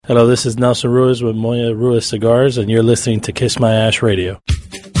Hello, this is Nelson Ruiz with Moya Ruiz Cigars, and you're listening to Kiss My Ash Radio.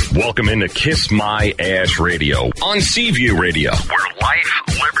 Welcome into Kiss My Ash Radio on Seaview Radio, where life,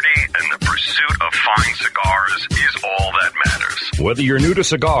 liberty, and the pursuit of fine cigars is all that matters. Whether you're new to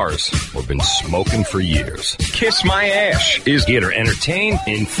cigars or been smoking for years, Kiss My Ash is here to entertain,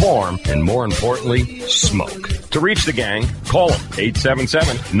 inform, and more importantly, smoke. To reach the gang, call them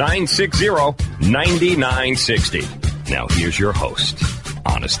 877-960-9960. Now here's your host,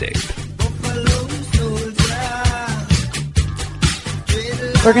 Honest Abe.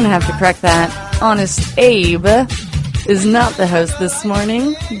 We're going to have to correct that. Honest Abe is not the host this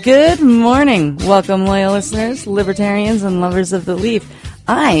morning. Good morning. Welcome, loyal listeners, libertarians, and lovers of the leaf.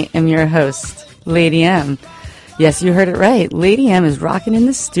 I am your host, Lady M. Yes, you heard it right. Lady M is rocking in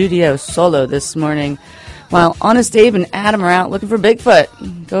the studio solo this morning, while Honest Abe and Adam are out looking for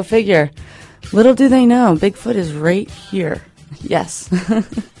Bigfoot. Go figure. Little do they know, Bigfoot is right here. Yes.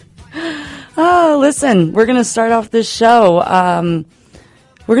 Oh, listen, we're going to start off this show.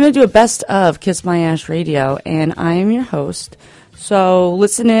 We're going to do a best of Kiss My Ash Radio, and I am your host. So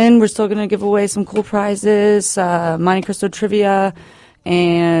listen in. We're still going to give away some cool prizes, Monte Cristo trivia,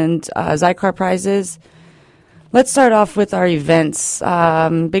 and Zycar prizes. Let's start off with our events.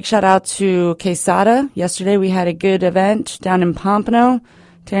 Big shout out to Quesada. Yesterday we had a good event down in Pompano.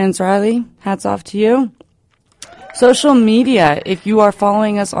 Terrence Riley, hats off to you. Social media. If you are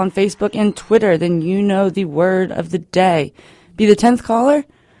following us on Facebook and Twitter, then you know the word of the day. Be the 10th caller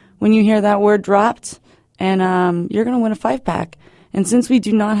when you hear that word dropped, and you're going to win a 5-pack. And since we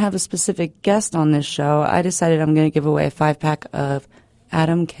do not have a specific guest on this show, I decided I'm going to give away a 5-pack of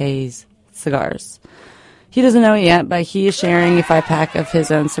Adam K's cigars. He doesn't know it yet, but he is sharing a 5-pack of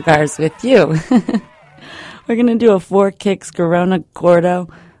his own cigars with you. We're going to do a 4 Kicks Corona Gordo,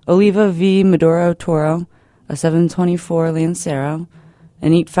 Oliva V Maduro Toro, a 724 Lancero,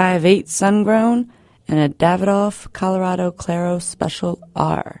 an 858 Sungrown, and a Davidoff Colorado Claro Special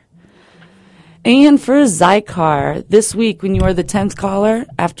R. And for Zycar, this week when you are the 10th caller,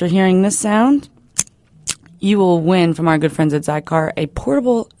 after hearing this sound, you will win from our good friends at Zycar a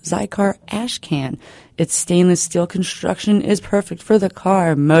portable Zycar ash can. Its stainless steel construction is perfect for the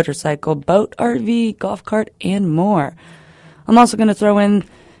car, motorcycle, boat, RV, golf cart, and more. I'm also going to throw in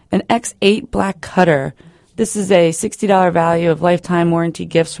an X8 black cutter. This is a $60 value of lifetime warranty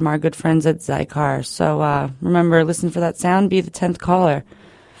gifts from our good friends at Zycar. So remember, listen for that sound, be the 10th caller.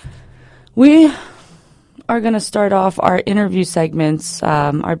 We are going to start off our interview segments,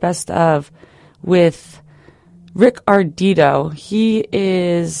 our best of, with Rick Ardito. He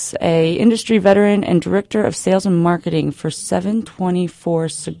is a industry veteran and director of sales and marketing for 724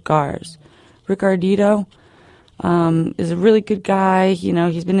 Cigars. Rick Ardito is a really good guy. You know,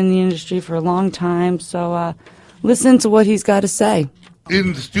 he's been in the industry for a long time. So listen to what he's got to say.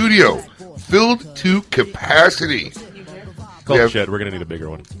 In the studio, filled to capacity. Cold shed. We're going to need a bigger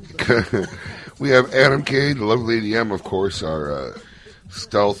one. We have Adam K, the lovely Lady M, of course, our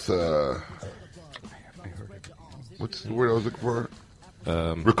stealth... what's the word I was looking for?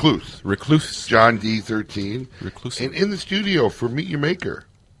 Recluse. Recluse. John D13. Recluse. And in the studio for Meet Your Maker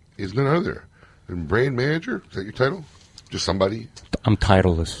is none other than brand manager. Is that your title? Just somebody? I'm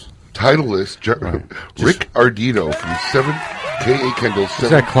titleless. Titleless. Rick Ardito from 7 K.A. Kendall. Where's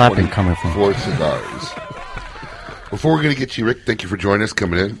that clapping coming from? 4 Cigars. Before we're going to get you, Rick, thank you for joining us,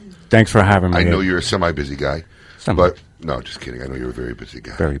 coming in. Thanks for having me. I know you're a semi-busy guy. Semi. But, no, just kidding. I know you're a very busy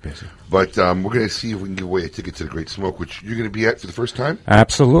guy. Very busy. But we're going to see if we can give away a ticket to the Great Smoke, which you're going to be at for the first time?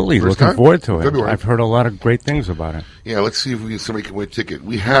 Absolutely. First Looking time? forward to it. February. I've heard a lot of great things about it. Yeah, let's see if somebody can win a ticket.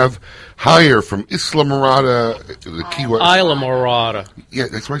 We have Higher from Isla Morada, the Key West. Isla Morada. Yeah,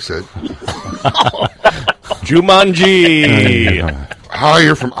 that's what I said. Jumanji.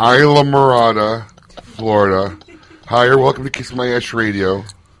 Higher from Isla Morada, Florida. Higher, welcome to Kiss My Ash Radio.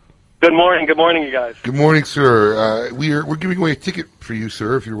 Good morning, you guys. Good morning, sir. We're giving away a ticket for you,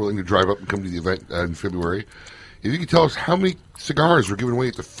 sir, if you're willing to drive up and come to the event in February. If you could tell us how many cigars were given away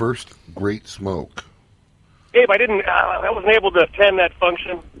at the first Great Smoke. Abe, I wasn't able to attend that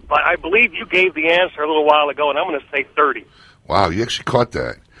function, but I believe you gave the answer a little while ago, and I'm going to say 30. Wow, you actually caught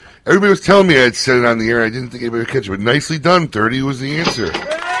that. Everybody was telling me I had said it on the air. I didn't think anybody would catch it, but nicely done. 30 was the answer.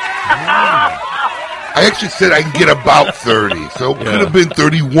 I actually said I can get about 30, so it could have been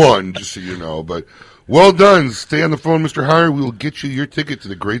 31, just so you know. But well done. Stay on the phone, Mr. Hire. We will get you your ticket to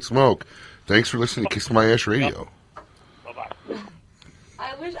the Great Smoke. Thanks for listening to Kiss My Ash Radio. Bye-bye.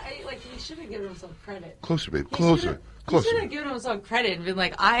 I wish he should have given himself credit. Closer, babe. Closer. He should have given himself credit and been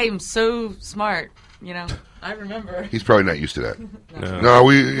like, I'm so smart. You know, I remember. He's probably not used to that. No.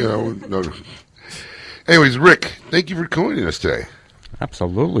 No. Anyways, Rick, thank you for joining us today.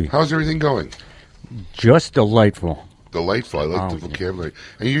 Absolutely. How's everything going? Just delightful. Delightful. I like the vocabulary.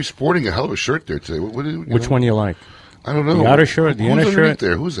 And you're sporting a hell of a shirt there today. What do you Which know? one do you like? I don't know. The outer shirt, the Who's inner underneath shirt?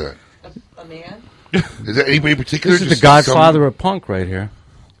 there? Who's that? A man? Is that anybody in particular? This is the Just godfather of punk right here.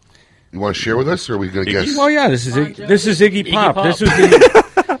 You want to share with us, or are we going to guess? Well, yeah, this is Iggy Pop. Pop. This was Is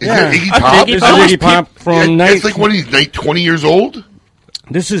that Iggy Pop? This is Iggy Pop from That's like when he's 20 years old?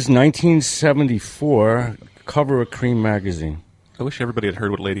 This is 1974, cover of Cream magazine. I wish everybody had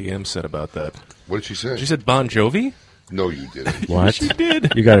heard what Lady M said about that. What did she say? She said Bon Jovi? No, you didn't. What? She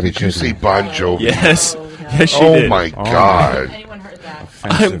did. You got to be Did you kidding say me. Bon Jovi? Yes. Yes, she Oh did. my God. Anyone heard that?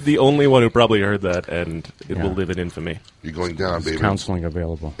 I'm Offensive. the only one who probably heard that, and it Yeah. will live in infamy. You're going down, baby. Counseling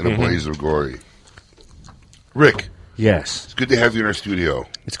available. In a blaze of glory. Rick, Yes. it's good to have you in our studio.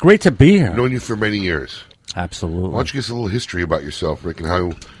 It's great to be here. I've known you for many years. Absolutely. Why don't you give us a little history about yourself, Rick, and how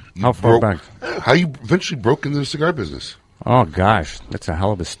you How far back? How you eventually broke into the cigar business? Oh, gosh. That's a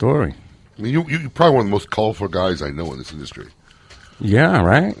hell of a story. I mean, you're probably one of the most colorful guys I know in this industry. Yeah,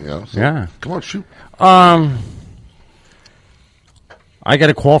 right? Yeah. So Yeah. Come on, shoot. I got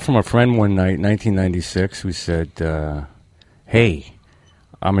a call from a friend one night, 1996, who said, hey,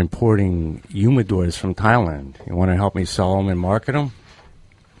 I'm importing humidors from Thailand. You want to help me sell them and market them?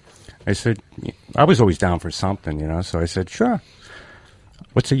 I said, I was always down for something, you know, so I said, sure.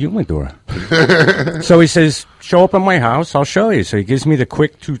 What's a humidor? So he says, show up at my house, I'll show you. So he gives me the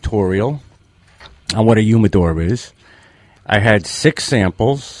quick tutorial on what a humidor is. I had 6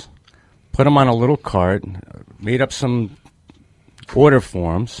 samples, put them on a little cart, made up some order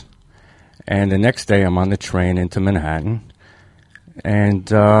forms, and the next day I'm on the train into Manhattan, and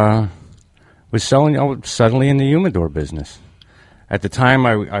was selling. I was suddenly in the humidor business. At the time,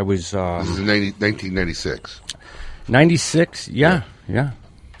 I was This is in 1996. 96. Yeah.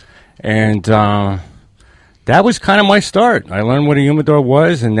 And that was kind of my start. I learned what a humidor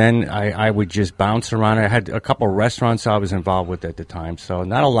was, and then I would just bounce around. I had a couple of restaurants I was involved with at the time, so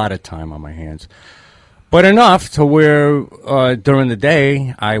not a lot of time on my hands. But enough to where during the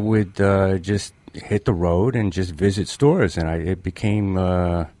day I would just hit the road and just visit stores, and it became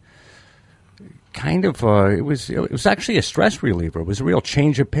kind of it was actually a stress reliever. It was a real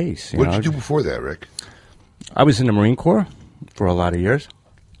change of pace. What did you do before that, Rick? I was in the Marine Corps for a lot of years.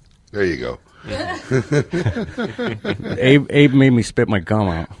 There you go. Abe made me spit my gum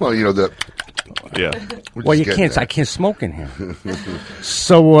out. Well, you know that. Yeah. Well, you can't. I can't smoke in here.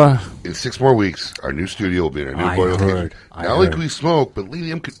 So In 6 more weeks, our new studio will be in our new I Boyle heard. Kitchen. I Not only heard. can we smoke, but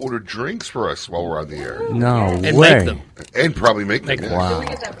Lady M can order drinks for us while we're on the air, no And way. make them. and probably make them. Make yes. them. Wow. Did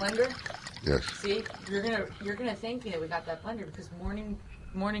we get that blender? Yes. See, you're gonna thank me that we got that blender because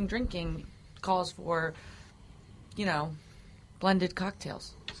morning drinking calls for, blended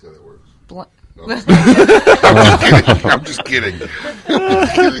cocktails. That's how that works. Bl- I'm just kidding.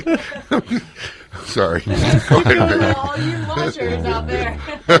 Sorry. Go ahead, Rick. all you watchers out there.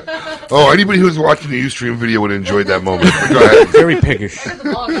 Oh, anybody who's watching the Ustream video would have enjoyed that moment. Go ahead. Very piggish.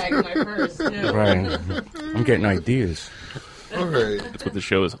 The ball gag in my purse. too. Right. I'm getting ideas. All right. That's what the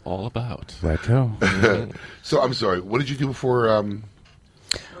show is all about. Right too. So I'm sorry. What did you do before?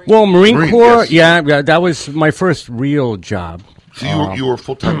 Well, Marine Marine, Corps. yes. Yeah, that was my first real job. So you were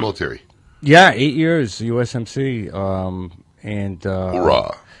full time military. Yeah, 8 years USMC. And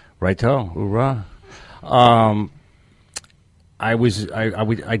Hoorah! Righto, hoorah.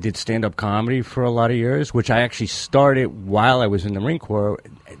 I did stand up comedy for a lot of years, which I actually started while I was in the Marine Corps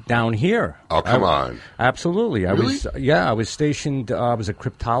down here. Oh, come on. Absolutely. Really? I was stationed. I was a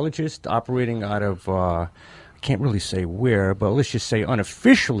cryptologist operating out of. I can't really say where, but let's just say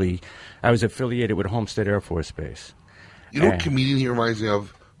unofficially, I was affiliated with Homestead Air Force Base. You know what comedian he reminds me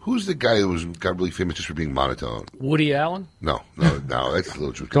of? Who's the guy who got really famous just for being monotone? Woody Allen? No, that's a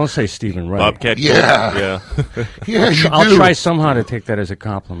little true. Don't say Stephen Wright. Bobcat Yeah. Gold? Yeah. Yeah, you I'll do. try somehow to take that as a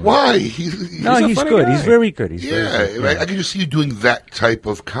compliment. Why? He's No, he's funny good. guy. He's very good. He's yeah, very good. I can just see you doing that type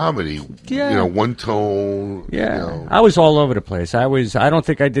of comedy. Yeah. You know, one tone. Yeah, You know. I was all over the place. I don't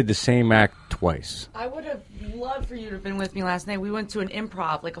think I did the same act twice. I would have loved for you to have been with me last night. We went to an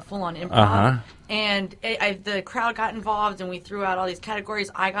improv, like a full-on improv, Uh-huh. and the crowd got involved, and we threw out all these categories.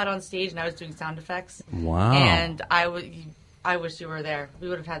 I got on stage, and I was doing sound effects. Wow. And I wish you were there. We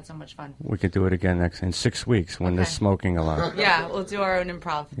would have had so much fun. We could do it again in 6 weeks when they're Okay. smoking a lot. Yeah, we'll do our own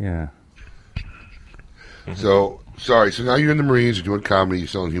improv. Yeah. So, sorry. So now you're in the Marines, you're doing comedy, you're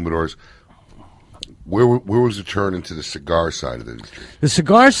selling humidors. Where was the turn into the cigar side of the industry? The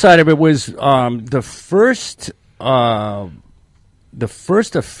cigar side of it was the first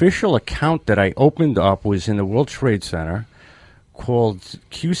official account that I opened up was in the World Trade Center. called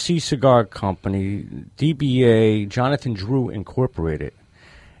QC Cigar Company, DBA Jonathan Drew Incorporated,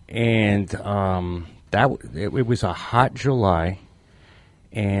 and it was a hot July,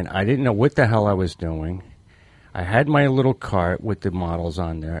 and I didn't know what the hell I was doing. I had my little cart with the models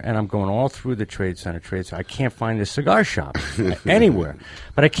on there, and I'm going all through the trade center. I can't find this cigar shop anywhere,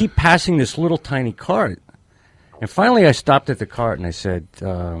 but I keep passing this little tiny cart, and finally I stopped at the cart and I said,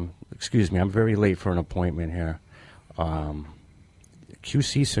 "Excuse me, I'm very late for an appointment here.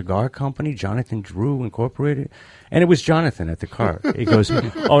 QC Cigar Company, Jonathan Drew Incorporated," and it was Jonathan at the cart. He goes,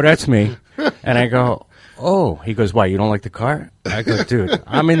 "Oh, that's me," and I go, "Oh," he goes, "Why, you don't like the cart?" I go, "Dude,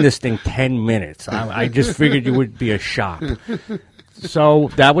 I'm in this thing 10 minutes. I just figured you would be a shop." So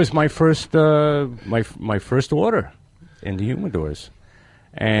that was my first my first order in the humidors,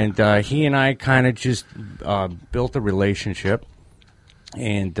 and he and I kind of just built a relationship,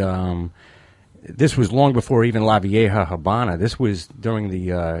 and this was long before even La Vieja Habana. This was during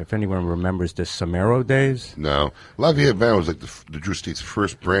the, if anyone remembers, the Samaro days. No. La Vieja Habana was like the Drew State's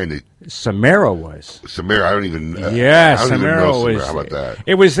first brand. Samaro was. Samaro, I don't even Samaro was. How about that?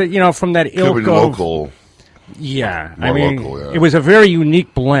 It was, from that ilk of... local. Yeah. More local, yeah. It was a very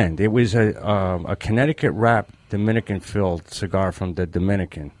unique blend. It was a Connecticut wrap Dominican-filled cigar from the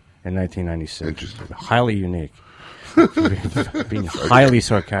Dominican in 1996. Interesting. Highly unique. Being highly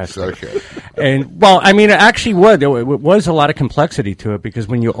sarcastic. Okay. And, well, I mean, it actually was. There was a lot of complexity to it because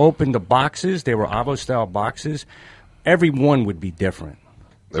when you opened the boxes, they were Avo-style boxes, every one would be different.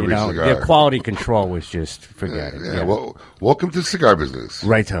 Every cigar. The quality control was just, forget it. Yeah. Well, welcome to the cigar business.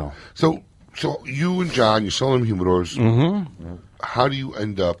 Righto. So you and John, you sell them humidors. Mm-hmm. How do you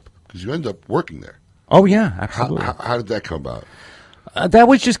end up, because you end up working there. Oh, yeah, absolutely. How did that come about? That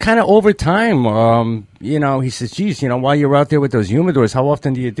was just kind of over time. He says, "Geez, while you're out there with those humidors, how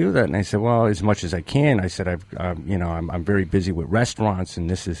often do you do that?" And I said, "Well, as much as I can." I said, I'm very busy with restaurants and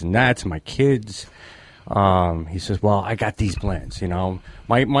this and that, my kids." He says, "Well, I got these blends. My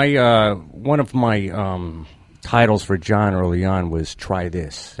one of my titles for John early on was try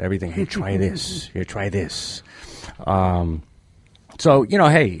this. Everything. Hey, try this. Here, try this." So,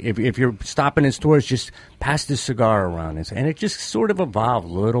 hey, if you're stopping in stores, just pass this cigar around. And it just sort of evolved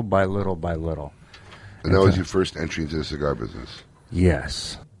little by little by little. And that was your first entry into the cigar business?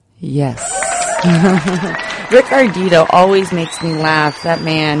 Yes. Rick Ardito always makes me laugh. That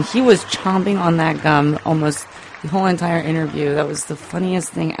man, he was chomping on that gum almost the whole entire interview. That was the funniest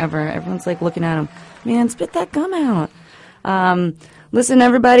thing ever. Everyone's like looking at him. Man, spit that gum out. Listen,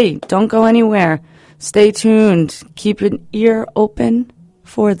 everybody, don't go anywhere. Stay tuned. Keep an ear open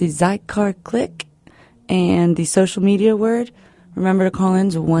for the Zycar Click and the social media word. Remember to call in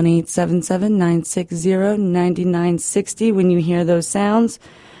to 1-877-960-9960 when you hear those sounds.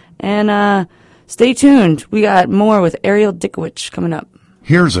 And stay tuned. We got more with Ariel Dickowich coming up.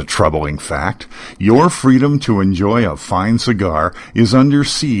 Here's a troubling fact. Your freedom to enjoy a fine cigar is under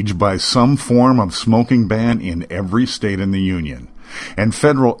siege by some form of smoking ban in every state in the Union. And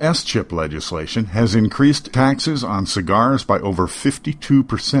federal S-chip legislation has increased taxes on cigars by over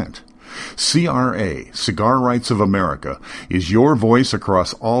 52%. CRA, Cigar Rights of America, is your voice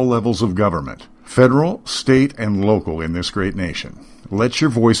across all levels of government, federal, state, and local in this great nation. Let your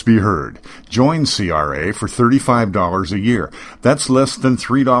voice be heard. Join CRA for $35 a year. That's less than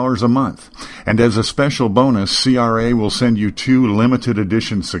 $3 a month. And as a special bonus, CRA will send you 2 limited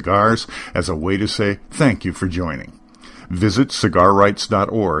edition cigars as a way to say thank you for joining. Visit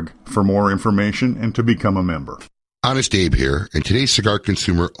cigarrights.org for more information and to become a member. Honest Abe here, and today's cigar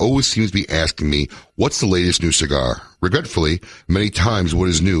consumer always seems to be asking me, what's the latest new cigar? Regretfully, many times what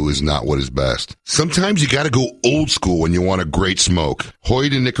is new is not what is best. Sometimes you gotta go old school when you want a great smoke. Hoy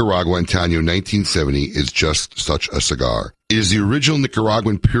de Nicaragua Antaño 1970 is just such a cigar. It is the original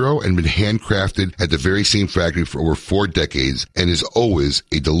Nicaraguan Puro and been handcrafted at the very same factory for over 4 decades and is always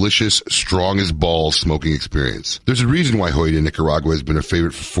a delicious, strong as balls smoking experience. There's a reason why Hoy de Nicaragua has been a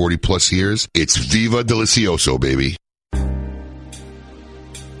favorite for 40 plus years. It's Viva Delicioso, baby.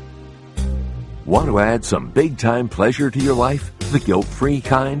 Want to add some big-time pleasure to your life? The guilt-free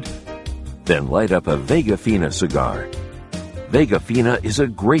kind? Then light up a Vega Fina cigar. Vega Fina is a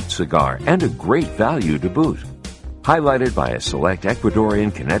great cigar and a great value to boot. Highlighted by a select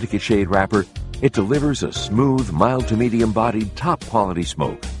Ecuadorian Connecticut shade wrapper, it delivers a smooth, mild to medium-bodied, top-quality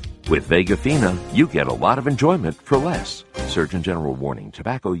smoke. With Vega Fina, you get a lot of enjoyment for less. Surgeon General warning,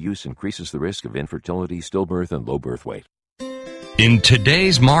 tobacco use increases the risk of infertility, stillbirth, and low birth weight. In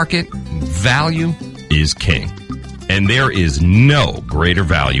today's market, value is king. And there is no greater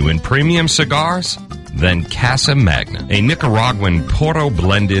value in premium cigars than Casa Magna, a Nicaraguan Porto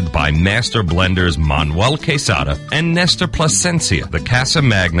blended by master blenders Manuel Quesada and Nestor Plasencia. The Casa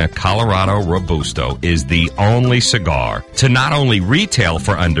Magna Colorado Robusto is the only cigar to not only retail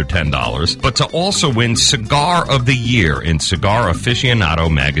for under $10, but to also win Cigar of the Year in Cigar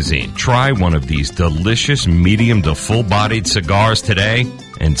Aficionado magazine. Try one of these delicious medium to full-bodied cigars today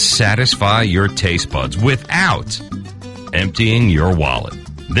and satisfy your taste buds without emptying your wallet.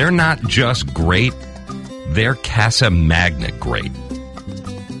 They're not just great, they're Casa Magna great.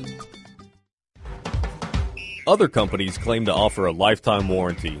 Other companies claim to offer a lifetime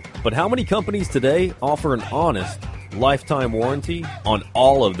warranty, but how many companies today offer an honest lifetime warranty on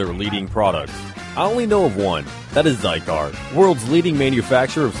all of their leading products? I only know of one. That is Zycar, world's leading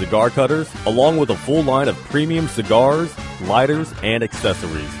manufacturer of cigar cutters, along with a full line of premium cigars, lighters, and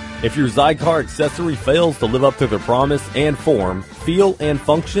accessories. If your Zycar accessory fails to live up to their promise and form, feel, and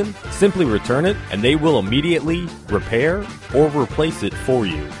function, simply return it and they will immediately repair or replace it for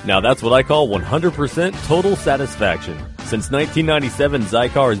you. Now that's what I call 100% total satisfaction. Since 1997,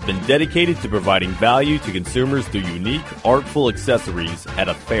 Zycar has been dedicated to providing value to consumers through unique, artful accessories at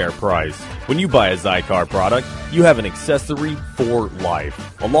a fair price. When you buy a Zycar product, you have an accessory for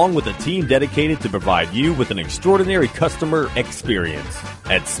life, along with a team dedicated to provide you with an extraordinary customer experience.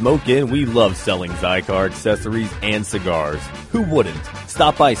 At Smoke Inn, we love selling Zycar accessories and cigars. Who wouldn't?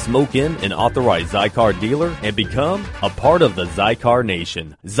 Stop by Smoke Inn, an authorized Zycar dealer, and become a part of the Zycar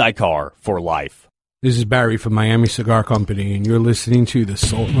Nation. Zycar for life. This is Barry from Miami Cigar Company, and you're listening to The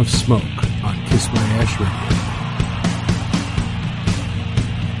Sultan of Smoke on Kiss My Ash Radio.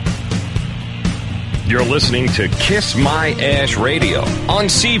 You're listening to Kiss My Ash Radio on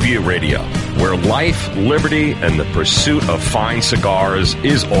Seaview Radio, where life, liberty, and the pursuit of fine cigars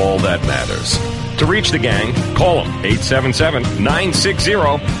is all that matters. To reach the gang, call them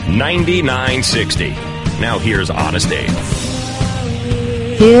 877-960-9960. Now here's Honest Abe.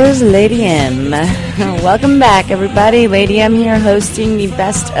 Here's Lady M. Welcome back, everybody. Lady M here hosting the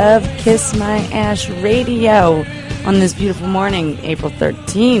best of Kiss My Ash Radio on this beautiful morning, April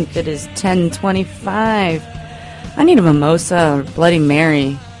 13th. It is 10:25. I need a mimosa or Bloody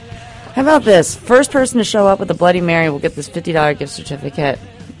Mary. How about this? First person to show up with a Bloody Mary will get this $50 gift certificate.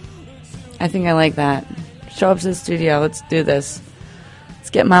 I think I like that. Show up to the studio. Let's do this. Let's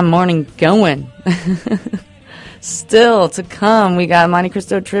get my morning going. Still to come, we got Monte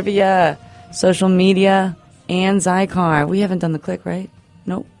Cristo trivia, social media, and Zycar. We haven't done the click, right?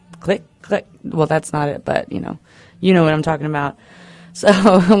 Nope. Click. Well, that's not it, but you know what I'm talking about.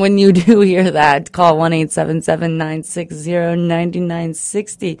 So when you do hear that, call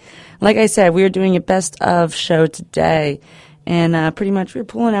 1-877-960-9960. Like I said, we are doing a best of show today. And pretty much we're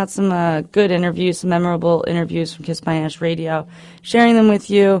pulling out some good interviews, some memorable interviews from Kiss My Ash Radio, sharing them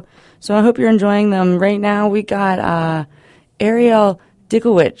with you. So I hope you're enjoying them. Right now we got Ariel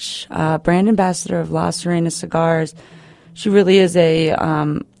Dikowicz, brand ambassador of La Serena Cigars. She really is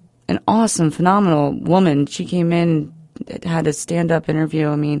an awesome, phenomenal woman. She came in, had a stand-up interview.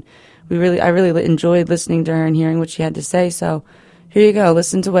 I mean, I really enjoyed listening to her and hearing what she had to say. So here you go.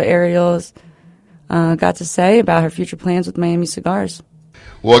 Listen to what Ariel's got to say about her future plans with Miami Cigars.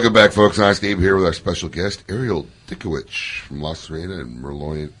 Welcome back, folks. Honest Abe here with our special guest, Ariel Dikowicz from La Serena and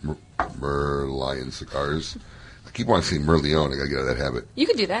Merlion Cigars. I keep wanting to say Merlion. I got to get out of that habit. You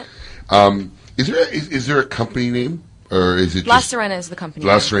could do that. Is there a company name? Or is it La just Serena is the company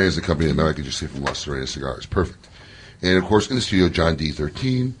La name. Serena is the company name. Now I can just say from La Serena Cigars. Perfect. And, of course, in the studio, John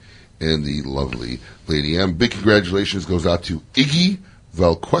D13 and the lovely Lady M. Big congratulations goes out to Iggy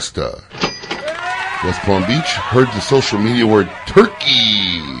Valcuesta. West Palm Beach heard the social media word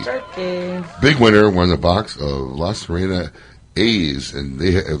turkey. Turkey. Big winner won a box of La Serena A's, and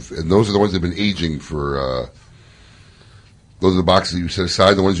those are the ones that have been aging for. Those are the boxes you set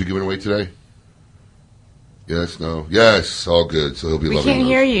aside. The ones you're giving away today. Yes, no, yes, all good. So he'll be. We loving can't those.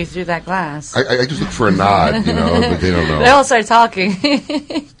 hear you through that glass. I just look for a nod, but they don't know. They all start talking.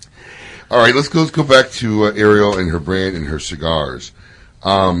 All right, let's go back to Ariel and her brand and her cigars.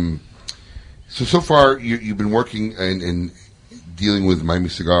 So far, you've been working and dealing with Miami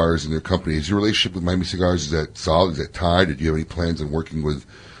Cigars and their company. Is your relationship with Miami Cigars, is that solid? Is that tied? Or do you have any plans on working with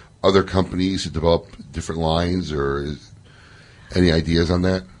other companies to develop different lines, or any ideas on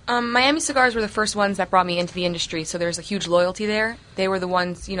that? Miami Cigars were the first ones that brought me into the industry, so there's a huge loyalty there. They were the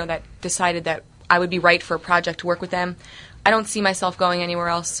ones, that decided that I would be right for a project to work with them. I don't see myself going anywhere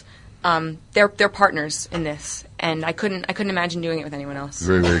else. They're partners in this, and I couldn't imagine doing it with anyone else.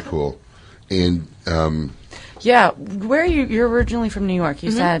 Very, very cool. And yeah, where are you? You're originally from New York,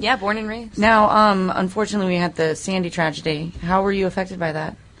 you said. Yeah, born and raised. Now, unfortunately, we had the Sandy tragedy. How were you affected by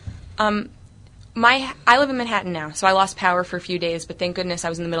that? I live in Manhattan now, so I lost power for a few days, but thank goodness I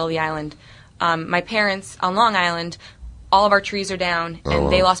was in the middle of the island. My parents on Long Island, all of our trees are down,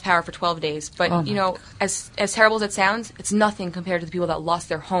 and they lost power for 12 days. But, as terrible as it sounds, it's nothing compared to the people that lost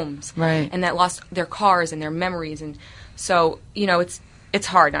their homes. Right. And that lost their cars and their memories. And so, it's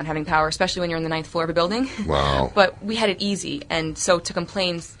hard not having power, especially when you're on the 9th floor of a building. Wow. But we had it easy, and so to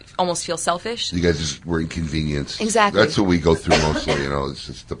complain almost feels selfish. You guys just were inconvenienced. Exactly. That's what we go through mostly, it's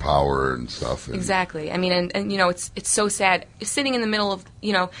just the power and stuff. And Exactly. I mean, and it's so sad. Sitting in the middle of,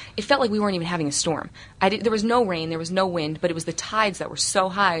 it felt like we weren't even having a storm. There was no rain, there was no wind, but it was the tides that were so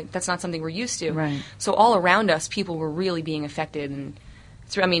high. That's not something we're used to. Right. So all around us, people were really being affected. And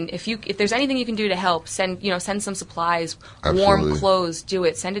if there's anything you can do to help, send some supplies, Absolutely. warm clothes, do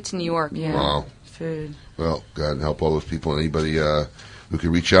it. Send it to New York. Yeah. Wow. Food. Well, God help all those people. Anybody who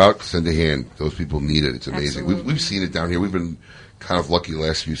can reach out, send a hand. Those people need it. It's amazing. We've seen it down here. We've been kind of lucky the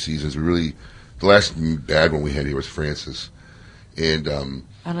last few seasons. The last bad one we had here was Francis. And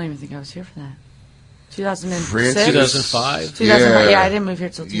I don't even think I was here for that. 2006? Francis, 2005. Yeah, I didn't move here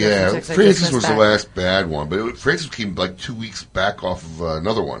till 2006. Yeah, Francis was the last bad one. But Francis came like 2 weeks back off of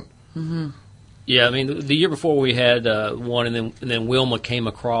another one. Mm-hmm. Yeah, I mean, the year before we had one, and then Wilma came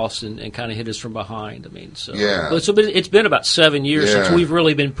across and kind of hit us from behind. I mean, so yeah. But it's been about 7 years since we've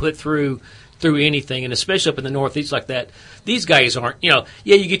really been put through anything, and especially up in the Northeast like that. These guys aren't, you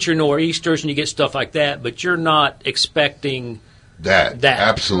get your nor'easters and you get stuff like that, but you're not expecting that.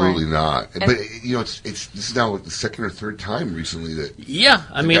 Absolutely right. not. But this is now the second or third time recently that. Yeah,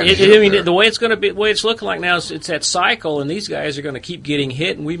 I mean, the way it's going to be, the way it's looking like now is it's that cycle, and these guys are going to keep getting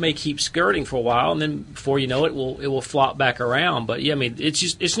hit, and we may keep skirting for a while, and then before you know it, it will flop back around. But yeah, I mean,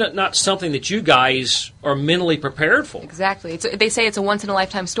 it's not something that you guys are mentally prepared for. Exactly. They say it's a once in a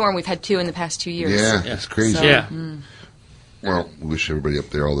lifetime storm. We've had 2 in the past 2 years. Yeah, it's crazy. So, yeah. Well, we wish everybody up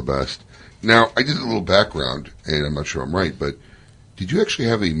there all the best. Now, I did a little background, and I'm not sure I'm right, but did you actually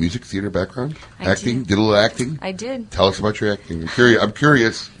have a music theater background? Acting? Did a little acting? I did. Tell us about your acting. I'm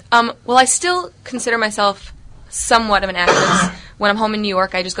curious. Well, I still consider myself somewhat of an actress. When I'm home in New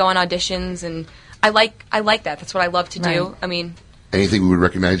York, I just go on auditions, and I like that. That's what I love to do. Right. I mean, anything we would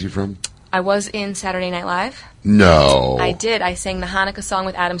recognize you from? I was in Saturday Night Live. No. I did. I sang the Hanukkah song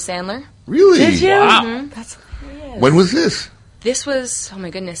with Adam Sandler. Really? Did you? Wow. Mm-hmm. That's hilarious. When was this? This was, oh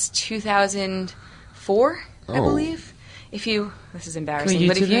my goodness, 2004, I believe. This is embarrassing,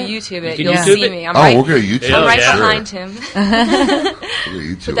 but if you YouTube it, you'll see me. We're going to YouTube I'm right it. behind him.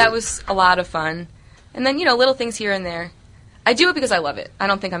 But that was a lot of fun. And then, little things here and there. I do it because I love it. I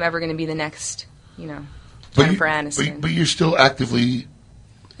don't think I'm ever going to be the next, Jennifer Aniston. But you're still actively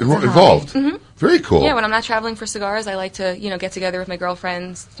involved. Mm-hmm. Very cool. Yeah, when I'm not traveling for cigars, I like to, get together with my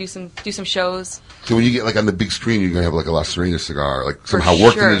girlfriends, do some shows. So when you get on the big screen, you're gonna have a La Serena cigar, somehow For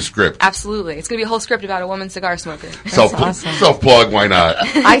worked sure. into the script. Absolutely, it's gonna be a whole script about a woman cigar smoker. Self plug, why not?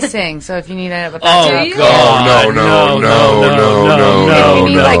 I sing, so if you need a backup. No. You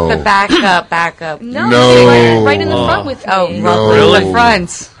need the backup. No, right in the front with me. Oh, No. the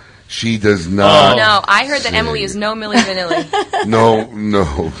front. She does not. No, I heard that Emily is no Milli Vanilli.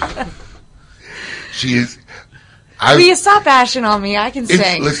 No. She is. Will you stop bashing on me? I can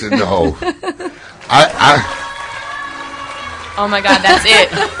sing. Listen, no. Oh my God, that's it.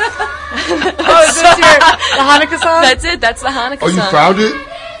 Oh, is this the Hanukkah song? That's it. That's the Hanukkah song. Oh, you found it?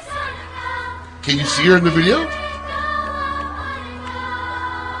 Can you see her in the video?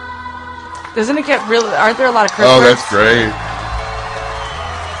 Doesn't it get really? Aren't there a lot of curse Oh, words? that's great.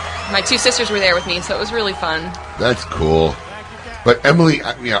 My 2 sisters were there with me, so it was really fun. That's cool. But Emily,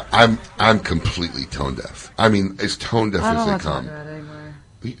 I'm completely tone deaf. I mean, as tone deaf I as don't they want to talk come. about it anymore.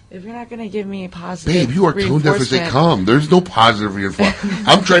 If you're not going to give me positive, Babe, you are tone deaf as they reinforcement- come. There's no positive reinforcement.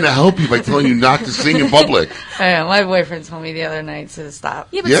 I'm trying to help you by telling you not to sing in public. I know, my boyfriend told me the other night to stop.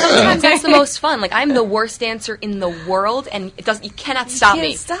 Yeah, but sometimes that's the most fun. I'm the worst dancer in the world, and you cannot stop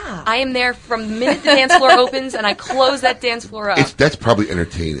me. Stop. I am there from the minute the dance floor opens, and I close that dance floor up. That's probably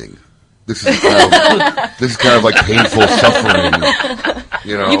entertaining. This is kind of like painful suffering.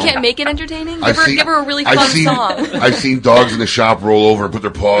 You can't make it entertaining? Give her a really fun song. I've seen dogs in the shop roll over and put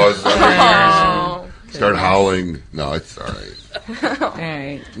their paws on their ears, start howling. No, it's all right. All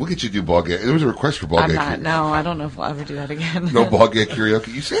right. We'll get you to do ball gag. There was a request for ball I'm gag. not. No, I don't know if we'll ever do that again. No ball gag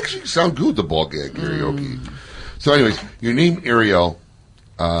karaoke. You actually sound good with the ball gag karaoke. So, anyways, your name Ariel.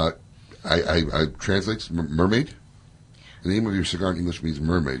 I translates mermaid. The name of your cigar in English means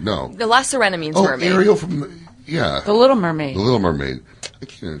mermaid. No. The La Serena means mermaid. Ariel from The Little Mermaid. The Little Mermaid. I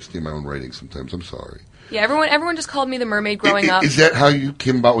can't understand my own writing sometimes. I'm sorry. Yeah, everyone just called me the mermaid growing up. Is that how you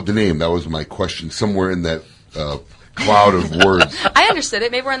came about with the name? That was my question. Somewhere in that cloud of words. I understood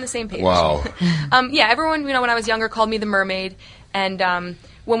it. Maybe we're on the same page. Wow. Yeah, everyone, when I was younger, called me the mermaid. And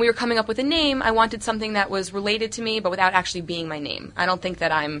when we were coming up with a name, I wanted something that was related to me, but without actually being my name. I don't think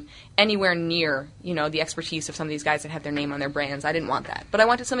that I'm anywhere near, the expertise of some of these guys that have their name on their brands. I didn't want that. But I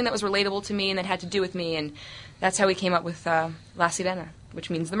wanted something that was relatable to me and that had to do with me, and that's how we came up with La Sirena, which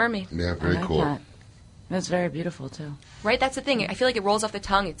means the mermaid. Yeah, very cool. That. That's very beautiful, too. Right? That's the thing. I feel like it rolls off the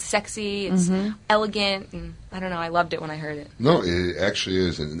tongue. It's sexy. It's elegant. And I don't know. I loved it when I heard it. No, it actually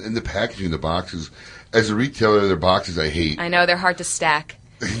is. And the packaging, the boxes. As a retailer, their boxes I hate. I know. They're hard to stack.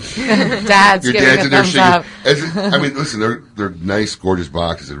 Dad's Your giving dad's a in there thumbs shaking. up. I mean, listen, they're nice, gorgeous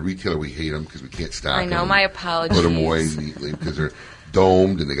boxes. As a retailer, we hate them because we can't stack them. I know. My apologies. Put them away neatly because they're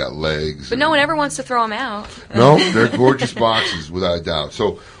domed and they got legs. But no one ever wants to throw them out. No, they're gorgeous boxes, without a doubt.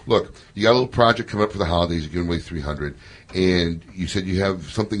 So, look, you got a little project coming up for the holidays. You're giving away 300. And you said you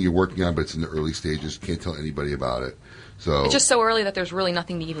have something you're working on, but it's in the early stages. Can't tell anybody about it. So it's just so early that there's really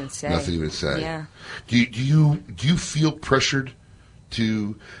nothing to even say. Nothing to even say. Yeah. Do you feel pressured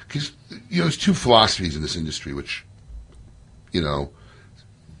to, because there's two philosophies in this industry, which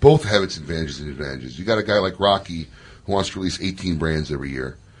both have its advantages and disadvantages. You got a guy like Rocky who wants to release 18 brands every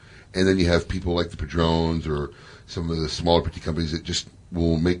year, and then you have people like the Padrones or some of the smaller petite companies that just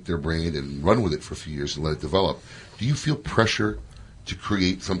will make their brand and run with it for a few years and let it develop. Do you feel pressure to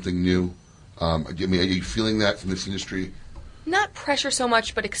create something new? I mean, are you feeling that from this industry? Not pressure so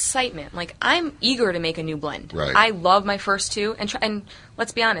much, but excitement. Like, I'm eager to make a new blend. Right. I love my first two, and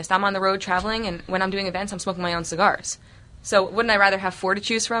let's be honest, I'm on the road traveling, and when I'm doing events, I'm smoking my own cigars. So wouldn't I rather have 4 to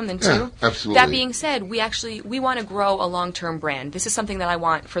choose from than 2? Yeah, absolutely. That being said, we want to grow a long-term brand. This is something that I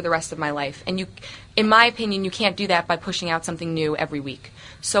want for the rest of my life. And in my opinion, you can't do that by pushing out something new every week.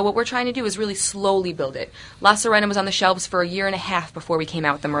 So what we're trying to do is really slowly build it. La Sirena was on the shelves for 1.5 years before we came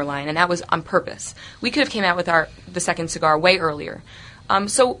out with the Merline, and that was on purpose. We could have came out with the second cigar way earlier.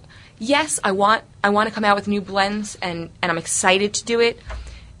 So yes, I want to come out with new blends, and I'm excited to do it.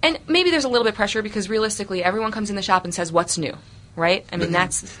 And maybe there's a little bit of pressure because realistically, everyone comes in the shop and says, "What's new?" Right? I mean,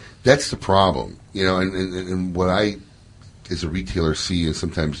 that's the problem, and what I, as a retailer, see and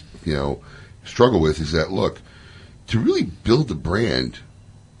sometimes struggle with is that, look, to really build a brand,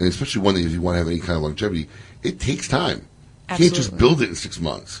 and especially one that if you want to have any kind of longevity, it takes time. You can't just build it in 6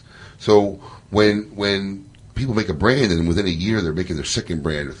 months. So when people make a brand and within a year they're making their second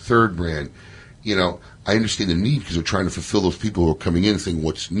brand or third brand, I understand the need because they're trying to fulfill those people who are coming in saying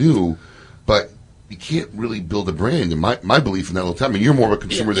what's new, but you can't really build a brand. And my belief in that all the time, and you're more of a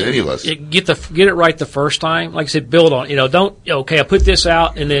consumer than any of us. Get it right the first time. Like I said, build on. I put this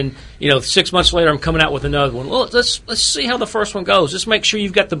out, and then 6 months later I'm coming out with another one. Well, let's see how the first one goes. Let's make sure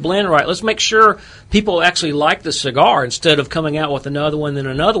you've got the blend right. Let's make sure people actually like the cigar instead of coming out with another one, then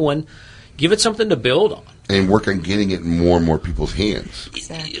another one. Give it something to build on. And work on getting it in more and more people's hands.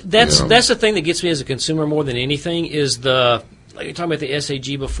 Exactly. That's the thing that gets me as a consumer more than anything is like you're talking about the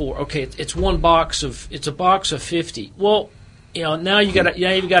SAG before. Okay, it's a box of 50. Well, now you've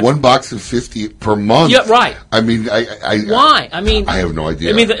got one box of 50 per month. Yeah, right. I mean, why? I mean, I have no idea.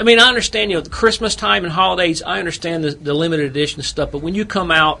 I mean, I understand. The Christmas time and holidays. I understand the limited edition stuff. But when you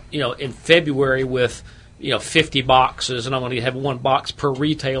come out, in February with 50 boxes, and I'm going to have one box per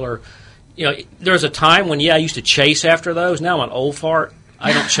retailer. There's a time when, I used to chase after those. Now I'm an old fart.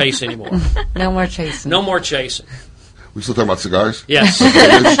 I don't chase anymore. No more chasing. No more chasing. We still talking about cigars? Yes.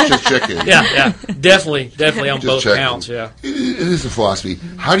 Okay, just checking. Yeah. Definitely on just both checking. counts, yeah. It is a philosophy.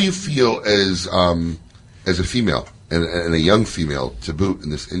 How do you feel as a female and a young female to boot in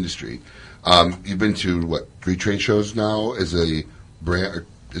this industry? You've been to, 3 trade shows now as a brand?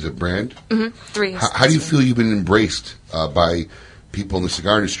 Is it brand? Mm-hmm. 3. How do you feel you've been embraced by people in the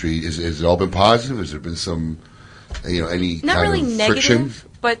cigar industry? Has it all been positive? Has there been some, any not kind really of negative, friction?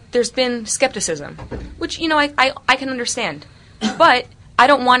 but there's been skepticism, which I can understand, but I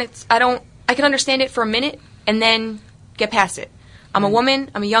don't want it. I can understand it for a minute and then get past it. I'm a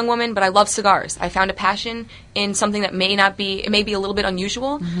woman. I'm a young woman, but I love cigars. I found a passion in something that may be a little bit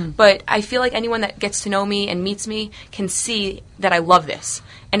unusual, but I feel like anyone that gets to know me and meets me can see that I love this,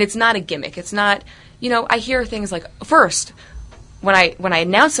 and it's not a gimmick. It's not. I hear things like first. When I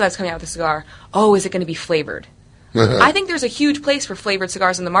announced that I was coming out with a cigar, is it going to be flavored? I think there's a huge place for flavored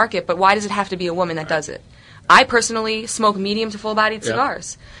cigars in the market, but why does it have to be a woman that does it? I personally smoke medium to full-bodied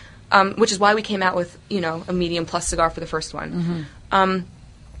cigars, which is why we came out with a medium plus cigar for the first one. I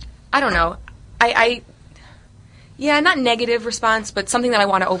don't know. Not negative response, but something that I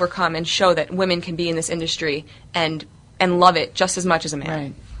want to overcome and show that women can be in this industry and love it just as much as a man.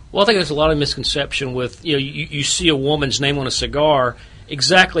 Right. Well, I think there's a lot of misconception with, you see a woman's name on a cigar,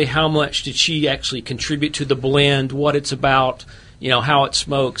 exactly how much did she actually contribute to the blend, what it's about, how it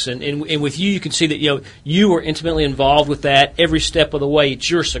smokes. And with you can see that, you were intimately involved with that every step of the way. It's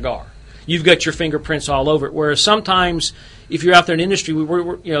your cigar. You've got your fingerprints all over it. Whereas sometimes, if you're out there in the industry,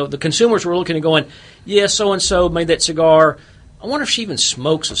 the consumers were looking and going, yeah, so-and-so made that cigar. I wonder if she even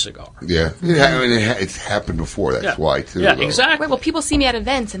smokes a cigar. Yeah. It's happened before. That's why, too. Yeah, exactly. Right, well, people see me at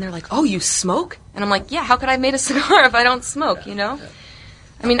events, and they're like, oh, you smoke? And I'm like, yeah, how could I have made a cigar if I don't smoke,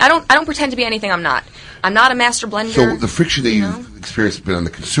 I mean, I don't pretend to be anything I'm not. I'm not a master blender. So the friction that you've experienced has been on the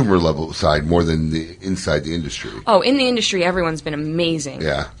consumer level side more than the inside the industry. Oh, in the industry, everyone's been amazing.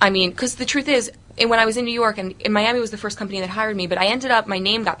 Yeah. I mean, because the truth is, when I was in New York, and Miami was the first company that hired me, but I ended up, my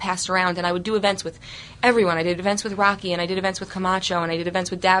name got passed around, and I would do events with everyone. I did events with Rocky, and I did events with Camacho, and I did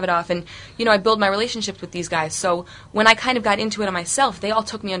events with Davidoff, and, I built my relationships with these guys. So when I kind of got into it myself, they all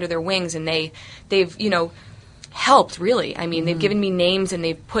took me under their wings, and they've helped, really. I mean, they've given me names, and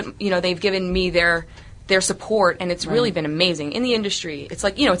they've given me their support, and it's really been amazing. In the industry, it's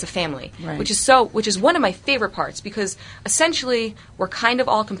like, it's a family, which is one of my favorite parts, because essentially we're kind of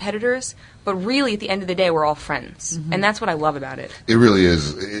all competitors, but really at the end of the day we're all friends, and that's what I love about it. It really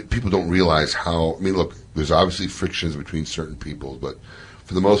is. People don't realize how, look, there's obviously frictions between certain people, but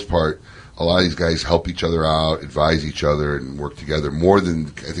for the most part, a lot of these guys help each other out, advise each other, and work together more than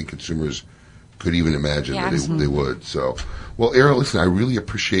I think consumers could even imagine that they would. So, well, Ariel, listen, I really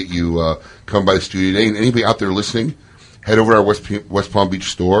appreciate you coming by the studio today. And anybody out there listening, head over to our West Palm Beach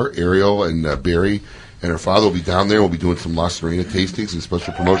store. Ariel and Barry and her father will be down there. We'll be doing some La Serena tastings and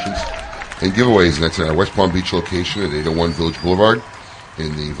special promotions and giveaways. And that's at our West Palm Beach location at 801 Village Boulevard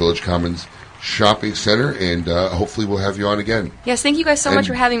in the Village Commons Shopping Center. And hopefully we'll have you on again. Yes, thank you guys so much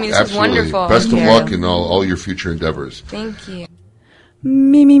for having me. This was wonderful. Best of luck in all your future endeavors. Thank you.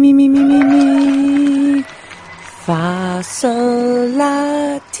 Me. Fa, sol,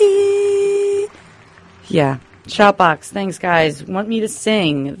 la, ti. Yeah. Shoutbox. Thanks, guys. Want me to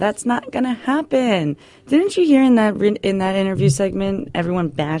sing? That's not gonna happen. Didn't you hear in that interview segment everyone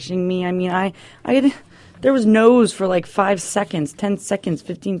bashing me? I mean, there was no's for like 5 seconds, 10 seconds,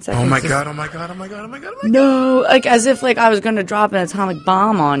 15 seconds. Oh my god! No, like as if like I was gonna drop an atomic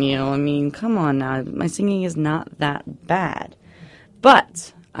bomb on you. I mean, come on now. My singing is not that bad.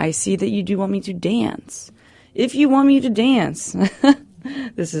 But I see that you do want me to dance. If you want me to dance,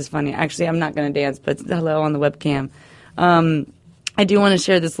 this is funny. Actually, I'm not going to dance, but hello on the webcam. I do want to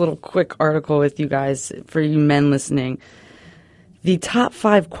share this little quick article with you guys for you men listening. The top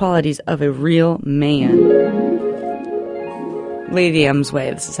 5 qualities of a real man. Lady M's way.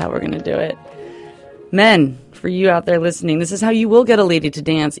 This is how we're going to do it. Men, for you out there listening, this is how you will get a lady to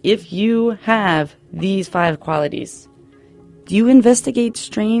dance if you have these 5 qualities. Do you investigate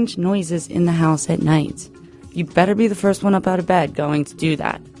strange noises in the house at night? You better be the first one up out of bed going to do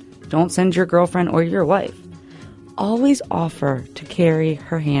that. Don't send your girlfriend or your wife. Always offer to carry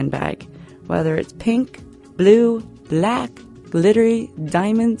her handbag, whether it's pink, blue, black, glittery,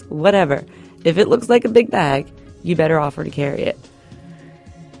 diamonds, whatever. If it looks like a big bag, you better offer to carry it.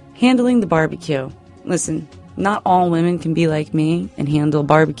 Handling the barbecue. Listen, not all women can be like me and handle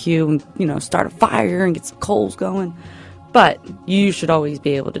barbecue and, start a fire and get some coals going. But you should always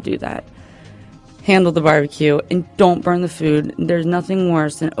be able to do that. Handle the barbecue and don't burn the food. There's nothing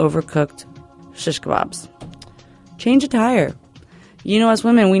worse than overcooked shish kebabs. Change a tire. As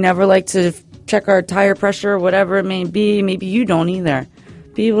women, we never like to check our tire pressure, whatever it may be. Maybe you don't either.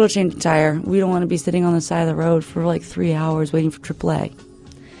 Be able to change a tire. We don't want to be sitting on the side of the road for like 3 hours waiting for AAA.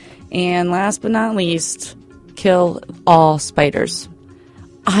 And last but not least, kill all spiders.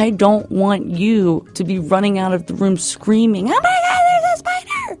 I don't want you to be running out of the room screaming, oh my God, there's a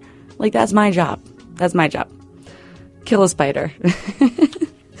spider! Like, that's my job. That's my job. Kill a spider.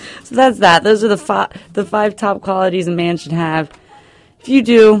 So that's that. Those are the 5 top qualities a man should have. If you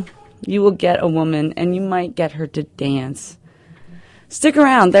do, you will get a woman, and you might get her to dance. Stick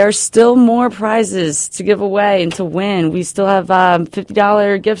around. There are still more prizes to give away and to win. We still have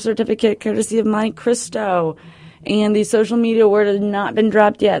 $50 gift certificate courtesy of Monte Cristo. And the social media word has not been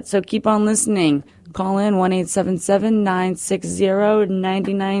dropped yet, so keep on listening. Call in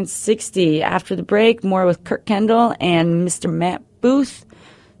 1-877-960-9960. After the break, more with Kurt Kendall and Mr. Matt Booth.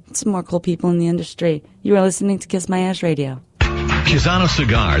 Some more cool people in the industry. You are listening to Kiss My Ash Radio. Quijano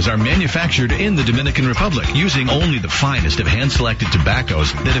cigars are manufactured in the Dominican Republic using only the finest of hand-selected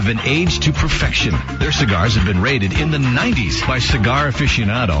tobaccos that have been aged to perfection. Their cigars have been rated in the 90s by Cigar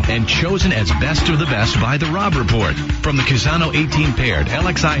Aficionado and chosen as best of the best by the Rob Report. From the Quijano 18 paired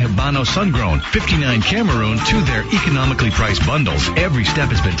LXI Habano Sun-Grown 59 Cameroon to their economically priced bundles, every step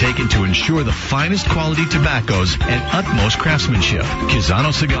has been taken to ensure the finest quality tobaccos and utmost craftsmanship.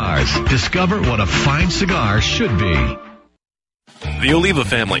 Quijano Cigars. Discover what a fine cigar should be. The Oliva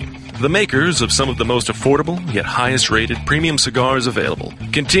family, the makers of some of the most affordable yet highest rated premium cigars available,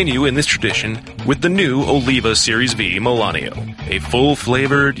 continue in this tradition with the new Oliva Series V Melanio, a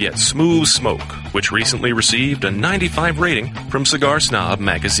full-flavored yet smooth smoke, which recently received a 95 rating from Cigar Snob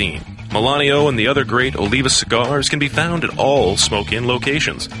magazine. Melanio and the other great Oliva cigars can be found at all smoke-in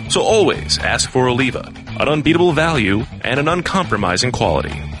locations, so always ask for Oliva, an unbeatable value and an uncompromising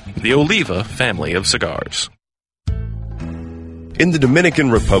quality. The Oliva family of cigars. In the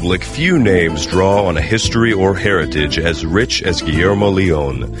Dominican Republic, few names draw on a history or heritage as rich as Guillermo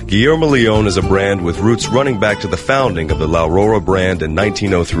Leon. Guillermo Leon is a brand with roots running back to the founding of the La Aurora brand in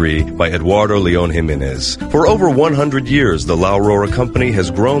 1903 by Eduardo Leon Jimenez. For over 100 years, the La Aurora company has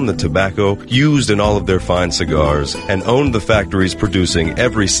grown the tobacco used in all of their fine cigars and owned the factories producing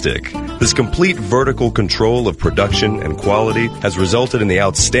every stick. This complete vertical control of production and quality has resulted in the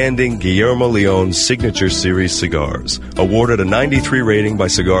outstanding Guillermo Leon Signature Series cigars, awarded a 93 rating by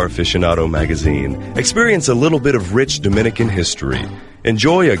Cigar Aficionado magazine. Experience a little bit of rich Dominican history.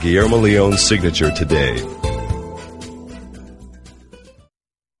 Enjoy a Guillermo Leon signature today.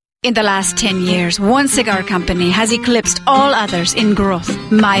 In the last 10 years, one cigar company has eclipsed all others in growth,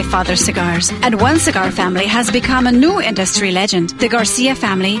 My Father Cigars. And one cigar family has become a new industry legend. The Garcia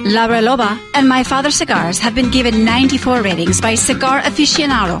family, La Reloba, and My Father Cigars have been given 94 ratings by Cigar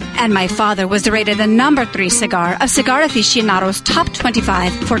Aficionado. And My Father was rated the number 3 cigar of Cigar Aficionado's top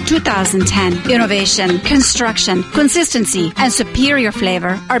 25 for 2010. Innovation, construction, consistency, and superior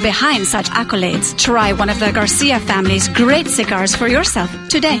flavor are behind such accolades. Try one of the Garcia family's great cigars for yourself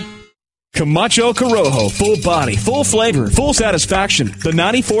today. Camacho Corojo, full body, full flavor, full satisfaction. The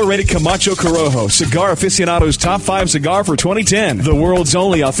 94 rated Camacho Corojo, Cigar Aficionado's top 5 cigar for 2010. The world's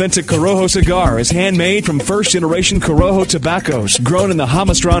only authentic Corojo cigar is handmade from first generation Corojo tobaccos, grown in the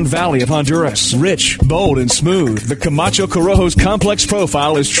Jamastran Valley of Honduras. Rich, bold, and smooth, the Camacho Corojo's complex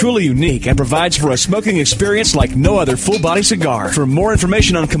profile is truly unique and provides for a smoking experience like no other full body cigar. For more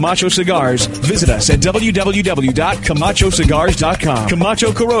information on Camacho cigars, visit us at www.camachocigars.com.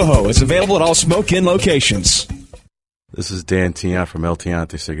 Camacho Corojo is available at all smoke-in locations. This is Dan Tian from El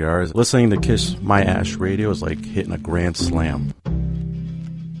Tiante Cigars. Listening to Kiss My Ash Radio is like hitting a grand slam.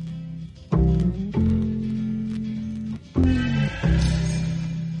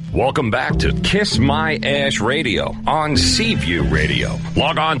 Welcome back to Kiss My Ash Radio on Seaview Radio.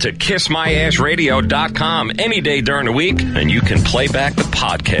 Log on to kissmyashradio.com any day during the week, and you can play back the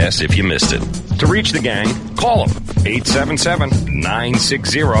podcast if you missed it. To reach the gang, call them,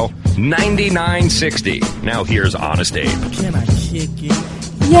 877-960-9960. Now here's Honest Abe. Can I kick it?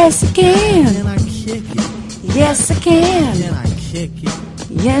 Yes, I can. Can I kick it? Yes, I can. Can I kick it?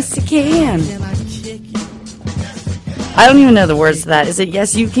 Yes, I can. Can I kick it? I don't even know the words to that. Is it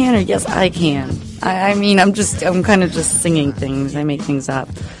yes you can or yes I can? I mean, I'm kind of just singing things. I make things up.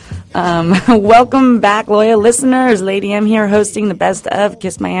 Welcome back, loyal listeners. Lady M here hosting the best of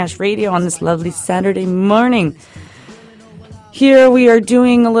Kiss My Ash Radio on this lovely Saturday morning. Here we are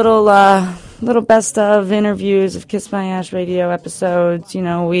doing a little best of interviews of Kiss My Ash Radio episodes. You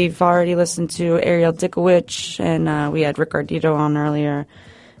know, we've already listened to Ariel Dikowich, and we had Rick Ardito on earlier,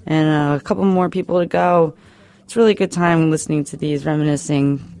 and a couple more people to go. It's really a good time listening to these,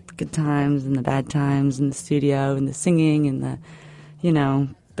 reminiscing the good times and the bad times in the studio and the singing and the, you know,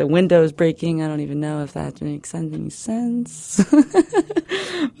 the windows breaking. I don't even know if that makes any sense.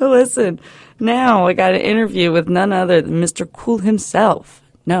 But listen, now I got an interview with none other than Mr. Cool himself.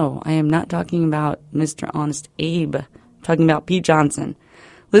 No, I am not talking about Mr. Honest Abe. I'm talking about Pete Johnson.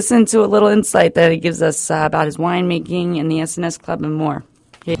 Listen to a little insight that he gives us about his winemaking and the SNS Club and more.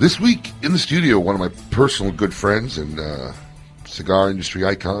 This week in the studio, one of my personal good friends and cigar industry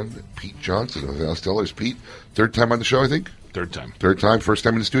icon, Pete Johnson of Stellars. Pete, third time on the show, I think? Third time. Third time? First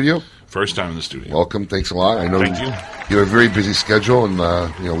time in the studio? First time in the studio. Welcome. Thanks a lot. I know Thank you. You have a very busy schedule, and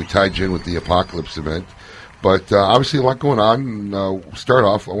we tied you in with the Apocalypse event. But obviously a lot going on. Start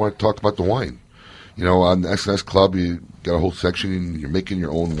off, I want to talk about the wine. You know, on the SNS Club, you got a whole section, and you're making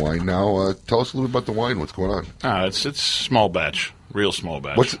your own wine now. Tell us a little bit about the wine. What's going on? It's small batch. Real small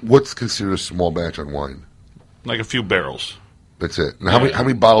batch. What's considered a small batch on wine? Like a few barrels. That's it. And how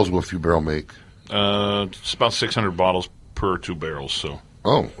many bottles will a few barrel make? It's about 600 bottles per 2 barrels. So.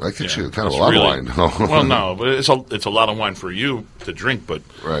 Oh, that gets you kind of it's a lot really, of wine. Well, no, but it's a lot of wine for you to drink, but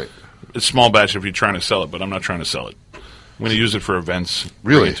right. It's small batch if you're trying to sell it, but I'm not trying to sell it. I'm going to use it for events,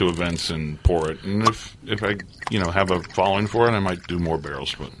 really, bring it to events and pour it. And if I have a following for it, I might do more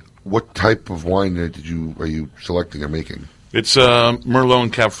barrels. But what type of wine are you selecting or making? It's Merlot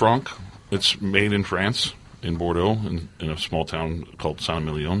and Cab Franc. It's made in France, in Bordeaux, in a small town called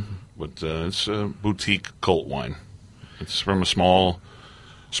Saint-Emilion. But it's a boutique cult wine. It's from a small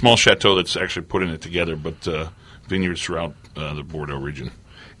chateau that's actually putting it together, but vineyards throughout the Bordeaux region.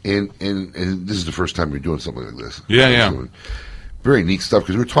 And this is the first time you're doing something like this. Yeah. Very neat stuff,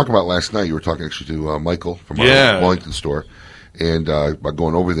 because we were talking about last night. You were talking actually to Michael from our Wellington store, and about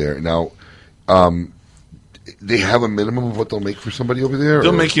going over there. Now, they have a minimum of what they'll make for somebody over there?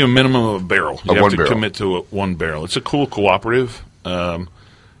 They'll make you a minimum of a barrel. You have to barrel. commit to 1 barrel. It's a cool cooperative. An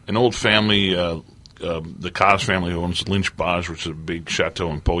old family, the Cos family who owns Lynch Bage, which is a big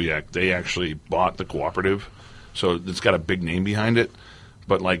chateau in Pauillac, they actually bought the cooperative. So it's got a big name behind it.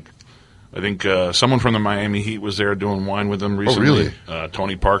 But, I think someone from the Miami Heat was there doing wine with them recently. Oh, really?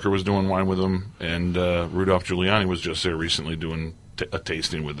 Tony Parker was doing wine with them, and Rudolph Giuliani was just there recently doing a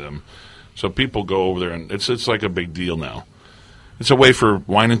tasting with them. So people go over there, and it's like a big deal now. It's a way for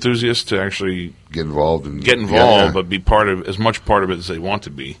wine enthusiasts to actually get involved, but be as much part of it as they want to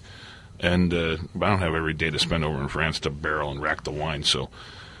be. And I don't have every day to spend over in France to barrel and rack the wine, so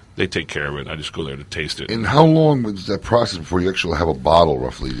they take care of it. I just go there to taste it. And how long was that process before you actually have a bottle,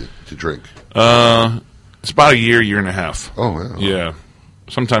 roughly, to drink? It's about a year and a half. Oh, yeah.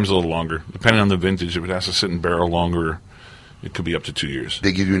 Sometimes a little longer, depending on the vintage. If it has to sit in barrel longer, it could be up to 2 years.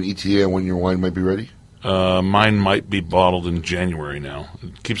 They give you an ETA on when your wine might be ready? Mine might be bottled in January now.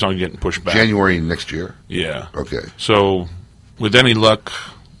 It keeps on getting pushed back. January next year? Yeah. Okay. So, with any luck,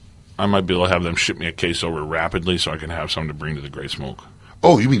 I might be able to have them ship me a case over rapidly so I can have some to bring to the Great Smoke.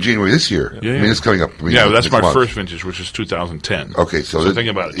 Oh, you mean January this year? Yeah. I mean, it's coming up. That's my first vintage, which is 2010. Okay, so think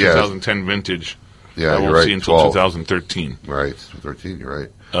about it. 2010 vintage. Yeah, I won't you're right. see until 2013. Right, 13. You're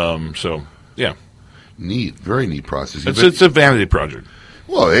right. So, yeah. Neat, very neat process. It's a vanity project.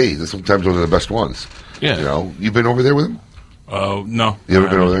 Well, hey, sometimes those are the best ones. Yeah. You've been over there with him? No. You haven't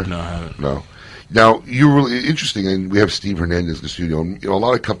been over there? No, I haven't. No. Now, you're really interesting, and we have Steve Hernandez in the studio. And, a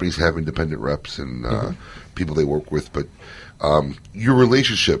lot of companies have independent reps and people they work with, but your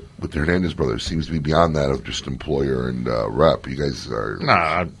relationship with the Hernandez brothers seems to be beyond that of just employer and rep. You guys are...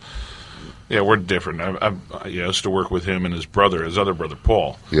 Nah, we're different. I used to work with him and his other brother,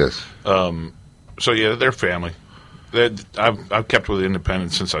 Paul. Yes. So, they're family. I've kept with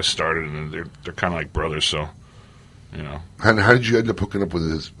independents since I started, and they're kind of like brothers, so, How did you end up hooking up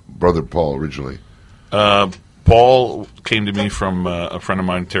with his brother, Paul, originally? Paul came to me from a friend of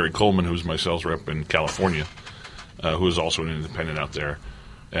mine, Terry Coleman, who's my sales rep in California, who is also an independent out there.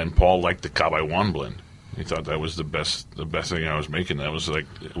 And Paul liked the Cabai Juan blend. He thought that was the best thing I was making. That was it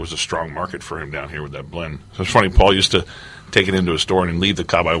was a strong market for him down here with that blend. So it's funny, Paul used to take it into a store and leave the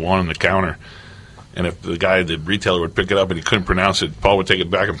Cabai Juan on the counter. And if the retailer would pick it up and he couldn't pronounce it, Paul would take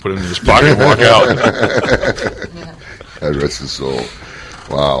it back and put it in his pocket and walk out. God rest his soul.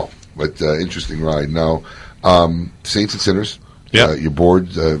 Wow. But interesting ride. Now, Saints and Sinners. Yeah. Your board,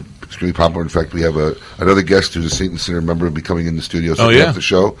 extremely popular. In fact, we have another guest who's a Saint and Sinner member will be coming in the studio after the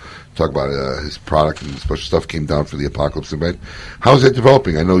show. Talk about his product and special stuff came down for the Apocalypse event. How's that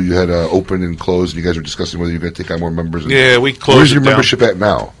developing? I know you had open and closed, and you guys were discussing whether you're going to take on more members. We closed. Where's your membership at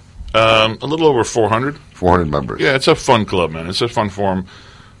now? A little over 400. 400 members. Yeah, it's a fun club, man. It's a fun forum.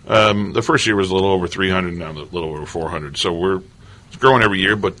 The first year was a little over 300, now a little over 400. So it's growing every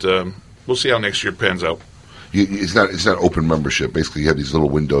year, but we'll see how next year pans out. It's not open membership. Basically, you have these little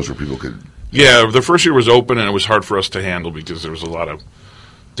windows where people could... Yeah, the first year was open, and it was hard for us to handle because there was a lot of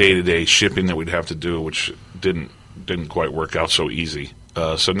day-to-day shipping that we'd have to do, which didn't quite work out so easy.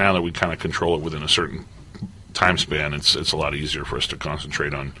 So now that we kind of control it within a certain time span, it's a lot easier for us to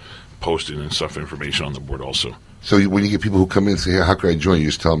concentrate on posting and stuff information on the board also. So when you get people who come in and say, hey, how can I join? You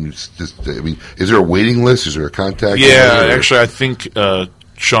just tell them, is there a waiting list? Is there a contact? Yeah, actually, I think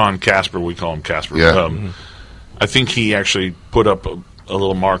Sean Casper, we call him Casper. Yeah. I think he actually put up a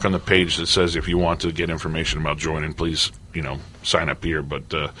little mark on the page that says if you want to get information about joining, please, sign up here.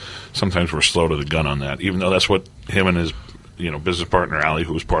 But sometimes we're slow to the gun on that, even though that's what him and his, business partner, Ali,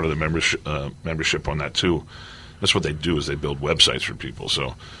 who was part of the membership on that too, that's what they do is they build websites for people.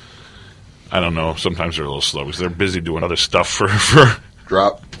 So I don't know. Sometimes they're a little slow because they're busy doing other stuff for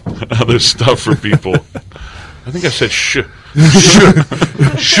drop other stuff for people. I think I said sh.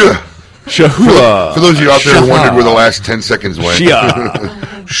 Shahua. For those of you out there who wondered where the last 10 seconds went.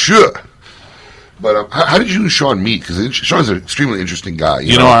 Sure. But how did you and Sean meet? Because Sean's an extremely interesting guy.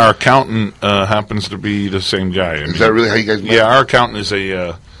 You know, our accountant happens to be the same guy. Is that really how you guys met? Yeah, our accountant is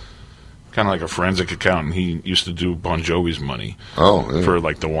a kind of like a forensic accountant. He used to do Bon Jovi's money for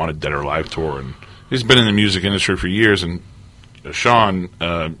like the Wanted Dead or Alive tour, and he's been in the music industry for years. And Sean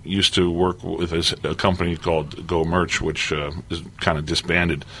used to work with a company called Go Merch, which is kind of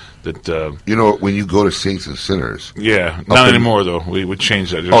disbanded. That you know, when you go to Saints and Sinners, not anymore though. We would change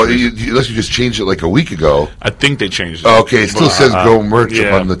that. Unless you just changed it like a week ago. I think they changed it. Oh, okay, it still says Go Merch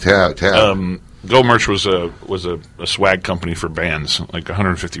on the tab. Go Merch was a swag company for bands, like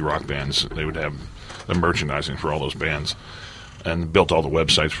 150 rock bands. They would have the merchandising for all those bands, and built all the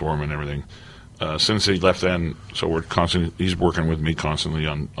websites for them and everything. Since he left then, so we're constantly. He's working with me constantly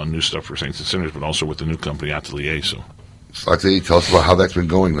on new stuff for Saints and Sinners, but also with the new company Atelier. So I'd say, tell us about how that's been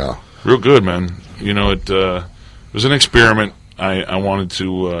going now. Real good, man. You know, it was an experiment. I wanted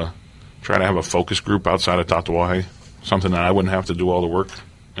to try to have a focus group outside of Tatuaje, something that I wouldn't have to do all the work,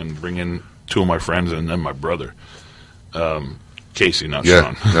 and bring in two of my friends and then my brother, Casey, not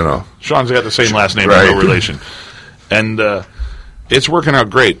Sean. No. Sean's got the same last name, right. No relation. And it's working out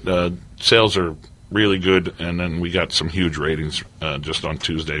great. Sales are really good, and then we got some huge ratings just on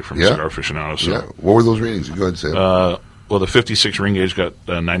Tuesday from Cigar Aficionado. So. What were those ratings? Go ahead and say them. Well, the 56 ring gauge got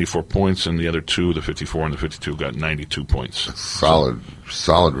 94 points, and the other two, the 54 and the 52, got 92 points. That's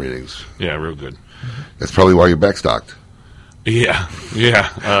solid ratings. Yeah, real good. That's probably why you're backstocked. Yeah.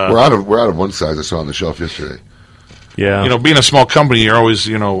 We're out of one size I saw on the shelf yesterday. Yeah. You know, being a small company, you're always,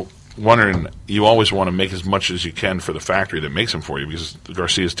 wondering, you always want to make as much as you can for the factory that makes them for you, because the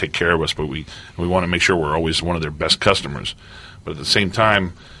Garcias take care of us, but we want to make sure we're always one of their best customers. But at the same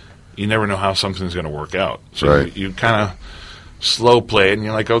time, you never know how something's going to work out. So you kind of slow play it, and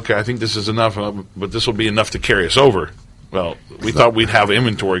you're like, okay, I think this is enough, but this will be enough to carry us over. Well, we thought we'd have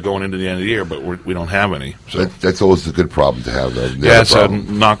inventory going into the end of the year, but we don't have any. So that's always a good problem to have, though. Yeah, it's a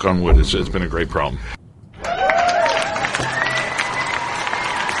knock on wood. It's been a great problem.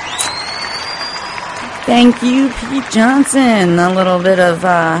 Thank you, Pete Johnson. A little bit of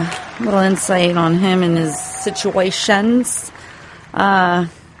little insight on him and his situations.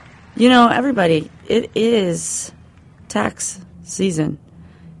 Everybody, it is tax season.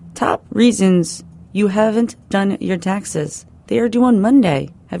 Top reasons you haven't done your taxes. They are due on Monday.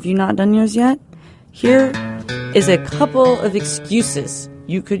 Have you not done yours yet? Here is a couple of excuses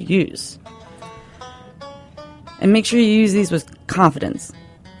you could use. And make sure you use these with confidence.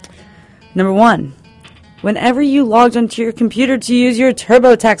 Number one, whenever you logged onto your computer to use your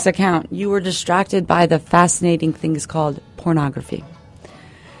TurboTax account, you were distracted by the fascinating things called pornography.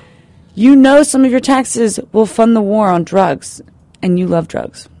 You know some of your taxes will fund the war on drugs, and you love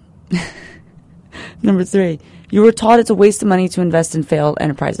drugs. Number three, you were taught it's a waste of money to invest in failed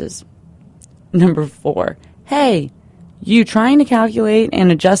enterprises. Number four, hey, you trying to calculate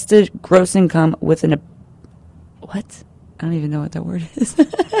an adjusted gross income with what? I don't even know what that word is.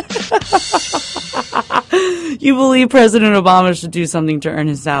 You believe President Obama should do something to earn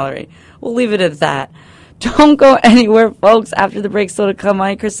his salary. We'll leave it at that. Don't go anywhere, folks. After the break, still to come,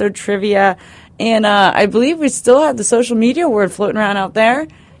 Mike Christo trivia. And I believe we still have the social media word floating around out there.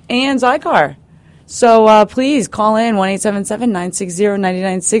 And Zycar. So please call in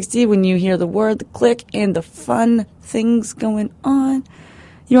 1-877-960-9960 when you hear the word, the click, and the fun things going on.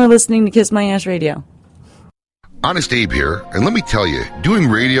 You are listening to Kiss My Ash Radio. Honest Abe here, and let me tell you, doing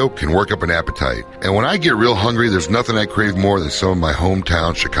radio can work up an appetite. And when I get real hungry, there's nothing I crave more than some of my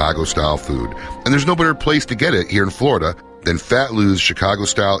hometown Chicago-style food. And there's no better place to get it here in Florida than Fat Lou's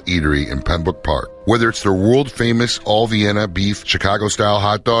Chicago-style eatery in Pembroke Park. Whether it's their world-famous all-Vienna beef Chicago-style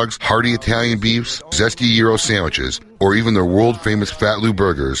hot dogs, hearty Italian beefs, zesty gyro sandwiches, or even their world-famous Fat Lou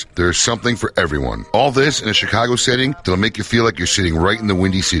burgers, there's something for everyone. All this in a Chicago setting that'll make you feel like you're sitting right in the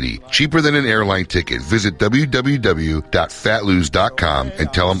Windy City. Cheaper than an airline ticket. Visit www.fatlous.com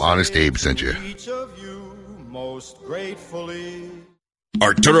and tell them Honest Abe sent you. Each of you most gratefully.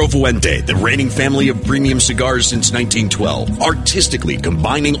 Arturo Fuente, the reigning family of premium cigars since 1912, artistically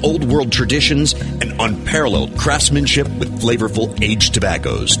combining old world traditions and unparalleled craftsmanship with flavorful aged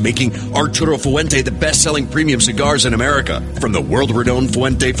tobaccos, making Arturo Fuente the best-selling premium cigars in America. From the world-renowned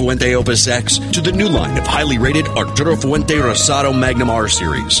Fuente Opus X to the new line of highly rated Arturo Fuente Rosado Magnum R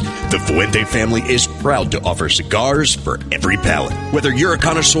Series, the Fuente family is proud to offer cigars for every palate. Whether you're a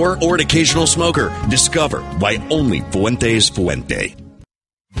connoisseur or an occasional smoker, discover why only Fuente is Fuente.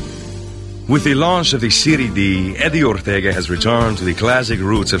 With the launch of the Serie D, Eddie Ortega has returned to the classic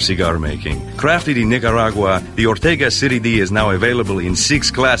roots of cigar making. Crafted in Nicaragua, the Ortega Serie D is now available in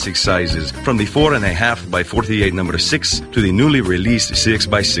 6 classic sizes, from the 4.5 by 48 number 6 to the newly released 6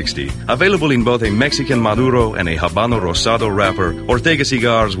 by 60. Available in both a Mexican Maduro and a Habano Rosado wrapper, Ortega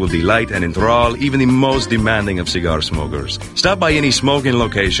cigars will delight and enthrall even the most demanding of cigar smokers. Stop by any smoking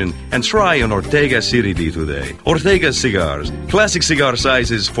location and try an Ortega Serie D today. Ortega Cigars, classic cigar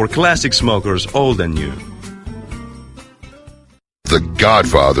sizes for classic smokers, old and new. The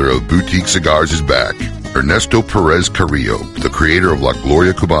godfather of boutique cigars is back. Ernesto Perez Carrillo, the creator of La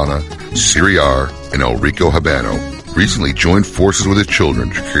Gloria Cubana, Siriar, and El Rico Habano, recently joined forces with his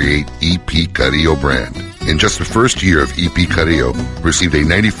children to create EP Carrillo brand. In just the first year of EP Carrillo, received a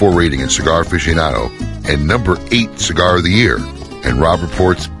 94 rating in Cigar Aficionado and number 8 Cigar of the Year, and Rob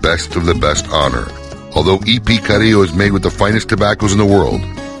Report's Best of the Best honor. Although EP Carrillo is made with the finest tobaccos in the world,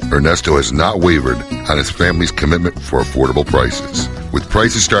 Ernesto has not wavered on his family's commitment for affordable prices. With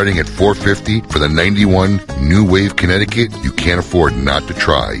prices starting at $4.50 for the 91 New Wave Connecticut, you can't afford not to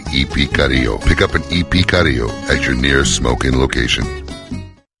try EP Carrillo. Pick up an EP Carrillo at your nearest smoking location.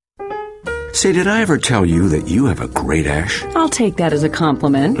 Say, did I ever tell you that you have a great ash? I'll take that as a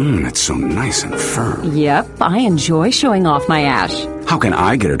compliment. It's so nice and firm. Yep, I enjoy showing off my ash. How can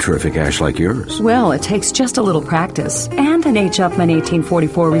I get a terrific ash like yours? Well, it takes just a little practice and an H. Upmann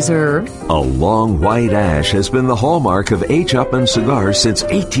 1844 Reserve. A long white ash has been the hallmark of H. Upmann cigars since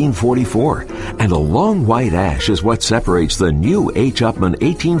 1844. And a long white ash is what separates the new H. Upmann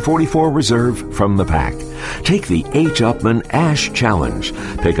 1844 Reserve from the pack. Take the H. Upmann Ash Challenge.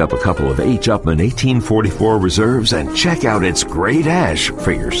 Pick up a couple of H. Upmann 1844 Reserves and check out its great ash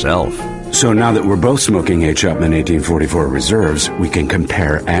for yourself. So now that we're both smoking H. Upmann 1844 Reserves, we can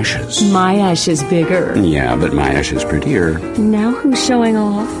compare ashes. My ash is bigger. Yeah, but my ash is prettier. Now who's showing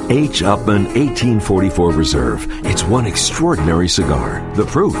off? H. Upmann 1844 Reserve. It's one extraordinary cigar. The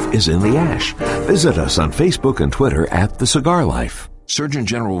proof is in the ash. Visit us on Facebook and Twitter at The Cigar Life. Surgeon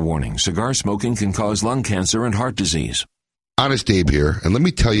General warning, cigar smoking can cause lung cancer and heart disease. Honest Abe here, and let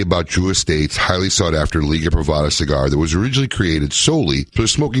me tell you about Drew Estate's highly sought-after Liga Privada cigar that was originally created solely for the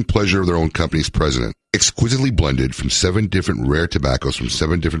smoking pleasure of their own company's president. Exquisitely blended from 7 different rare tobaccos from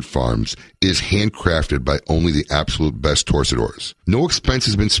 7 different farms, it is handcrafted by only the absolute best torcedores. No expense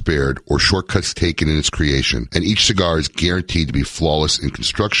has been spared or shortcuts taken in its creation, and each cigar is guaranteed to be flawless in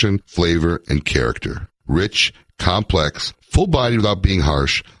construction, flavor, and character. Rich, complex, full-bodied without being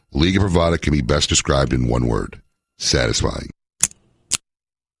harsh, Liga Privada can be best described in one word: satisfying.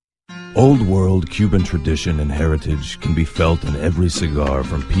 Old world Cuban tradition and heritage can be felt in every cigar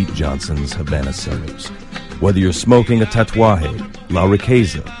from Pete Johnson's Havana Cellars. Whether you're smoking a Tatuaje, La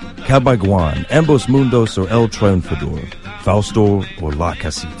Riqueza, Cabaguan, Ambos Mundos, or El Triunfador, Fausto, or La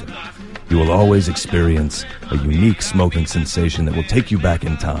Casita, you will always experience a unique smoking sensation that will take you back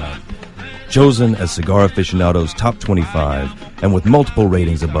in time. Chosen as Cigar Aficionado's Top 25 and with multiple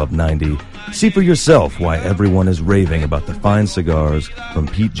ratings above 90, see for yourself why everyone is raving about the fine cigars from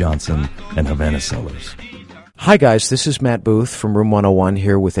Pete Johnson and Havana Cellars. Hi guys, this is Matt Booth from Room 101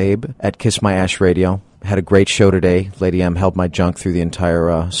 here with Abe at Kiss My Ash Radio. Had a great show today. Lady M held my junk through the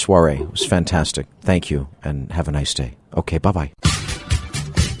entire soiree. It was fantastic. Thank you, and have a nice day. Okay, bye-bye.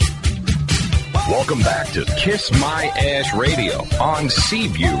 Welcome back to Kiss My Ash Radio on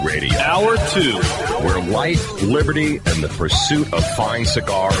Seaview Radio. Hour 2, where life, liberty, and the pursuit of fine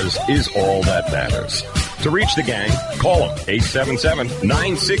cigars is all that matters. To reach the gang, call them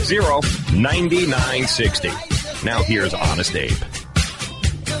 877-960-9960. Now here's Honest Abe.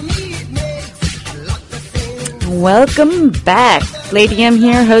 Welcome back. Lady M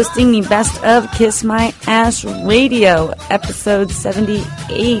here, hosting the Best of Kiss My Ash Radio, episode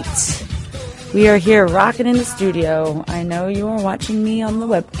 78. We are here rocking in the studio. I know you are watching me on the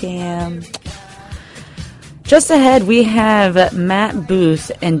webcam. Just ahead, we have Matt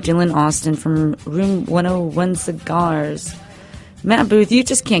Booth and Dylan Austin from Room 101 Cigars. Matt Booth, you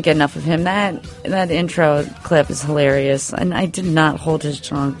just can't get enough of him. That intro clip is hilarious. And I did not hold his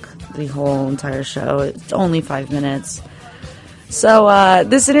junk the whole entire show. It's only 5 minutes. So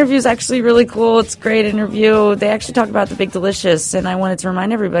this interview is actually really cool. It's a great interview. They actually talk about the Big Delicious, and I wanted to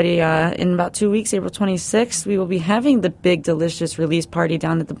remind everybody, in about 2 weeks, April 26th, we will be having the Big Delicious release party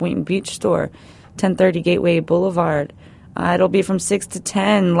down at the Boynton Beach store, 1030 Gateway Boulevard. It'll be from 6 to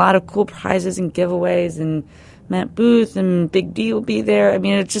 10. A lot of cool prizes and giveaways, and Matt Booth and Big D will be there. I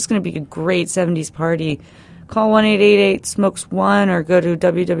mean, it's just going to be a great 70s party. Call 1-888-SMOKES1 or go to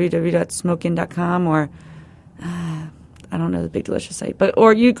www.smokin.com or... I don't know the Big Delicious site,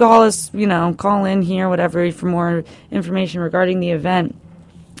 or you call us, call in here, whatever, for more information regarding the event.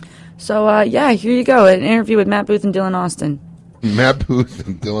 So, yeah, here you go. An interview with Matt Booth and Dylan Austin. Matt Booth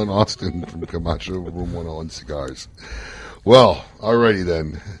and Dylan Austin from Camacho Room 101 Cigars. Well, alrighty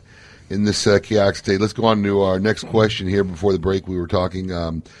then. In this chaotic state, let's go on to our next question here. Before the break, we were talking.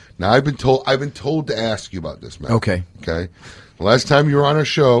 Now, I've been told to ask you about this, Matt. Okay. Okay. The last time you were on our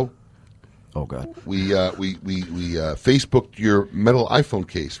show, oh God, we Facebooked your metal iPhone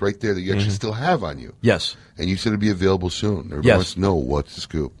case right there that you actually still have on you. Yes. And you said it'd be available soon. Everybody Yes. wants to know what's the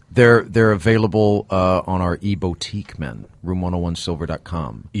scoop. They're available on our e-boutique, men.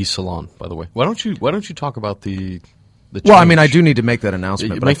 Room101silver.com. E-salon, by the way. Why don't you talk about the well, I mean, I do need to make that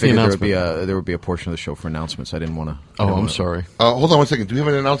announcement, but I Make the figured announcement. there would be a portion of the show for announcements. I didn't want to. Oh, I'm sorry. Hold on one second. Do we have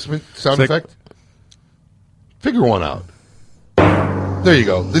an announcement sound effect? Figure one out. There you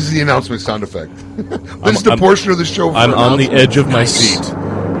go. This is the announcement sound effect. This is the portion of the show. I'm on the edge of my seat.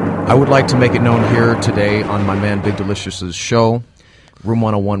 I would like to make it known here today on my man Big Delicious's show, Room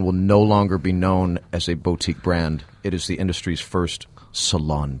 101 will no longer be known as a boutique brand. It is the industry's first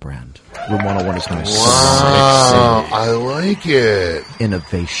salon brand. Room 101 is going to Wow, I like it.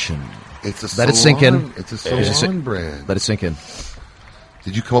 Innovation. It's a Let it sink in. salon- it's a salon brand. Let it sink in.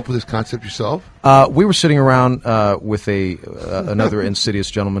 Did you come up with this concept yourself? We were sitting around with another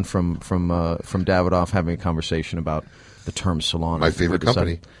insidious gentleman from Davidoff having a conversation about the term salon. My We favorite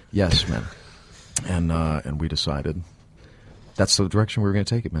decided- company. Yes, man. And we decided that's the direction we were going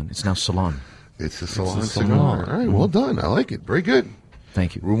to take it, man. It's now salon. It's a salon cigar. All right, well done. I like it. Very good.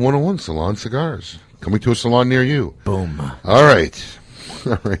 Thank you. Room 101 Salon Cigars. Coming to a salon near you. Boom. All right.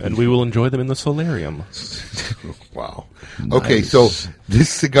 All right. And we will enjoy them in the solarium. Wow. Okay, so this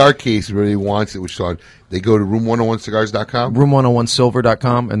cigar case really wants it, which on they go to room101cigars.com.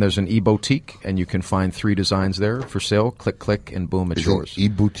 Room101silver.com, and there's an e-boutique, and you can find 3 designs there for sale. Click, and boom, it's Is yours. an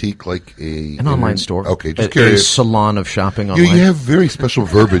e-boutique like An online store. Okay, just A curious. salon of shopping You online. have very special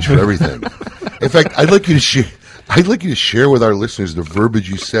verbiage for everything. In fact, I'd like you to share with our listeners the verbiage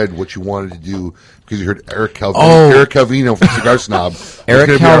you said, what you wanted to do, because you heard Eric Calvino. Oh. Eric Calvino from Cigar Snob. Eric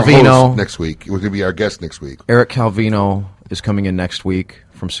was gonna be our Calvino. host next week. He was going to be our guest next week. Eric Calvino is coming in next week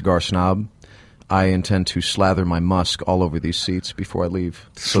from Cigar Snob. I intend to slather my musk all over these seats before I leave,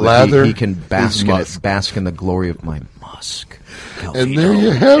 so that Slather he can his bask in the glory of my musk. And there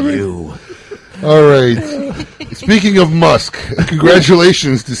you have it. All right. Speaking of Musk,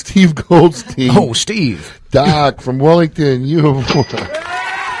 congratulations to Steve Goldstein. Oh, Steve. Doc from Wellington. You have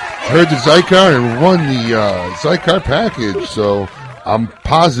heard the Zycar and won the Zycar package. So I'm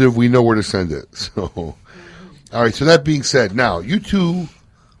positive we know where to send it. So, all right. So that being said, now you two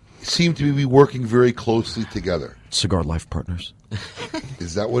seem to be working very closely together. Cigar Life Partners.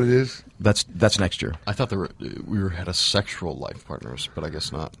 Is that what it is? That's next year. I thought we had a sexual life partners, but I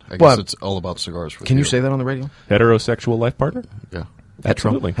guess not. I Well, guess it's all about cigars. With Can you say that on the radio? Heterosexual life partner? Yeah.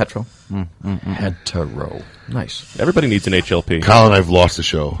 Absolutely. Hetero. Hetero. Nice. Everybody needs an HLP. Colin, I've lost the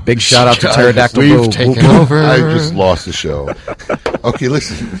show. Big shout out to Pterodactyl We've Boo. taken over. I've just lost the show. Okay,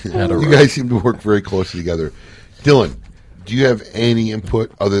 listen. You guys seem to work very closely together. Dylan, do you have any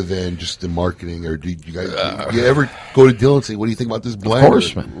input other than just the marketing, or do you guys do you ever go to Dylan and say, "What do you think about this blend?" Of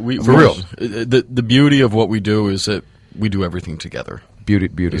course, Or- man. For real. The beauty of what we do is that we do everything together. Beauty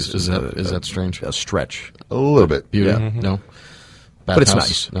is that strange? A stretch. A little bit. Beauty? Yeah. No. But it's Bathhouse?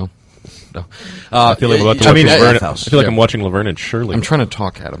 nice. No. No. I feel like I'm watching Laverne. I feel like I'm watching Laverne and Shirley. I'm trying to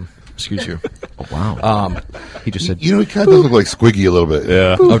talk at him. Excuse you. Oh, wow. He just said, You know, he kind of does look like Squiggy a little bit.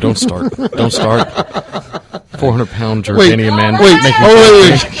 Yeah. Oh, don't start. Don't start. 400-pound Wait, Jordanian man.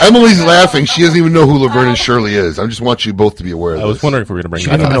 wait. Emily's laughing. She doesn't even know who Laverne and Shirley is. I just want you both to be aware of I this. was wondering if we were going to bring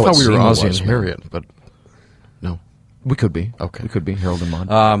I that up. thought we were scene Ozzy was, and man. Harriet, but no. we could be. Okay. We could be. Harold and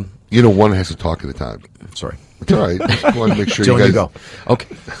Maude. You know, one has to talk at a time. Sorry. It's all right. Just want to make sure Dylan, you you guys go.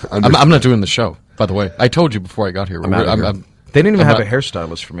 Okay. I'm not doing the show, by the way. I told you before I got here. I'm out of here. They didn't even I'm have not- a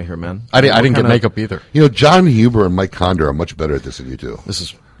hairstylist for me here, man. I didn't What get kind of- makeup either. You know, John Huber and Mike Condor are much better at this than you two. This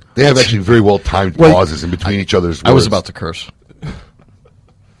is. They have actually very well timed pauses in between each other's words. I was about to curse.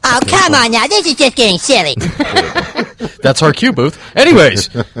 Oh, come on now. This is just getting silly. That's our cue booth. Anyways,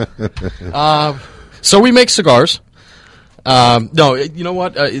 so we make cigars. No, you know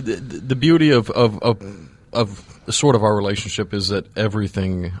what? The beauty of sort of our relationship is that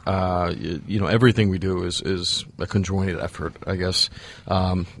everything, everything we do is a conjoined effort. I guess,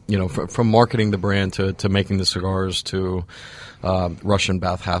 from marketing the brand to making the cigars to Russian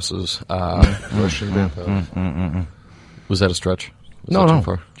bathhouses. Russian bathhouse. Was that a stretch? Was No, that no. too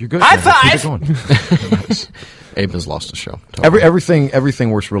far? You're good. High man. Keep five! it going. Nice. Abe has lost the show. Totally.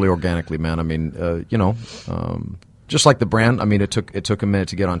 Everything works really organically, man. I mean, Just like the brand, I mean, it took a minute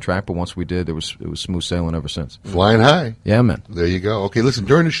to get on track, but once we did, it was smooth sailing ever since. Flying high. Yeah, man. There you go. Okay, listen,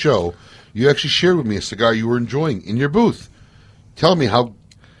 during the show, you actually shared with me a cigar you were enjoying in your booth. Tell me how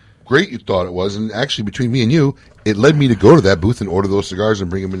great you thought it was, and actually, between me and you, it led me to go to that booth and order those cigars and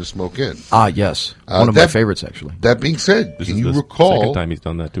bring them in to smoke in. Yes. One of my favorites, actually. That being said, This can is you the recall... second time he's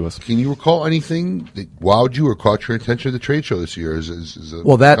done that to us. Can you recall anything that wowed you or caught your attention at the trade show this year?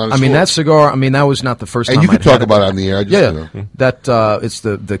 That cigar, that was not the first time and you I'd could talk had about it on the air. It's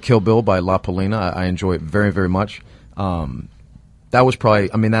the Kill Bill by La Polina. I enjoy it very, very much. That was probably,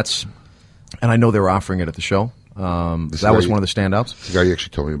 and I know they were offering it at the show. That was one of the standouts. The cigar you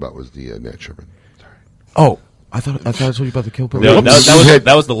actually told me about was the Nat Sherman. Oh, I thought I told you about the Kill Bill. No,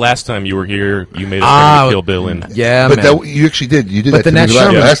 that was the last time you were here. You made us bring Kill Bill in. Yeah, but man. you actually did. You did But that the to me Nat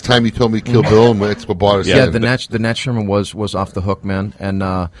Sherman. last time. You told me Kill Bill, and that's what bought us. Yeah, the Nat Sherman was off the hook, man. And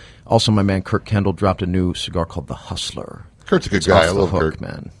also, my man Kurt Kendall dropped a new cigar called the Hustler. Kurt's a good It's guy. off I the love hook, Kurt,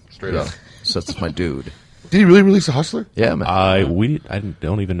 man. Straight up. So that's my dude. Did he really release a Hustler? Yeah, man. I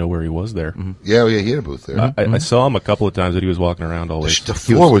don't even know where he was there. Mm-hmm. Yeah, he had a booth there. I saw him a couple of times that he was walking around always. The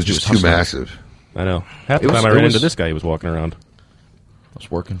floor was just too massive. I know. Half the time I ran into this guy, he was walking around. I was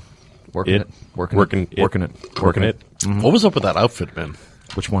working it. Mm-hmm. What was up with that outfit, man?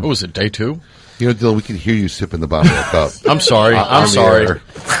 Which one? What was it, day 2? You know, Dylan, we can hear you sipping the bottom of the cup. I'm sorry. I'm on the sorry. air.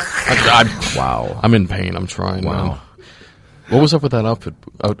 Wow. I'm in pain. I'm trying. Wow. Man. What was up with that outfit?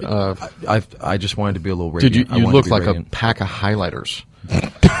 I just wanted to be a little Did radiant. you I wanted look to be like radiant. a pack of highlighters?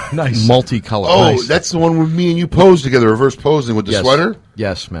 Nice. Multicolored. Oh, Nice. that's the one where me and you posed together, reverse posing with the Yes. sweater?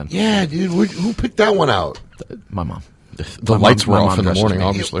 Yes, man. Yeah, dude. Who picked that one out? My mom. The lights were off in the morning,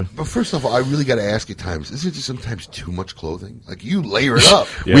 obviously. But first of all, I really got to ask you times, isn't it just sometimes too much clothing? Like, you layer it up.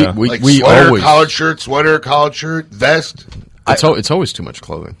 Yeah. We we sweater, always- collared shirt, vest. It's always too much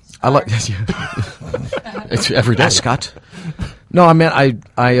clothing. I like It's every day. Ascot. No, I mean,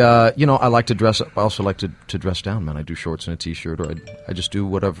 I like to dress up. I also like to dress down, man. I do shorts and a t-shirt, or I just do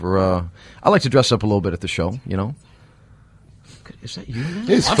whatever. I like to dress up a little bit at the show, you know. Is that you?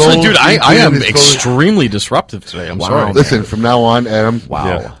 His I'm phone, sorry, dude, I am his phone. extremely disruptive today. I'm sorry. Listen, from now on, Adam,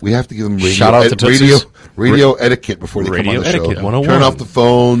 Wow. we have to give them radio, Shout out to Tootsies. radio etiquette before they Radio come on the etiquette show. 101. Turn off the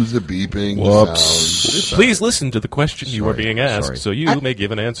phones, the beeping, the Whoops. sound. Please listen to the question you are being asked, Sorry. so you may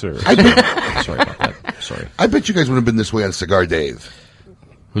give an answer. Sorry about that. Sorry. I bet you guys would have been this way on Cigar Dave.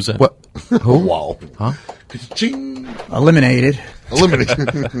 Who's that? What? Who? Wow. Huh? Ching. Eliminated.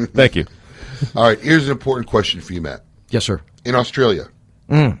 Eliminated. Thank you. All right, here's an important question for you, Matt. Yes, sir. In Australia,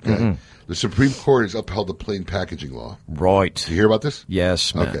 Mm-hmm. the Supreme Court has upheld the plain packaging law. Right. Did you hear about this?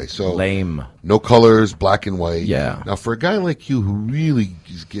 Yes, man. Okay, so lame. No colors, black and white. Yeah. Now, for a guy like you who really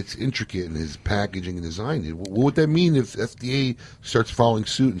just gets intricate in his packaging and design, what would that mean if FDA starts following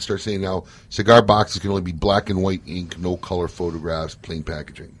suit and starts saying now cigar boxes can only be black and white ink, no color photographs, plain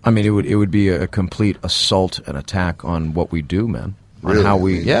packaging? I mean, it would be a complete assault and attack on what we do, man. On Really? how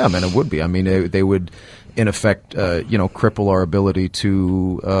we, I mean- yeah, man, it would be. I mean, they would, in effect, cripple our ability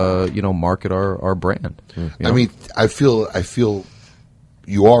to, market our brand. you know? I mean, I feel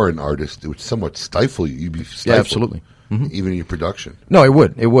you are an artist. It would somewhat stifle you. You'd be stifled. Yeah, absolutely. Mhm. Even in your production. No, it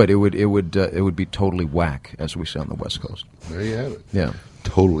would be totally whack, as we say on the West Coast. There you have it. Yeah.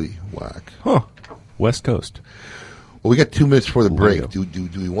 Totally whack. Huh. West Coast. Well, we got 2 minutes before the break. Lego. Do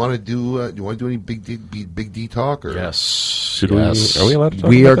we want to do? Do you want to do any big D talk? Or? Yes. Should we? Are we allowed to talk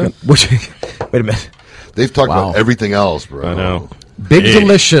We about are. that? Wait a minute. They've talked Wow. about everything else, bro. I know. Big Hey.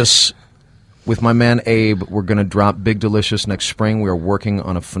 Delicious with my man Abe. We're going to drop Big Delicious next spring. We are working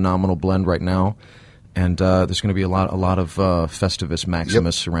on a phenomenal blend right now, and there's going to be a lot of Festivus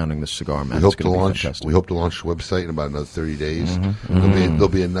Maximus surrounding this cigar, man. We hope It's gonna to be launch. fantastic. We hope to launch the website in about another 30 days. Mm-hmm. There'll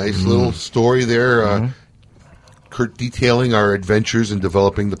be a nice little story there. Kurt detailing our adventures in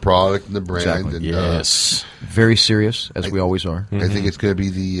developing the product and the brand. Exactly. And, Yes. Very serious, as we always are. I think it's going to be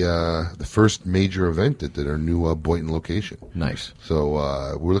the first major event at our new Boynton location. Nice.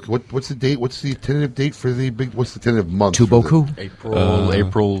 So we're looking. What's the date? What's the tentative date for the big? What's the tentative month? for the- Tuboku.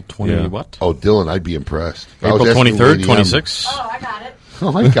 April 20 yeah. what? Oh, Dylan, I'd be impressed. If I was April asking 23rd, Lady M- 26. Oh, I got it.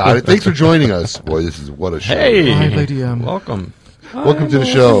 Oh, I got it. Thanks for joining us. Boy, this is what a show. Hey, Hi, Lady M. welcome. Welcome to the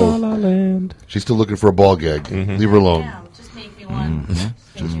show. She's still looking for a ball gag. Leave her alone. Damn, just make me one.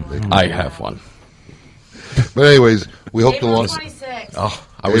 Just make I have one. But anyways, we hope to April launch 26th. Oh,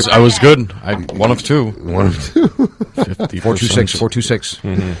 I was good. One of two. one of two. 426. 426.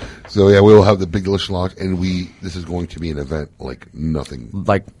 So yeah, we will have the Big Delicious launch, and this is going to be an event like nothing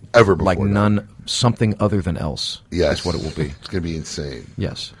Like ever before. like now. none, something other than else. Yes, That's what it will be. It's going to be insane.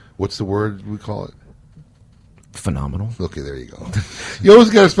 Yes. What's the word we call it? Phenomenal. Okay, there you go. You always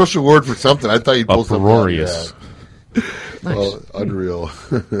got a special word for something. I thought you'd pull something out of your Uproarious. hat. Nice. Well, unreal.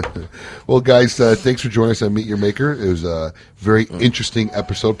 Well, guys, thanks for joining us on Meet Your Maker. It was a very interesting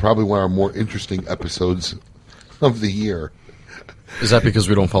episode, probably one of our more interesting episodes of the year. Is that because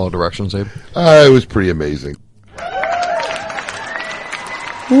we don't follow directions, Abe? It was pretty amazing.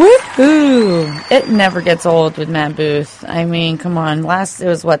 Woohoo! It never gets old with Matt Booth. I mean, come on. It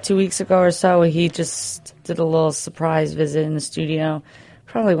was 2 weeks ago or so, he just did a little surprise visit in the studio.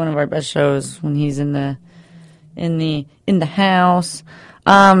 Probably one of our best shows when he's in the house.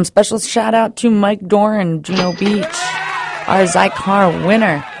 Special shout out to Mike Doran, Juno Beach, our Zycar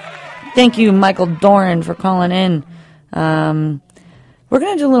winner. Thank you, Michael Doran, for calling in. We're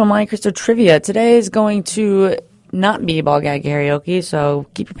going to do a little Monte Cristo trivia. Today is going to not be ball gag karaoke, so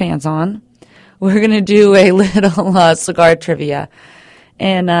keep your pants on. We're going to do a little cigar trivia.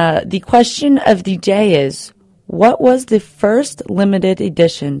 And the question of the day is, what was the first limited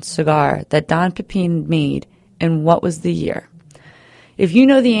edition cigar that Don Pepin made, and what was the year? If you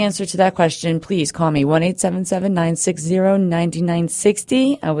know the answer to that question, please call me,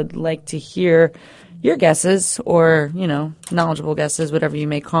 1-877-960-9960. I would like to hear your guesses or, knowledgeable guesses, whatever you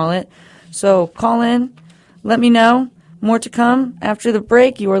may call it. So call in. Let me know. More to come after the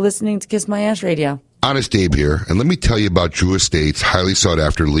break. You are listening to Kiss My Ash Radio. Honest Abe here, and let me tell you about Drew Estate's highly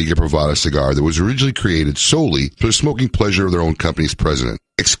sought-after Liga Privada cigar that was originally created solely for the smoking pleasure of their own company's president.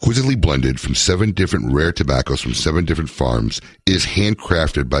 Exquisitely blended from 7 different rare tobaccos from 7 different farms, it is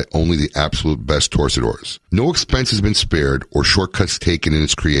handcrafted by only the absolute best torcedores. No expense has been spared or shortcuts taken in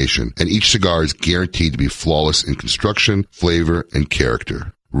its creation, and each cigar is guaranteed to be flawless in construction, flavor, and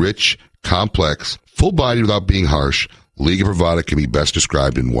character. Rich, complex, full-bodied without being harsh, Liga Privada can be best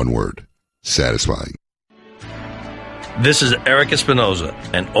described in one word: satisfying. This is Eric Espinoza,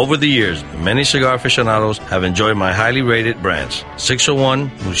 and over the years, many cigar aficionados have enjoyed my highly rated brands, 601,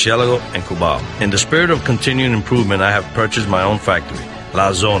 Murcielago, and Cubao. In the spirit of continuing improvement, I have purchased my own factory,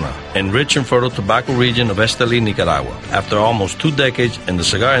 La Zona, in rich and fertile tobacco region of Esteli, Nicaragua. After almost 2 decades in the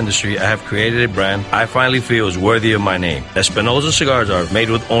cigar industry, I have created a brand I finally feel is worthy of my name. Espinoza cigars are made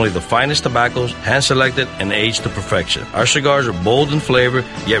with only the finest tobaccos, hand-selected and aged to perfection. Our cigars are bold in flavor,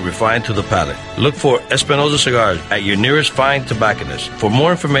 yet refined to the palate. Look for Espinoza cigars at your nearest fine tobacconist. For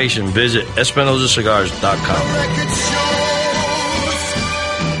more information, visit EspinozaCigars.com.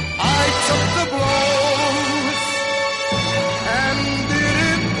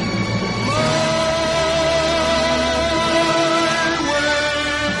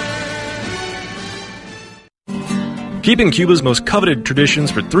 Keeping Cuba's most coveted traditions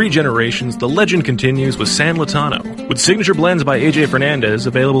for 3 generations, the legend continues with San Lotano. With signature blends by AJ Fernandez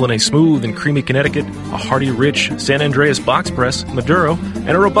available in a smooth and creamy Connecticut, a hearty, rich San Andreas box press, Maduro, and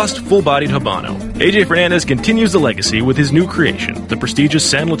a robust, full-bodied Habano. AJ Fernandez continues the legacy with his new creation, the prestigious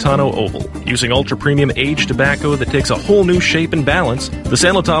San Lotano Oval. Using ultra-premium aged tobacco that takes a whole new shape and balance, the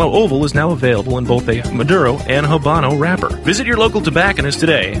San Lotano Oval is now available in both a Maduro and Habano wrapper. Visit your local tobacconist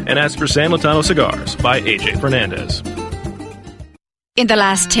today and ask for San Lotano Cigars by AJ Fernandez. In the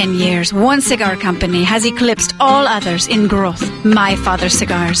last 10 years, one cigar company has eclipsed all others in growth, My Father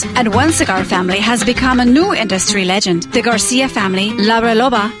Cigars. And one cigar family has become a new industry legend. The Garcia family, La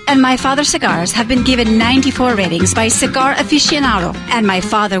Reloba, and My Father Cigars have been given 94 ratings by Cigar Aficionado. And My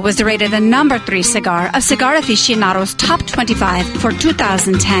Father was rated the number 3 cigar of Cigar Aficionado's top 25 for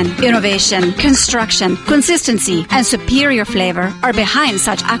 2010. Innovation, construction, consistency, and superior flavor are behind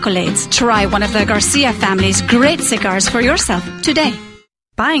such accolades. Try one of the Garcia family's great cigars for yourself today.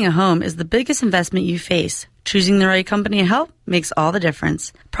 Buying a home is the biggest investment you face. Choosing the right company to help makes all the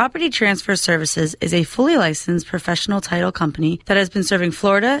difference. Property Transfer Services is a fully licensed professional title company that has been serving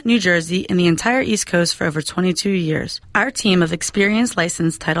Florida, New Jersey, and the entire East Coast for over 22 years. Our team of experienced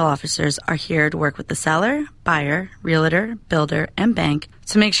licensed title officers are here to work with the seller, buyer, realtor, builder, and bank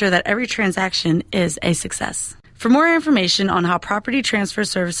to make sure that every transaction is a success. For more information on how Property Transfer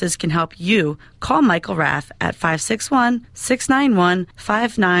Services can help you, call Michael Raff at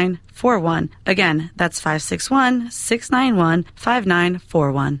 561-691-5941. Again, that's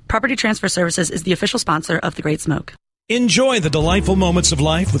 561-691-5941. Property Transfer Services is the official sponsor of The Great Smoke. Enjoy the delightful moments of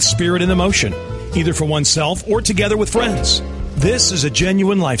life with spirit and emotion, either for oneself or together with friends. This is a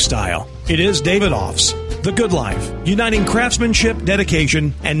genuine lifestyle. It is Davidoff's, The Good Life. Uniting craftsmanship,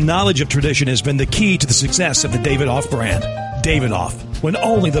 dedication, and knowledge of tradition has been the key to the success of the Davidoff brand. Davidoff, when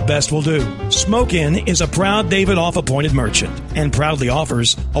only the best will do. Smoke Inn is a proud Davidoff appointed merchant and proudly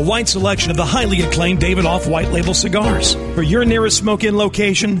offers a wide selection of the highly acclaimed Davidoff white label cigars. For your nearest Smoke Inn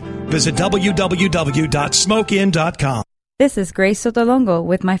location, visit www.smokeinn.com. This is Grace Sotolongo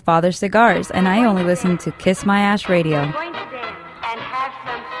with My Father Cigars, and I only listen to Kiss My Ash Radio. And have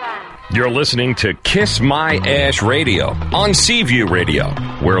some You're listening to Kiss My Ash Radio on Seaview Radio,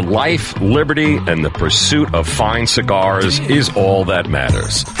 where life, liberty, and the pursuit of fine cigars is all that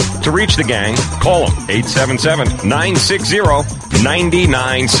matters. To reach the gang, call them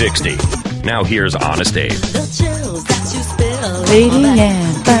 877-960-9960. Now here's Honest Abe. Lady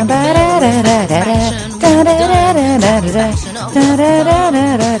Ann.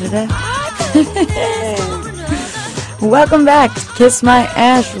 Welcome back to Kiss My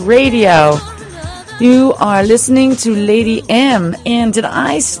Ash Radio. You are listening to Lady M. And did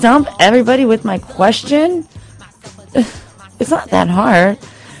I stump everybody with my question? It's not that hard.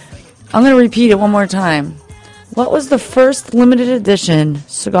 I'm going to repeat it one more time. What was the first limited edition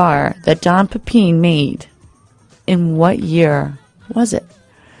cigar that Don Pepin made? In what year was it?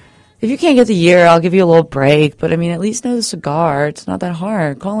 If you can't get the year, I'll give you a little break. But, I mean, at least know the cigar. It's not that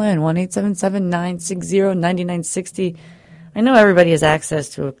hard. Call in 1-877-960-9960. I know everybody has access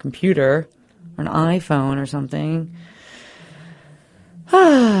to a computer or an iPhone or something.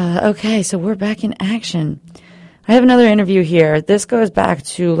 Okay, so we're back in action. I have another interview here. This goes back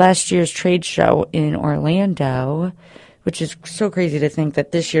to last year's trade show in Orlando, which is so crazy to think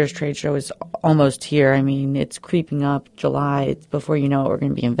that this year's trade show is almost here. I mean, it's creeping up July. Before you know it, we're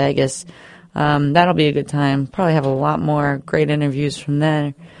going to be in Vegas. That'll be a good time. Probably have a lot more great interviews from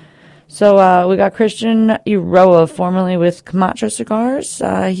there. So we got Christian Eiroa, formerly with Camacho Cigars.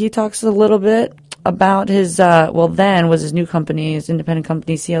 He talks a little bit about his, then was his new company, his independent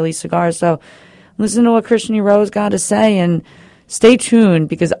company, CLE Cigars. So listen to what Christian Eiroa's got to say, and stay tuned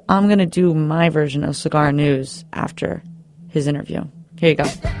because I'm going to do my version of Cigar News after his interview. Here you go.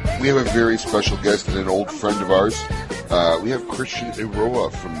 We have a very special guest and an old friend of ours. We have Christian Eiroa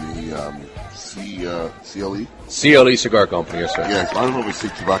from the CLE? CLE Cigar Company, yes, sir. Yes, I don't know if we say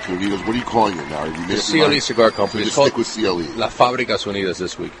Tobacco Unidos. What are you calling it now? The CLE Cigar Company. So just stick with CLE. La Fábricas Unidas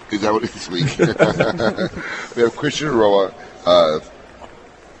this week. Is that what it is this week? We have Christian Eiroa,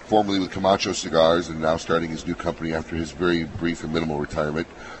 formerly with Camacho Cigars, and now starting his new company after his very brief and minimal retirement,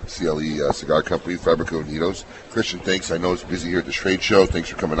 CLE Cigar Company, Fabrico Unidos. Christian, thanks. I know it's busy here at the trade show. Thanks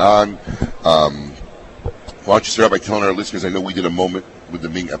for coming on. Why don't you start by telling our listeners, I know we did a moment with the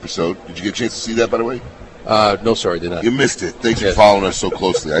Ming episode. Did you get a chance to see that, by the way? No, sorry, did not. You missed it. Thanks for following us so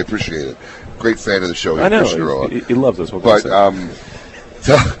closely. I appreciate it. Great fan of the show. I know. He loves us. But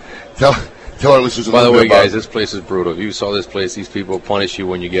tell our listeners a By little the bit way, about... guys, this place is brutal. If you saw this place, these people punish you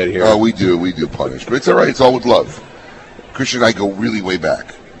when you get here. Oh, we do punish. But it's all right. It's all with love. Christian and I go really way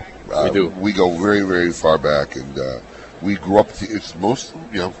back. We do. We go very, very far back, and we grew up. It's most,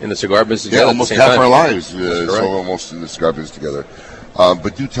 in the cigar business. Yeah, almost half our lives. So almost in the cigar business together.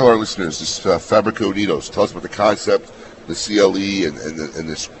 But do tell our listeners this Fabrico Unidos. Tell us about the concept, the CLE, and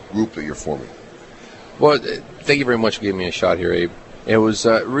this group that you're forming. Well, thank you very much for giving me a shot here, Abe. It was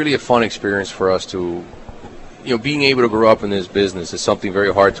really a fun experience for us to, being able to grow up in this business is something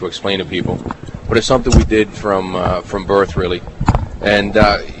very hard to explain to people, but it's something we did from birth, really. And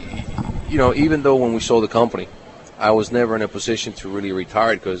even though when we sold the company, I was never in a position to really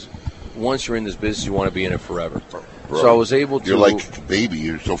retire because once you're in this business, you want to be in it forever. Bro, so I was able to. You're like a baby.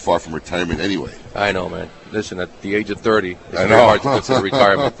 You're so far from retirement anyway. I know, man. Listen, at the age of 30, it's very hard to consider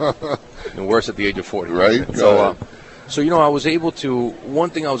retirement, and worse at the age of 40. Right. So I was able to. One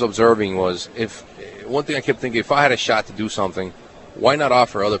thing I was observing was one thing I kept thinking, if I had a shot to do something, why not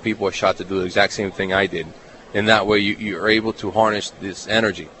offer other people a shot to do the exact same thing I did? And that way you're able to harness this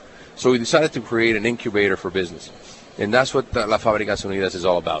energy. So we decided to create an incubator for business. And that's what La Fábricas Unidas is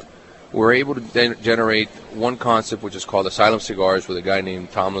all about. We're able to generate one concept, which is called Asylum Cigars, with a guy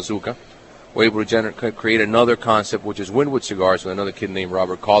named Tom Lazuka. We're able to create another concept, which is Wynwood Cigars, with another kid named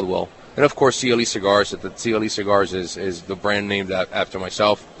Robert Caldwell. And, of course, CLE Cigars. The CLE Cigars is the brand named after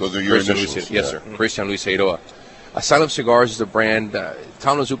myself. Those are your initials. Yes, sir. Christian Luis Eiroa. Asylum Cigars is the brand.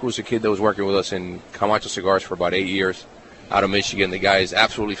 Tom Lazuka was a kid that was working with us in Camacho Cigars for about 8 years out of Michigan. The guy is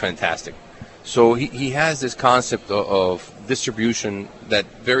absolutely fantastic. So he has this concept of distribution that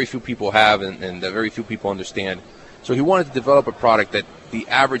very few people have and that very few people understand. So he wanted to develop a product that the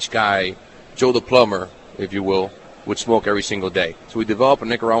average guy, Joe the plumber, if you will, would smoke every single day. So we developed a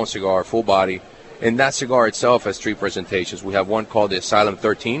Nicaraguan cigar, full body, and that cigar itself has 3 presentations. We have one called the Asylum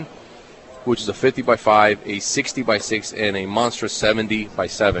 13, which is a 50 by 5, a 60 by 6, and a monstrous 70 by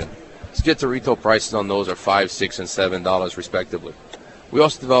 7. So get the retail prices on those are $5, $6, and $7 respectively. We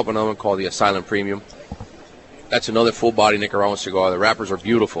also developed another one called the Asylum Premium. That's another full-body Nicaraguan cigar. The wrappers are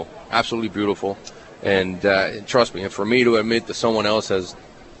beautiful, absolutely beautiful. And trust me, and for me to admit that someone else has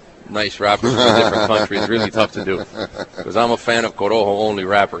nice wrappers from a different country is really tough to do. Because I'm a fan of Corojo-only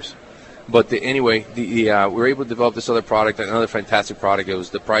wrappers. But anyway, we were able to develop this other product, another fantastic product. It was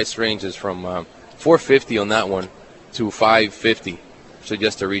the price range is from $450 on that one to $550, so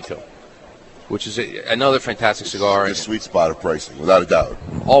just the retail, which is another fantastic cigar. The sweet spot of pricing, without a doubt.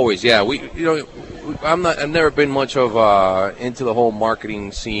 Always, yeah. I've never been much of into the whole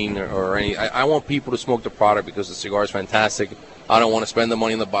marketing scene or any. I want people to smoke the product because the cigar is fantastic. I don't want to spend the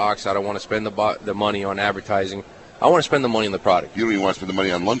money in the box. I don't want to spend the money on advertising. I want to spend the money on the product. You don't even want to spend the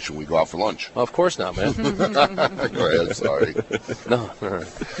money on lunch when we go out for lunch. Of course not, man. Go ahead, sorry. No.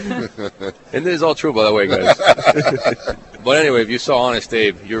 And this is all true, by the way, guys. But anyway, if you saw Honest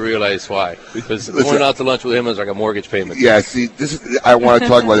Abe, you realize why. Because going out to lunch with him is like a mortgage payment. Yeah, see, I want to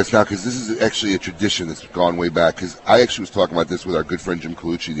talk about this now because this is actually a tradition that's gone way back. Because I actually was talking about this with our good friend Jim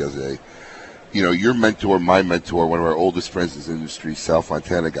Colucci the other day. You know, your mentor, my mentor, one of our oldest friends in this industry, Sal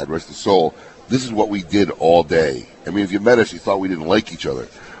Fontana, God rest his soul, this is what we did all day. I mean, if you met us, you thought we didn't like each other.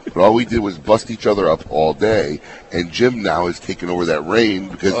 But all we did was bust each other up all day. And Jim now has taken over that reign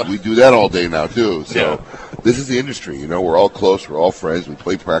because we do that all day now, too. So this is the industry. You know, we're all close. We're all friends. We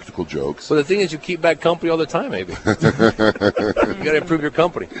play practical jokes. Well, the thing is, you keep bad company all the time, maybe. You got to improve your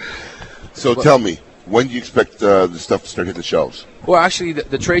company. So tell me, when do you expect the stuff to start hitting the shelves? Well, actually,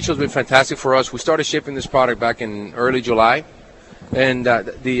 the trade show's been fantastic for us. We started shipping this product back in early July. And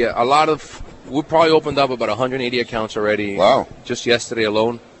we probably opened up about 180 accounts already. Wow. Just yesterday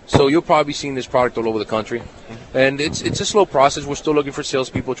alone. So you'll probably be seeing this product all over the country. And it's a slow process. We're still looking for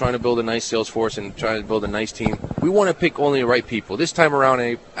salespeople, trying to build a nice sales force and trying to build a nice team. We want to pick only the right people. This time around,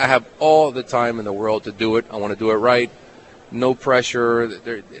 I have all the time in the world to do it. I want to do it right. No pressure.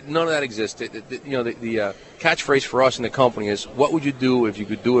 None of that exists. The catchphrase for us in the company is, what would you do if you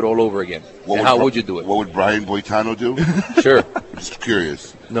could do it all over again? And how would you do it? What would Brian Boitano do? Sure. Just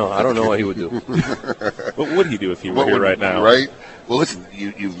curious. No, I don't know what he would do. What would he do if he were here right now? Right? Well, listen,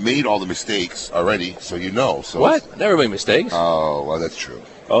 you've made all the mistakes already, so you know. So what? Never made mistakes. Oh, well, that's true.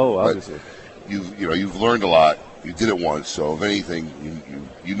 Oh, obviously. You've learned a lot. You did it once, so if anything,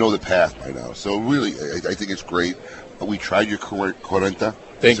 you know the path by now. So really, I think it's great. We tried your Cuarenta.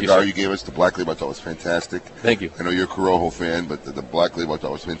 Thank you, cigar sir. You gave us. The Black Label I thought was fantastic. Thank you. I know you're a Corojo fan, but the Black Label I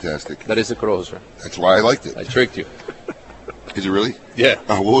thought was fantastic. That is a Corojo, sir. That's why I liked it. I tricked you. Is it really? Yeah.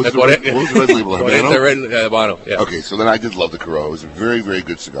 What was the red label? The red Habano. Yeah. Okay, so then I did love the Corojo. It was a very, very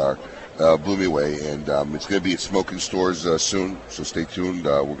good cigar. Blew me away, and it's going to be at smoking stores soon. So stay tuned.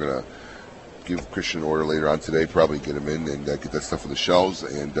 We're going to give Christian an order later on today. Probably get him in and get that stuff on the shelves.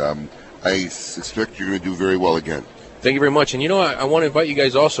 And I suspect you're going to do very well again. Thank you very much. And I want to invite you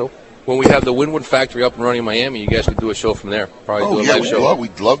guys also. When we have the Wynwood Factory up and running in Miami, you guys could do a show from there. Probably do a live show.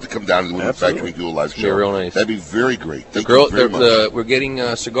 We'd love to come down to the Wynwood Factory and do a live show. Be real nice. That'd be very great. Thank you very much. We're getting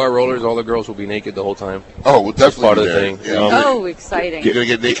cigar rollers. All the girls will be naked the whole time. Oh, we'll definitely part of be the there. thing. Yeah. Oh, exciting. You're going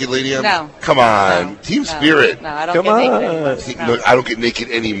to get naked, Lady M? No. Come on. Team spirit. No, I don't get naked anymore. No, I don't get naked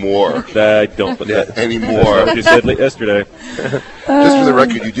anymore. I don't put that anymore. You said yesterday. Just for the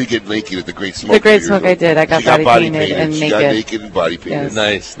record, you did get naked at the Great Smoke. The Great Smoke I did. I got body painted and naked. She got naked and body painted.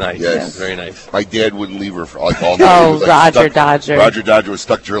 Nice. Yes. Very nice. My dad wouldn't leave her for like all night. Oh, Roger Dodger. Roger Dodger was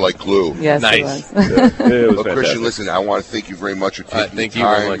stuck to her like glue. Yes, nice. It was Christian, listen, I want to thank you very much for taking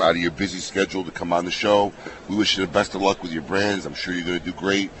time out of your busy schedule to come on the show. We wish you the best of luck with your brands. I'm sure you're going to do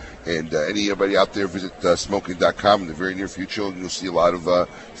great. And anybody out there, visit smoking.com in the very near future, and you'll see a lot of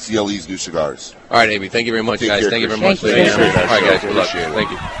CLE's new cigars. All right, Amy. Thank you very much, guys. Thank you very much. Thank you. All right, guys. Good luck.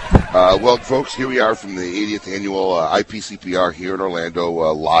 Thank you. Well, folks, here we are from the 80th annual IPCPR here in Orlando,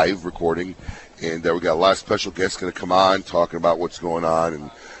 live recording. And we got a lot of special guests going to come on, talking about what's going on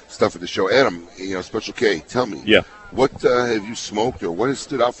and stuff at the show. Adam, Special K, tell me. Yeah. What have you smoked, or what has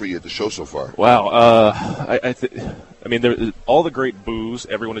stood out for you at the show so far? Wow. I mean, all the great booze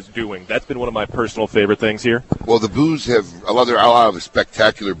everyone is doing. That's been one of my personal favorite things here. Well, the booze have a lot of the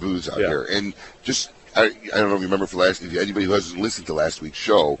spectacular booze out here. And just, I don't know if you remember anybody who hasn't listened to last week's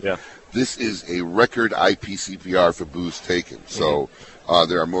show, this is a record IPCPR for booze taken. So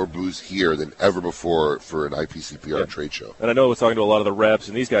there are more booze here than ever before for an IPCPR trade show. And I know I was talking to a lot of the reps,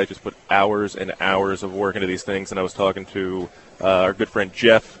 and these guys just put hours and hours of work into these things. And I was talking to our good friend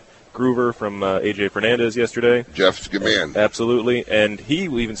Jeff Groover from AJ Fernandez yesterday. Jeff's a good man. Absolutely. And he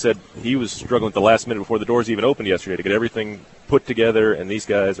even said he was struggling at the last minute before the doors even opened yesterday to get everything put together, and these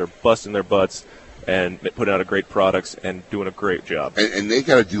guys are busting their butts and putting out great products and doing a great job. And they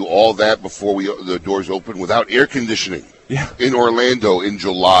got to do all that before the doors open without air conditioning in Orlando in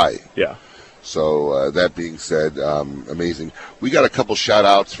July. Yeah. So that being said, amazing. We got a couple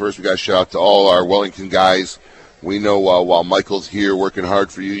shout-outs. First, we got a shout-out to all our Wellington guys. We know while Michael's here working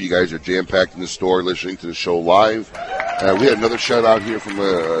hard for you, you guys are jam-packed in the store listening to the show live. We had another shout out here from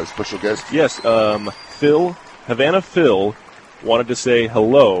a special guest. Yes, Havana Phil wanted to say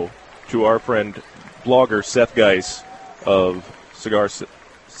hello to our friend blogger Seth Geis of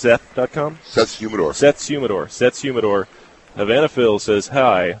Seth.com? Seth's Humidor. Seth's Humidor. Havana Phil says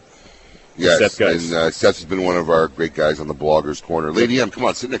hi. Yes, Seth Geis. and Seth has been one of our great guys on the Bloggers Corner. Lady M, come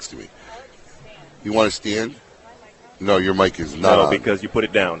on, sit next to me. You want to stand? No, your mic is not on. Because you put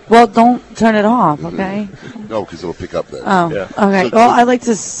it down. Well, don't turn it off, okay? No, because it'll pick up then. Oh, okay. So- Well, I like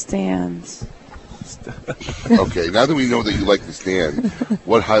to stand. Okay, now that we know that you like to stand,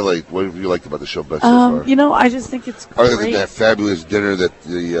 what have you liked about the show best so far? You know, I just think it's great. Other than that fabulous dinner that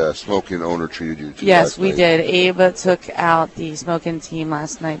the smoking owner treated you to Yes, last we night. did. Ava took out the smoking team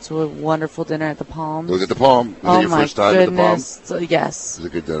last night to a wonderful dinner at the Palms. Was it the Palm? Was it your first time at the Palm? goodness. So, yes. It was a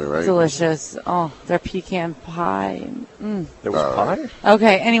good dinner, right? Delicious. Oh, their pecan pie. There was pie?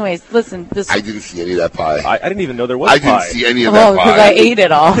 Okay, anyways, listen. This I didn't see any of that pie. I didn't even know there was I pie. didn't see any of that pie. because I ate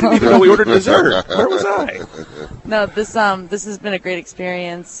it all. I didn't even know we ordered dessert. Where was I? No, this has been a great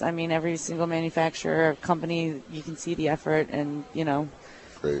experience. I mean, every single manufacturer, company, you can see the effort, and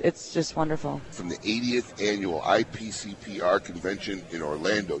Great. it's just wonderful. From the 80th annual IPCPR convention in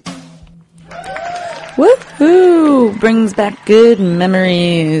Orlando. Woohoo! Brings back good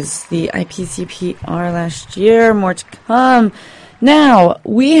memories. The IPCPR last year, more to come. Now,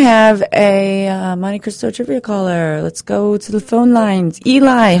 we have a Monte Cristo trivia caller. Let's go to the phone lines.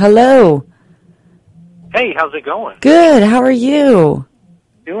 Eli, hello. Hey, how's it going? Good. How are you?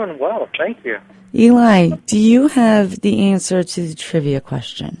 Doing well, thank you. Eli, do you have the answer to the trivia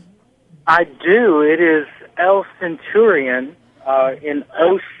question? I do. It is El Centurion in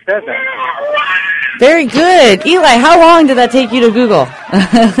 07. Very good. Eli, how long did that take you to Google?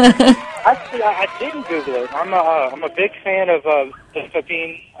 Actually, I didn't Google it. I'm a big fan of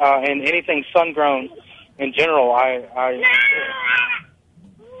Pepin and anything sun-grown in general.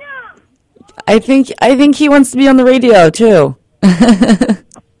 I think he wants to be on the radio too.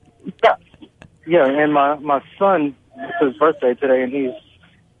 Yeah, and my son, it's his birthday today, and he's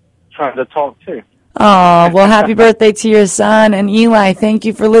trying to talk too. Oh, well, happy birthday to your son. And Eli, thank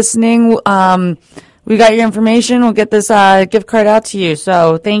you for listening. We got your information. We'll get this gift card out to you.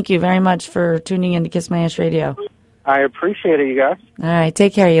 So thank you very much for tuning in to Kiss My Ash Radio. I appreciate it, you guys. All right.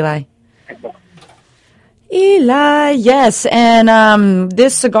 Take care, Eli. Eli, yes. And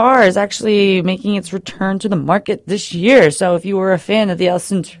this cigar is actually making its return to the market this year. So if you were a fan of the El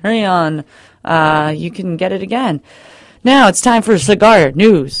Centurion, you can get it again. Now it's time for cigar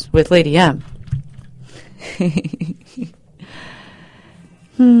news with Lady M.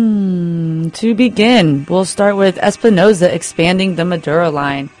 To begin, we'll start with Espinosa expanding the Maduro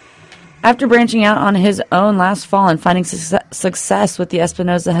line. After branching out on his own last fall and finding success with the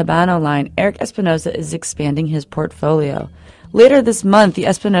Espinosa Habano line, Eric Espinosa is expanding his portfolio. Later this month, the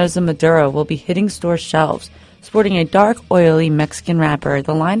Espinosa Maduro will be hitting store shelves. Sporting a dark, oily Mexican wrapper,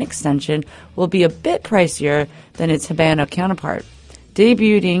 the line extension will be a bit pricier than its Habano counterpart.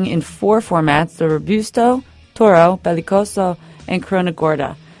 Debuting in 4 formats, the Robusto, Toro, Belicoso, and Corona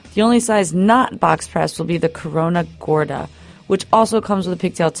Gorda. The only size not box pressed will be the Corona Gorda, which also comes with a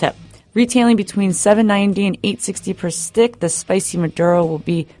pigtail tip. Retailing between $7.90 and $8.60 per stick, the Spicy Maduro will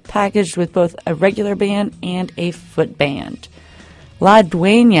be packaged with both a regular band and a foot band. La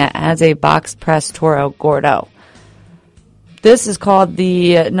Dueña adds a box-pressed Toro Gordo. This is called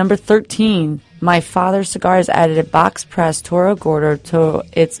the number 13. My Father Cigars added a box-pressed Toro Gordo to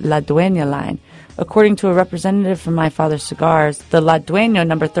its La Dueña line. According to a representative from My Father Cigars, the La Dueña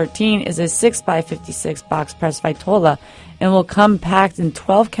number 13 is a 6x56 box-pressed Vitola and will come packed in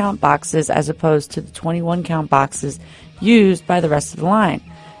 12-count boxes as opposed to the 21-count boxes used by the rest of the line.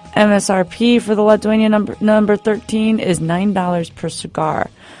 MSRP for the La Dueña number 13 is $9 per cigar.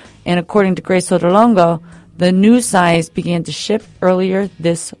 And according to Grace Sotolongo, the new size began to ship earlier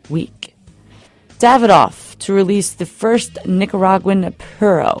this week. Davidoff to release the first Nicaraguan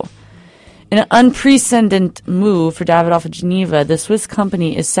Puro. In an unprecedented move for Davidoff of Geneva, the Swiss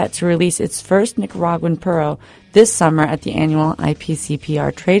company is set to release its first Nicaraguan Puro this summer at the annual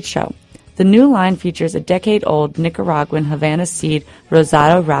IPCPR trade show. The new line features a decade-old Nicaraguan Havana seed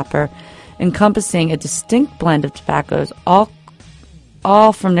rosado wrapper encompassing a distinct blend of tobaccos,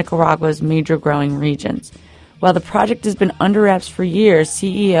 all from Nicaragua's major growing regions. While the project has been under wraps for years,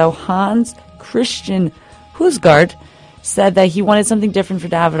 CEO Hans Christian Husgaard said that he wanted something different for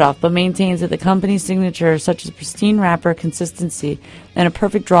Davidoff, but maintains that the company's signature, such as pristine wrapper, consistency, and a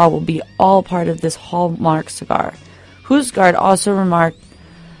perfect draw, will be all part of this hallmark cigar. Husgaard also remarked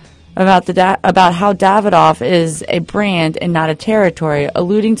about how Davidoff is a brand and not a territory,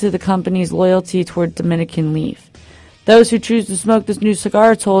 alluding to the company's loyalty toward Dominican leaf. Those who choose to smoke this new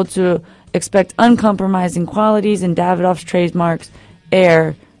cigar are told to expect uncompromising qualities and Davidoff's trademark's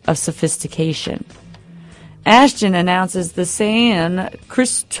air of sophistication. Ashton announces the San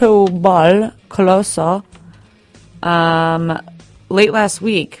Cristobal Coloso late last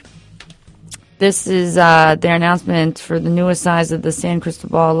week. This is their announcement for the newest size of the San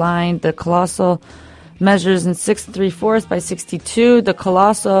Cristobal line. The Coloso measures in 6 3/4 by 62. The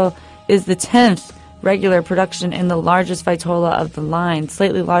Coloso is the 10th regular production and the largest Vitola of the line,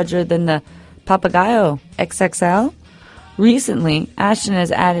 slightly larger than the Papagayo XXL. Recently, Ashton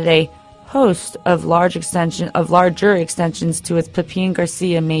has added a host of larger extensions to its Pepin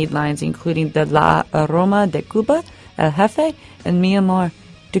Garcia made lines, including the La Aroma de Cuba, El Jefe, and Mi Amor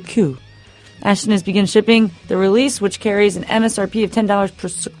de Q. Ashton has begun shipping the release, which carries an MSRP of $10 per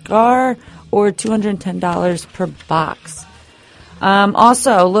cigar or $210 per box.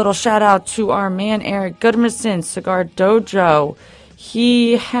 Also, a little shout out to our man Eric Goodmanson, Cigar Dojo.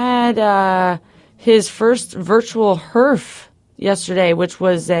 He had his first virtual HERF yesterday, which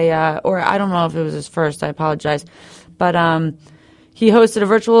was or I don't know if it was his first, I apologize. But he hosted a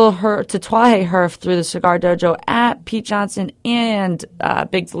virtual Tatuaje HERF through the Cigar Dojo at Pete Johnson, and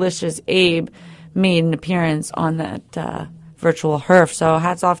Big Delicious Abe made an appearance on that virtual HERF. So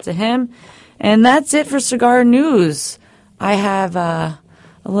hats off to him. And that's it for cigar news. I have a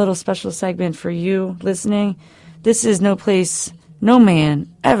little special segment for you listening. This is no place no man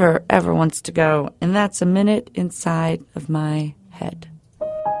ever wants to go, and that's a minute inside of my head.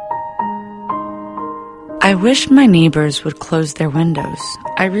 I wish my neighbors would close their windows.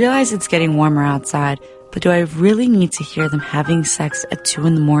 I realize it's getting warmer outside, but do I really need to hear them having sex at 2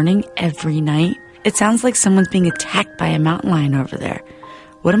 a.m. every night? It sounds like someone's being attacked by a mountain lion over there.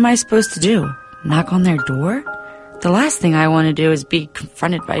 What am I supposed to do? Knock on their door? The last thing I want to do is be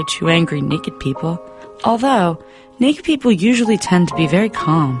confronted by 2 angry naked people. Although, naked people usually tend to be very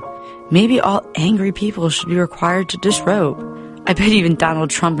calm. Maybe all angry people should be required to disrobe. I bet even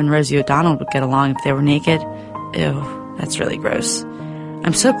Donald Trump and Rosie O'Donnell would get along if they were naked. Ew, that's really gross.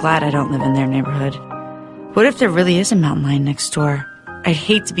 I'm so glad I don't live in their neighborhood. What if there really is a mountain lion next door? I'd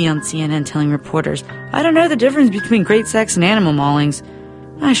hate to be on CNN telling reporters, I don't know the difference between great sex and animal maulings.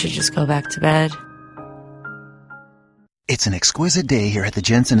 I should just go back to bed. It's an exquisite day here at the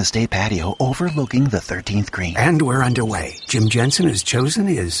Jensen Estate patio overlooking the 13th green. And we're underway. Jim Jensen has chosen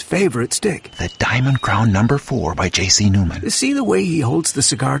his favorite stick. The Diamond Crown No. 4 by J.C. Newman. See the way he holds the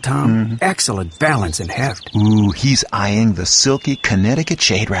cigar, Tom? Mm-hmm. Excellent balance and heft. Ooh, he's eyeing the silky Connecticut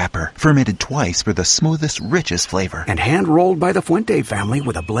shade wrapper, fermented twice for the smoothest, richest flavor. And hand-rolled by the Fuente family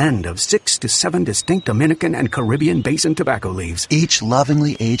with a blend of 6 to 7 distinct Dominican and Caribbean basin tobacco leaves. Each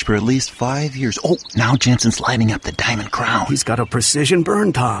lovingly aged for at least 5 years. Oh, now Jensen's lighting up the Diamond Crown. He's got a precision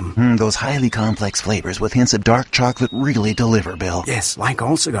burn, Tom. Those highly complex flavors with hints of dark chocolate really deliver, Bill. Yes, like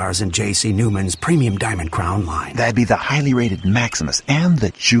all cigars in J.C. Newman's premium Diamond Crown line. That'd be the highly rated Maximus and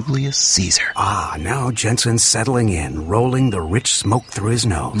the Julius Caesar. Ah, now Jensen's settling in, rolling the rich smoke through his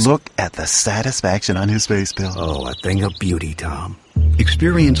nose. Look at the satisfaction on his face, Bill. Oh, a thing of beauty, Tom.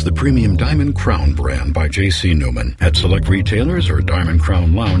 Experience the premium Diamond Crown brand by J.C. Newman at select retailers or Diamond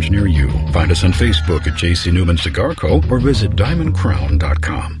Crown Lounge near you. Find us on Facebook at J.C. Newman Cigar Co. or visit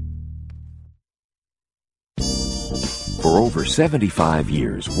diamondcrown.com. For over 75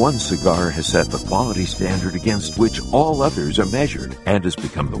 years, one cigar has set the quality standard against which all others are measured and has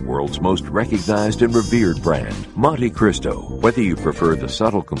become the world's most recognized and revered brand, Monte Cristo. Whether you prefer the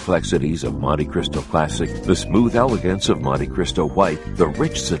subtle complexities of Monte Cristo Classic, the smooth elegance of Monte Cristo White, the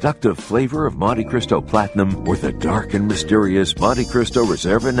rich seductive flavor of Monte Cristo Platinum, or the dark and mysterious Monte Cristo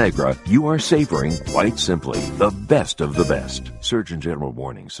Reserva Negra, you are savoring, quite simply, the best of the best. Surgeon General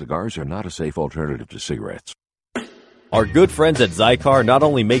warning, cigars are not a safe alternative to cigarettes. Our good friends at Zycar not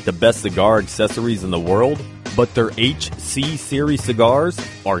only make the best cigar accessories in the world, but their HC Series cigars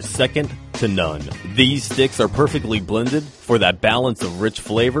are second to none. These sticks are perfectly blended for that balance of rich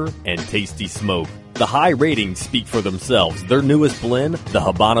flavor and tasty smoke. The high ratings speak for themselves. Their newest blend, the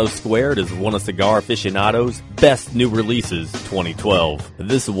Habano Squared, is one of Cigar Aficionado's best new releases 2012.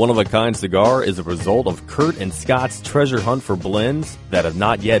 This one-of-a-kind cigar is a result of Kurt and Scott's treasure hunt for blends that have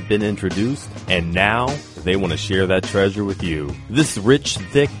not yet been introduced, and now they want to share that treasure with you. This rich,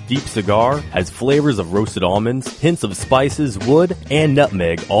 thick, deep cigar has flavors of roasted almonds, hints of spices, wood, and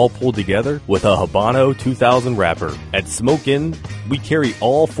nutmeg all pulled together with a Habano 2000 wrapper. At Smoke Inn, We carry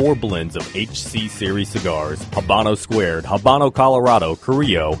all 4 blends of HC Series cigars, Habano Squared, Habano Colorado,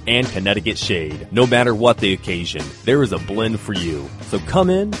 Carrillo, and Connecticut Shade. No matter what the occasion, there is a blend for you. So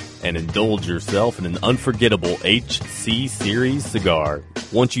come in and indulge yourself in an unforgettable HC Series cigar.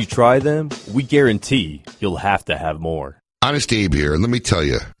 Once you try them, we guarantee you'll have to have more. Honest Abe here, and let me tell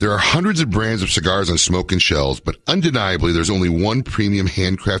you, there are hundreds of brands of cigars on smoking shelves, but undeniably there's only one premium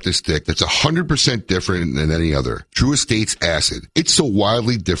handcrafted stick that's 100% different than any other. True Estates Acid. It's so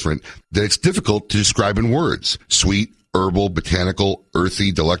wildly different that it's difficult to describe in words. Sweet, herbal, botanical,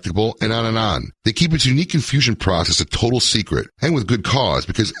 earthy, delectable, and on and on. They keep its unique infusion process a total secret, and with good cause,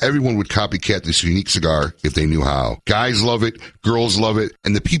 because everyone would copycat this unique cigar if they knew how. Guys love it, girls love it,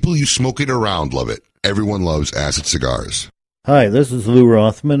 and the people you smoke it around love it. Everyone loves Acid cigars. Hi, this is Lou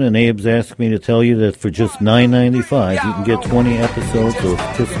Rothman, and Abe's asked me to tell you that for just $9.95, you can get 20 episodes of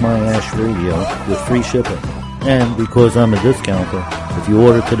Kiss My Ash Radio with free shipping. And because I'm a discounter, if you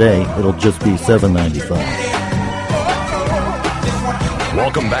order today, it'll just be $7.95.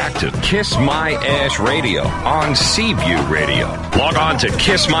 Welcome back to Kiss My Ash Radio on Seaview Radio. Log on to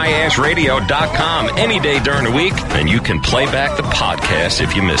KissMyAshRadio.com any day during the week, and you can play back the podcast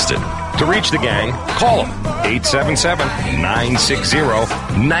if you missed it. To reach the gang, call them,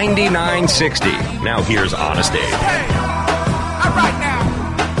 877-960-9960. Now here's Honest Abe.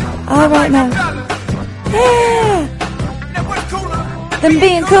 All right now. Yeah. Them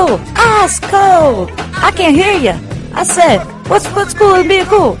being cool. Ice cold. I can't hear you. I said, what's cool and being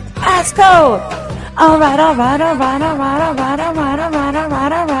cool? Ice cold. All right.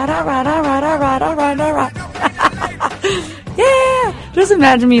 Yeah. Just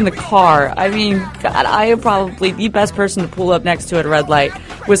imagine me in the car. I mean, God, I am probably the best person to pull up next to at a red light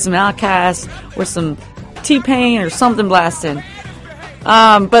with some Outkast or some T-Pain or something blasting.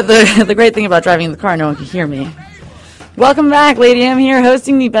 But the great thing about driving in the car, no one can hear me. Welcome back, Lady M here,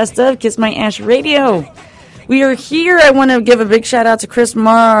 hosting the best of Kiss My Ash Radio. We are here. I want to give a big shout out to Chris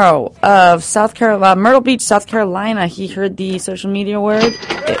Morrow of South Carolina, Myrtle Beach, South Carolina. He heard the social media word.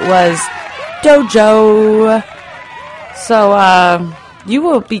 It was Dojo. So you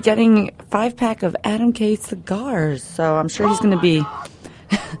will be getting a 5-pack of Adam K cigars. So I'm sure he's going to be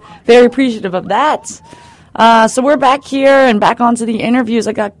very appreciative of that. So we're back here and back onto the interviews.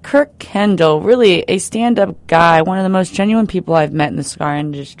 I got Kurt Kendall, really a stand-up guy, one of the most genuine people I've met in the cigar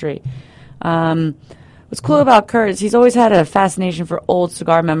industry. What's cool about Kurt is he's always had a fascination for old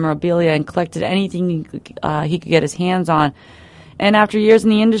cigar memorabilia and collected anything he could get his hands on. And after years in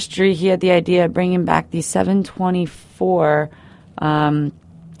the industry, he had the idea of bringing back the 724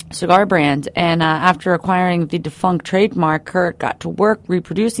 cigar brand. And after acquiring the defunct trademark, Kurt got to work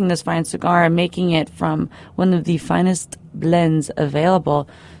reproducing this fine cigar and making it from one of the finest blends available.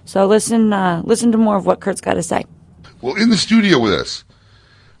 So listen to more of what Kurt's got to say. Well, in the studio with us,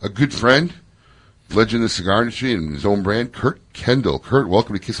 a good friend, legend of the cigar industry and his own brand, Kurt Kendall. Kurt,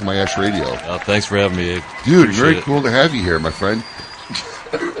 welcome to Kiss My Ash Radio. Thanks for having me, Abe. Dude, very cool to have you here, my friend.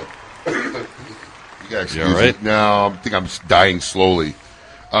 You gotta excuse all right? me. No, I think I'm dying slowly.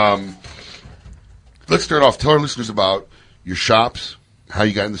 Let's start off. Tell our listeners about your shops, how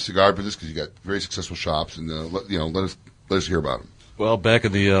you got in the cigar business, because you got very successful shops, and let us hear about them. Well, back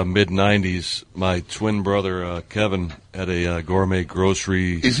in the mid-'90s, my twin brother, Kevin, had a gourmet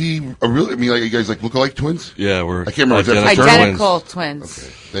grocery. Is he a real, I mean, like, you guys like look-alike twins? Yeah, we're I can't remember. Identical twins. Okay,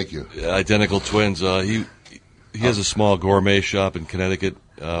 thank you. Yeah, identical twins. He has a small gourmet shop in Connecticut.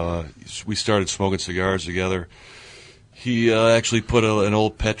 We started smoking cigars together. He actually put an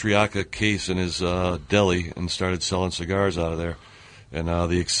old Petriaca case in his deli and started selling cigars out of there. And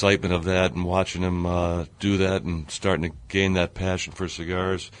the excitement of that and watching him do that and starting to gain that passion for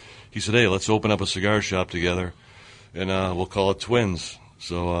cigars, he said, hey, let's open up a cigar shop together, and we'll call it Twins.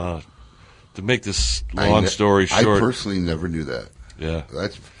 So to make this long story short... I personally never knew that. Yeah.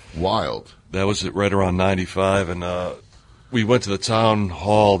 That's wild. That was right around 95, and we went to the town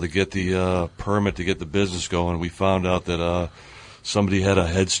hall to get the permit to get the business going. We found out that somebody had a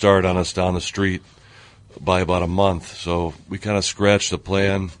head start on us down the street by about a month, so we kind of scratched the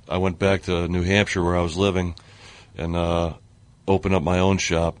plan. I went back to New Hampshire where I was living and opened up my own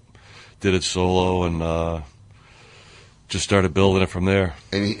shop, did it solo, and just started building it from there.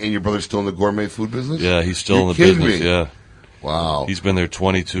 And your brother's still in the gourmet food business? Yeah, he's still You're in the kidding business. me. Yeah. Wow. He's been there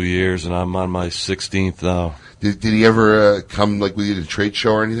 22 years, and I'm on my 16th now. Did he ever come with you to the trade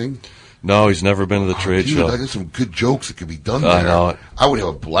show or anything? No, he's never been to the trade show. There's some good jokes that could be done there. I know. I would have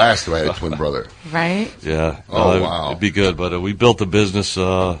a blast if I had a twin brother. Right? Yeah. Wow. It'd be good. But we built the business,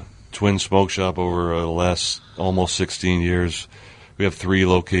 Twin Smoke Shop, over the last almost 16 years. We have 3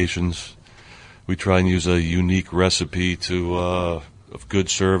 locations. we try and use a unique recipe of good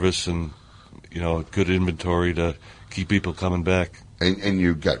service and, good inventory to keep people coming back. And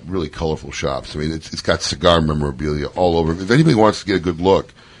you've got really colorful shops. I mean, it's got cigar memorabilia all over. If anybody wants to get a good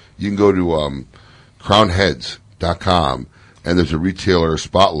look, you can go to crownheads.com, and there's a retailer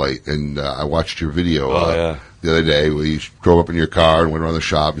spotlight. And I watched your video the other day where you drove up in your car and went around the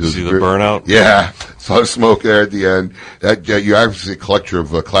shop. See the burnout? Yeah. Saw the smoke there at the end. You're obviously a collector of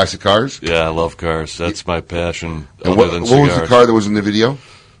classic cars? Yeah, I love cars. That's my passion. And what was the car that was in the video?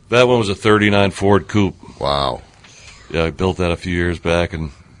 That one was a 39 Ford Coupe. Wow. Yeah, I built that a few years back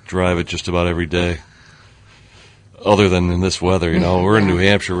and drive it just about every day. Other than in this weather, we're in New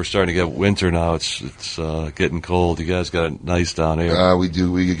Hampshire. We're starting to get winter now. It's getting cold. You guys got it nice down here. We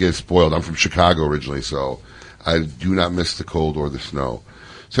do. We get spoiled. I'm from Chicago originally, so I do not miss the cold or the snow.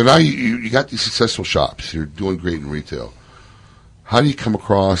 So now you got these successful shops. You're doing great in retail. How do you come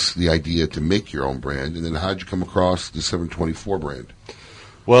across the idea to make your own brand, and then how did you come across the 724 brand?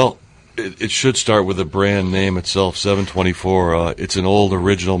 Well, it should start with the brand name itself, 724. It's an old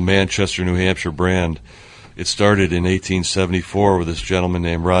original Manchester, New Hampshire brand. It started in 1874 with this gentleman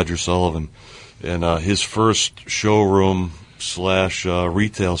named Roger Sullivan. And his first showroom /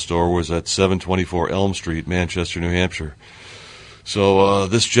 retail store was at 724 Elm Street, Manchester, New Hampshire. So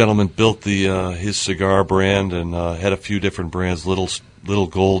this gentleman built his cigar brand and had a few different brands, Little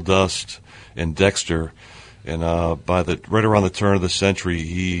Gold Dust and Dexter. And right around the turn of the century,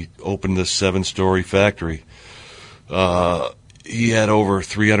 he opened this 7-story factory. He had over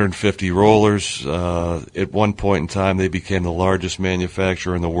 350 rollers. At one point in time, they became the largest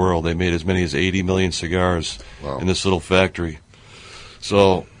manufacturer in the world. They made as many as 80 million cigars in this little factory.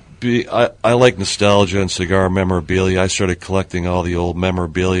 So I like nostalgia and cigar memorabilia. I started collecting all the old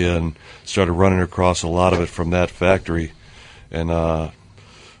memorabilia and started running across a lot of it from that factory. And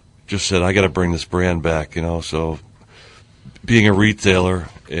just said, I got to bring this brand back, So being a retailer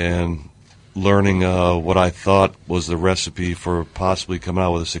and learning what I thought was the recipe for possibly coming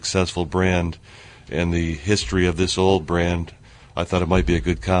out with a successful brand and the history of this old brand, I thought it might be a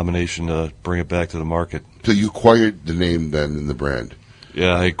good combination to bring it back to the market. So you acquired the name then in the brand?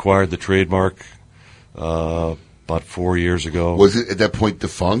 Yeah, I acquired the trademark about 4 years ago. Was it at that point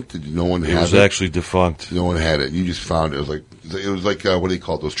defunct? Did no one have it? It was actually defunct. No one had it. You just found it. It was like what do you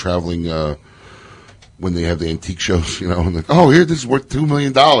call it? Those traveling when they have the antique shows, and like, this is worth $2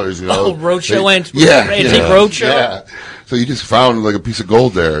 million, Oh, roadshow antique roadshow. Yeah. So you just found like a piece of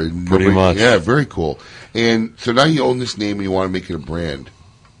gold there. Pretty much. Yeah, very cool. And so now you own this name and you want to make it a brand.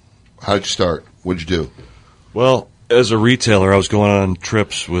 How did you start? What did you do? Well, as a retailer, I was going on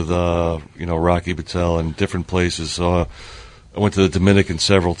trips with Rocky Patel and different places. So I went to the Dominican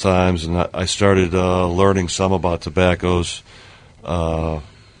several times, and I started learning some about tobaccos.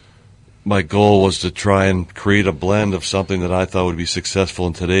 My goal was to try and create a blend of something that I thought would be successful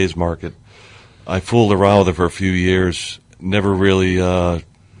in today's market. I fooled around with it for a few years, never really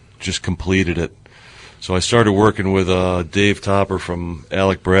just completed it. So I started working with Dave Topper from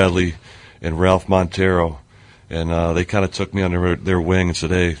Alec Bradley and Ralph Montero, and they kind of took me under their wing and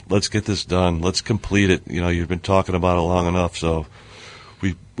said, hey, let's get this done. Let's complete it. You've been talking about it long enough. So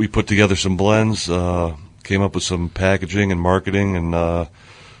we put together some blends, came up with some packaging and marketing, and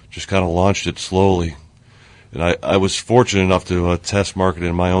just kind of launched it slowly. And I was fortunate enough to test market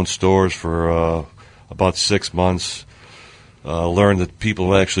in my own stores for about 6 months. Learned that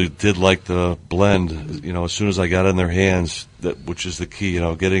people actually did like the blend, as soon as I got it in their hands, which is the key,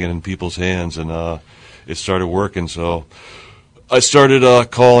 getting it in people's hands, and it started working. So I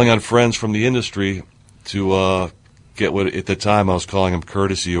started calling on friends from the industry to get what, at the time, I was calling them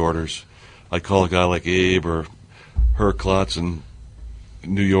courtesy orders. I'd call a guy like Abe or Herr Klotz in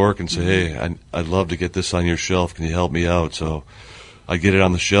New York and say, hey, I'd love to get this on your shelf. Can you help me out? So I'd get it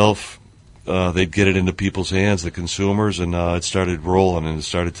on the shelf. They'd get it into people's hands, the consumers, and it started rolling and it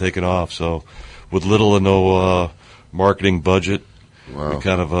started taking off. So with little or no marketing budget, we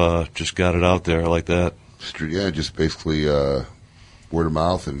kind of just got it out there like that. Yeah, just basically word of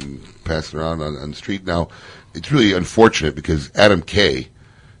mouth and passing around on the street. Now, it's really unfortunate because Adam Kay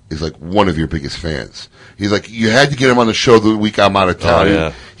is like one of your biggest fans. He's like, you had to get him on the show the week I'm out of town. Oh,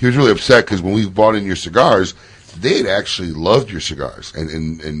 yeah. He was really upset because when we bought in your cigars, they had actually loved your cigars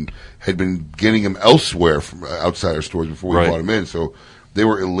and had been getting them elsewhere from outside our stores before we bought them in. So they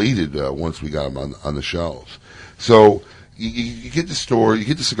were elated once we got them on the shelves. So you get the store, you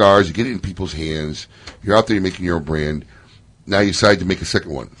get the cigars, you get it in people's hands. You're out there, you're making your own brand. Now you decide to make a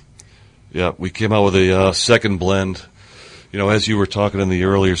second one. Yeah, we came out with a second blend. as you were talking in the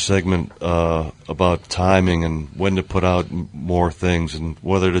earlier segment about timing and when to put out more things and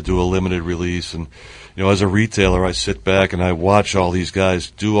whether to do a limited release, and as a retailer, I sit back and I watch all these guys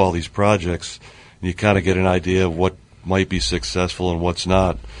do all these projects, and you kind of get an idea of what might be successful and what's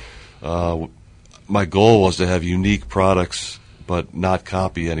not. My goal was to have unique products, but not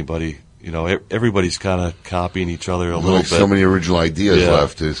copy anybody. Everybody's kind of copying each other a little bit. So many original ideas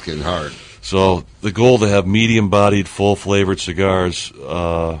left, it's getting hard. So the goal to have medium-bodied, full-flavored cigars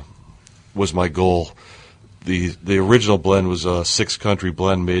was my goal. The original blend was a 6-country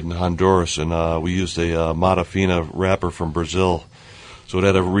blend made in Honduras, and we used a Mata Fina wrapper from Brazil. So it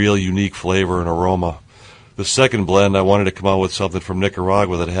had a real unique flavor and aroma. The second blend, I wanted to come out with something from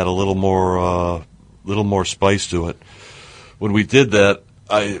Nicaragua that had a little more spice to it. When we did that,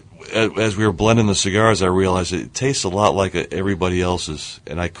 as we were blending the cigars, I realized it tastes a lot like everybody else's,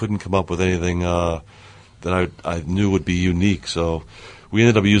 and I couldn't come up with anything that I knew would be unique. So we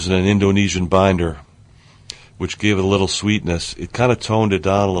ended up using an Indonesian binder, which gave it a little sweetness. It kind of toned it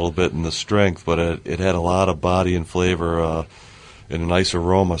down a little bit in the strength, but it had a lot of body and flavor and a nice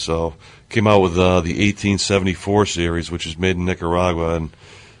aroma. So came out with the 1874 series, which is made in Nicaragua, and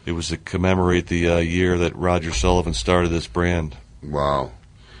it was to commemorate the year that Roger Sullivan started this brand. Wow.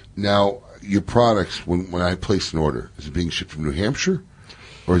 Now, your products, when I place an order, is it being shipped from New Hampshire?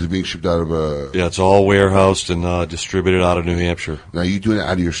 Or is it being shipped out of a... Yeah, it's all warehoused and distributed out of New Hampshire. Now, are you doing it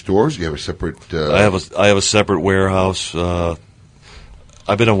out of your stores? You have a separate... I have a separate warehouse.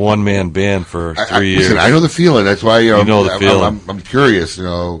 I've been a one-man band for 3 years. Listen, I know the feeling. That's why you know the feeling. I'm curious,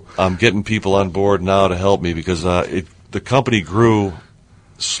 I'm getting people on board now to help me because the company grew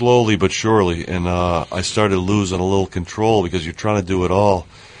slowly but surely, and I started losing a little control because you're trying to do it all.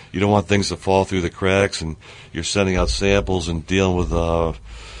 You don't want things to fall through the cracks, and you're sending out samples and dealing with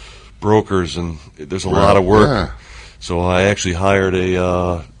brokers, and there's a lot of work. Yeah. So I actually hired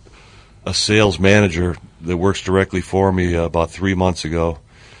a sales manager that works directly for me about 3 months ago.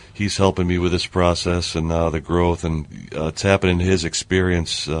 He's helping me with this process and the growth, and tapping into his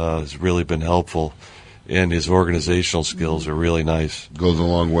experience has really been helpful. And his organizational skills are really nice. Goes a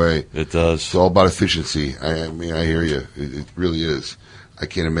long way. It does. It's all about efficiency. I mean, I hear you. It really is. I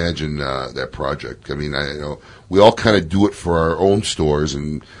can't imagine that project. I mean, I know we all kind of do it for our own stores,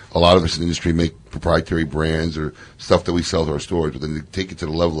 and a lot of us in the industry make proprietary brands or stuff that we sell to our stores. But then to take it to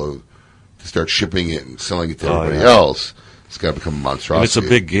the level of to start shipping it and selling it to everybody else, it's got to become a monstrosity. And it's a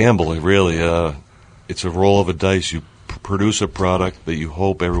big gamble. It really, it's a roll of a dice. You produce a product that you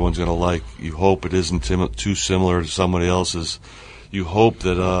hope everyone's going to like. You hope it isn't too similar to somebody else's. You hope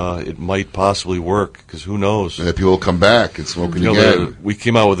that it might possibly work, because who knows? And that people will come back and smoke it again. We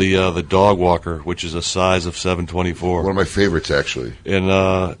came out with the Dog Walker, which is a size of 724. One of my favorites, actually.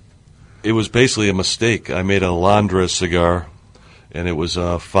 And it was basically a mistake. I made a Londres cigar, and it was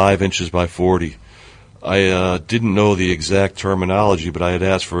 5 inches by 40. I didn't know the exact terminology, but I had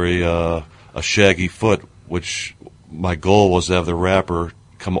asked for a shaggy foot, which my goal was to have the wrapper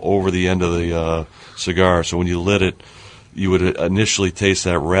come over the end of the cigar. So when you lit it, you would initially taste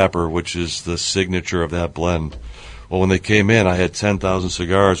that wrapper, which is the signature of that blend. Well, when they came in, I had 10,000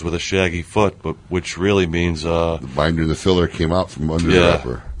 cigars with a shaggy foot, but which really means... the binder and the filler came out from under the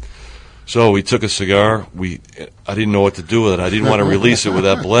wrapper. So we took a cigar. I didn't know what to do with it. I didn't want to release it with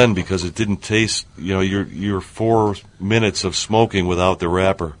that blend because it didn't taste... you're 4 minutes of smoking without the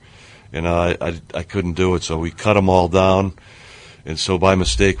wrapper. And I couldn't do it, so we cut them all down. And so by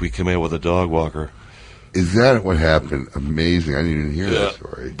mistake, we came out with a Dog Walker. Is that what happened? Amazing. I didn't even hear that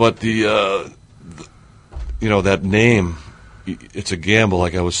story. But that name, it's a gamble,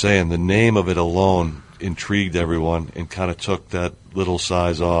 like I was saying. The name of it alone intrigued everyone and kind of took that little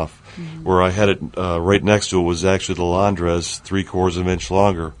size off. Mm-hmm. Where I had it right next to it was actually the Londres, 3/4 of an inch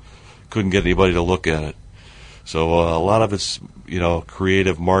longer. Couldn't get anybody to look at it. So a lot of it's,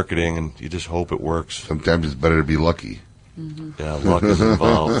 creative marketing, and you just hope it works. Sometimes it's better to be lucky. Mm-hmm. Yeah, luck is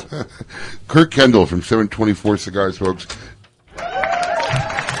involved. Kurt Kendall from 724 Cigars, folks.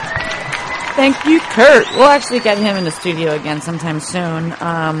 Thank you, Kurt. We'll actually get him in the studio again sometime soon.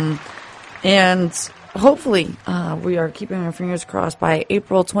 And hopefully, we are keeping our fingers crossed. By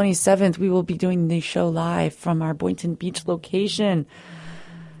April 27th, we will be doing the show live from our Boynton Beach location.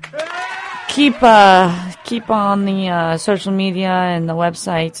 Keep on the social media and the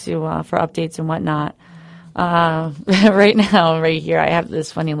website for updates and whatnot. Right now, right here, I have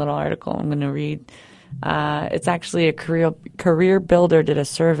this funny little article I'm going to read. It's actually a career builder did a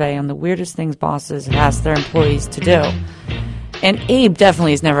survey on the weirdest things bosses have asked their employees to do. And Abe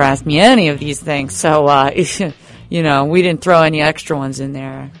definitely has never asked me any of these things. So, we didn't throw any extra ones in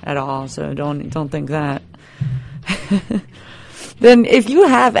there at all. So don't think that. then if you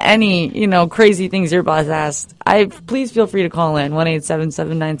have any, crazy things your boss asked, please feel free to call in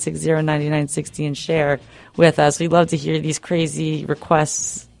 1-877-960-9960 and share with us. We'd love to hear these crazy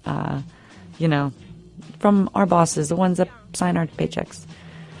requests, from our bosses, the ones that sign our paychecks.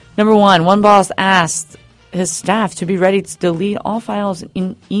 Number one boss asked his staff to be ready to delete all files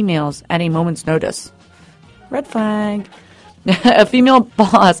and emails at a moment's notice. Red flag. A female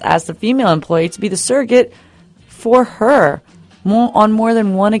boss asked a female employee to be the surrogate for her on more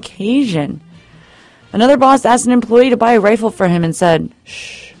than one occasion. Another boss asked an employee to buy a rifle for him and said,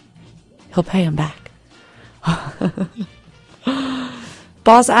 "Shh, he'll pay him back."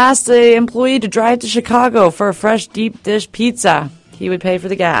 Boss asked the employee to drive to Chicago for a fresh deep dish pizza. He would pay for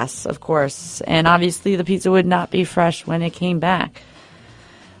the gas, of course, and obviously the pizza would not be fresh when it came back.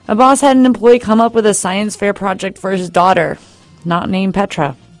 A boss had an employee come up with a science fair project for his daughter, not named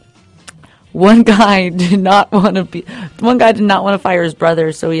Petra. One guy did not want to fire his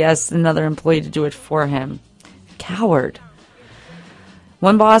brother, so he asked another employee to do it for him. Coward.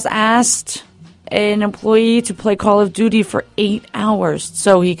 One boss asked an employee to play Call of Duty for 8 hours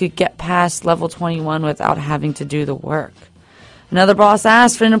so he could get past level 21 without having to do the work. Another boss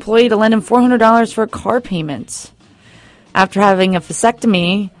asked for an employee to lend him $400 for a car payment. After having a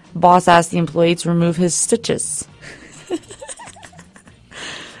vasectomy, boss asked the employee to remove his stitches.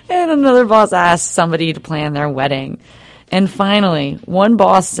 And another boss asked somebody to plan their wedding. And finally, one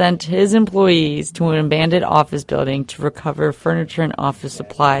boss sent his employees to an abandoned office building to recover furniture and office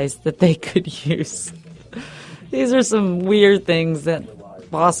supplies that they could use. These are some weird things that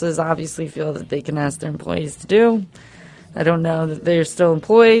bosses obviously feel that they can ask their employees to do. I don't know that they're still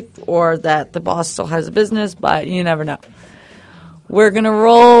employed or that the boss still has a business, but you never know. We're going to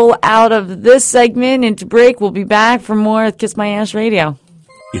roll out of this segment into break. We'll be back for more with Kiss My Ash Radio.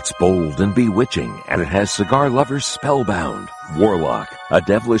 It's bold and bewitching, and it has cigar lovers spellbound. Warlock, a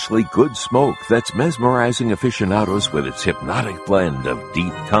devilishly good smoke that's mesmerizing aficionados with its hypnotic blend of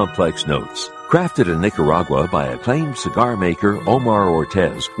deep, complex notes. Crafted in Nicaragua by acclaimed cigar maker Omar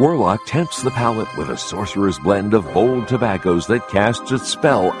Ortez, Warlock tempts the palate with a sorcerer's blend of bold tobaccos that casts its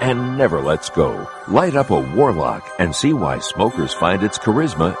spell and never lets go. Light up a Warlock and see why smokers find its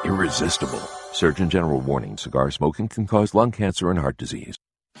charisma irresistible. Surgeon General warning: cigar smoking can cause lung cancer and heart disease.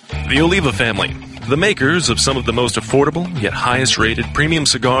 The Oliva family, the makers of some of the most affordable yet highest rated premium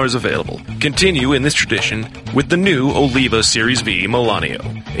cigars available, continue in this tradition with the new Oliva Series V Melanio,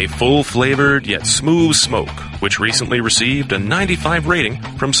 a full-flavored yet smooth smoke, which recently received a 95 rating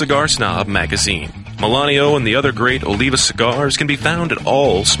from Cigar Snob magazine. Melanio and the other great Oliva cigars can be found at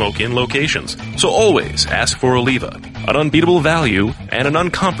all smoke-in locations, so always ask for Oliva, an unbeatable value and an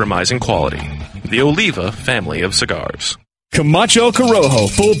uncompromising quality. The Oliva family of cigars. Camacho Corojo,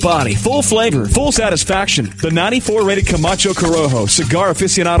 full body, full flavor, full satisfaction. The 94 rated Camacho Corojo, Cigar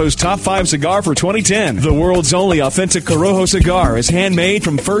Aficionado's top 5 cigar for 2010. The world's only authentic Corojo cigar is handmade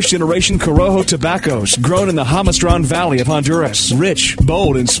from first generation Corojo tobaccos, grown in the Jamastran Valley of Honduras. Rich,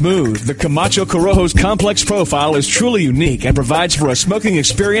 bold, and smooth, the Camacho Corojo's complex profile is truly unique and provides for a smoking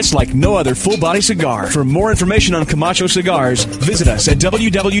experience like no other full body cigar. For more information on Camacho cigars, visit us at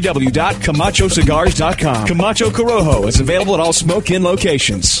www.camachocigars.com. Camacho Corojo is available at all smoke-in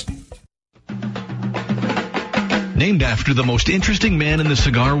locations. Named after the most interesting man in the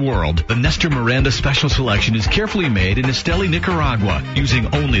cigar world, the Nestor Miranda Special Selection is carefully made in Esteli, Nicaragua, using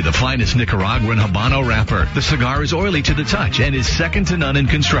only the finest Nicaraguan Habano wrapper. The cigar is oily to the touch and is second to none in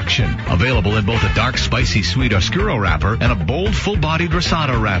construction. Available in both a dark, spicy, sweet Oscuro wrapper and a bold, full-bodied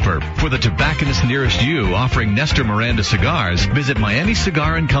Rosado wrapper. For the tobacconist nearest you offering Nestor Miranda cigars, visit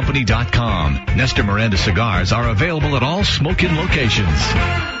MiamiCigarAndCompany.com. Nestor Miranda cigars are available at all smoke-in locations.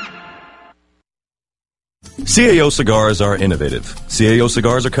 CAO cigars are innovative. CAO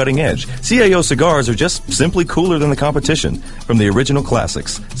cigars are cutting edge. CAO cigars are just simply cooler than the competition. From the original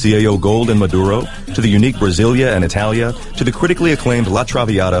classics, CAO Gold and Maduro, to the unique Brasilia and Italia, to the critically acclaimed La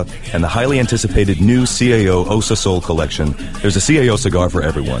Traviata, and the highly anticipated new CAO Osa Sol collection, there's a CAO cigar for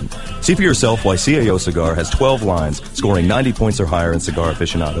everyone. See for yourself why CAO cigar has 12 lines, scoring 90 points or higher in Cigar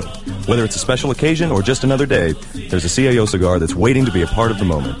Aficionado. Whether it's a special occasion or just another day, there's a CAO cigar that's waiting to be a part of the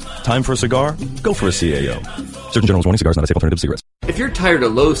moment. Time for a cigar? Go for a CAO. Surgeon General's warning: cigars not a safe alternative to cigarettes. If you're tired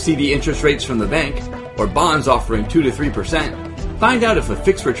of low CD interest rates from the bank, or bonds offering 2 to 3%, find out if a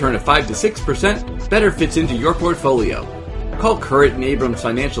fixed return of 5 to 6% better fits into your portfolio. Call Current and Abrams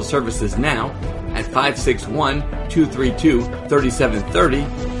Financial Services now at 561-232-3730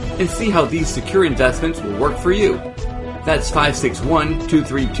 and see how these secure investments will work for you. That's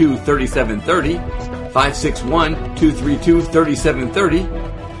 561-232-3730,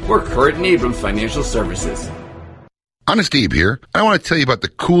 561-232-3730, or Current and Abrams Financial Services. Honest Abe here. I want to tell you about the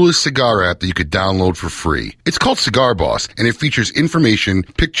coolest cigar app that you could download for free. It's called Cigar Boss, and it features information,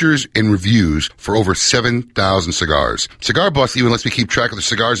 pictures, and reviews for over 7,000 cigars. Cigar Boss even lets me keep track of the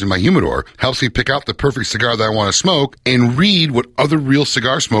cigars in my humidor, helps me pick out the perfect cigar that I want to smoke, and read what other real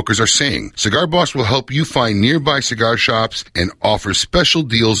cigar smokers are saying. Cigar Boss will help you find nearby cigar shops and offers special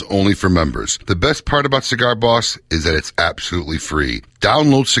deals only for members. The best part about Cigar Boss is that it's absolutely free.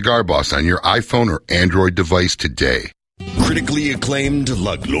 Download Cigar Boss on your iPhone or Android device today. Critically acclaimed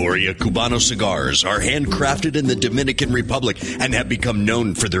La Gloria Cubano cigars are handcrafted in the Dominican Republic and have become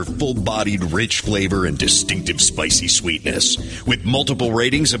known for their full-bodied, rich flavor and distinctive spicy sweetness. With multiple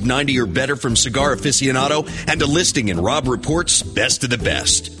ratings of 90 or better from Cigar Aficionado and a listing in Rob Report's Best of the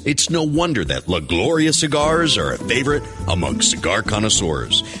Best, it's no wonder that La Gloria cigars are a favorite among cigar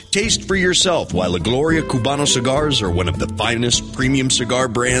connoisseurs. Taste for yourself why La Gloria Cubano cigars are one of the finest premium cigar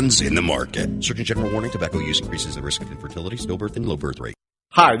brands in the market. Surgeon General warning: tobacco use increases the risk of infertility, stillbirth, and low birth rate.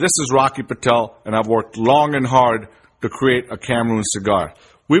 Hi, this is Rocky Patel, and I've worked long and hard to create a Cameroon cigar.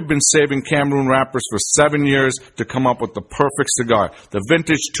 We've been saving Cameroon wrappers for 7 years to come up with the perfect cigar, the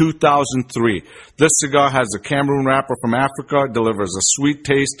Vintage 2003. This cigar has a Cameroon wrapper from Africa, delivers a sweet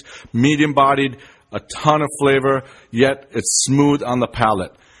taste, medium-bodied, a ton of flavor, yet it's smooth on the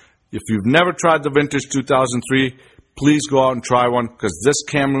palate. If you've never tried the Vintage 2003, please go out and try one, because this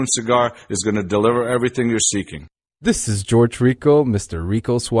Cameroon cigar is going to deliver everything you're seeking. This is George Rico, Mr.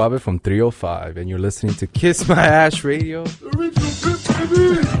 Rico Suave from 305, and you're listening to Kiss My Ash Radio. You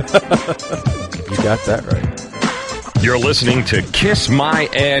got that right. You're listening to Kiss My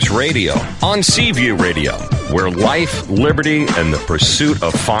Ash Radio on Seaview Radio, where life, liberty, and the pursuit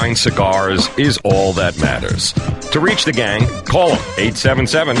of fine cigars is all that matters. To reach the gang, call them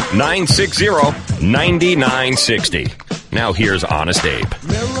 877-960-9960. Now here's Honest Abe.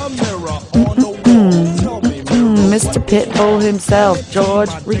 Mr. Pitbull himself,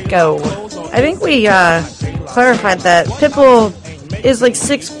 George Rico. I think we clarified that Pitbull is like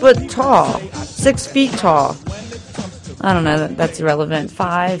 6 foot tall, 6 feet tall. I don't know, that's irrelevant.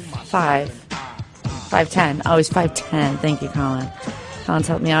 5'10". Oh, he's 5'10". Thank you, Colin. Colin's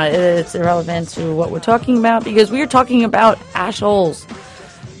helped me out. It's irrelevant to what we're talking about because we are talking about ash holes.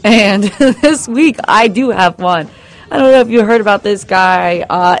 And this week, I do have one. I don't know if you heard about this guy.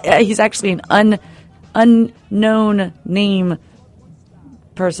 He's actually an unknown name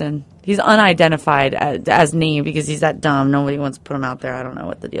person. He's unidentified as name because he's that dumb. Nobody wants to put him out there. I don't know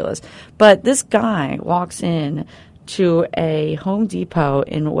what the deal is. But this guy walks in to a Home Depot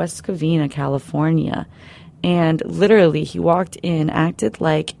in West Covina, California. And literally, he walked in, acted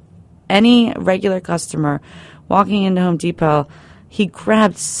like any regular customer walking into Home Depot. He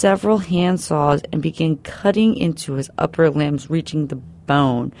grabbed several handsaws and began cutting into his upper limbs, reaching the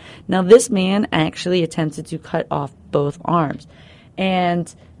bone. Now, this man actually attempted to cut off both arms.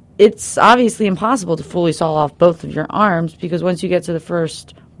 And it's obviously impossible to fully saw off both of your arms because once you get to the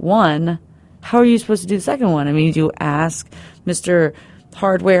first one, how are you supposed to do the second one? I mean, do you ask Mr.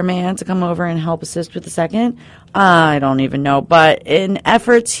 Hardware Man to come over and help assist with the second? I don't even know. But in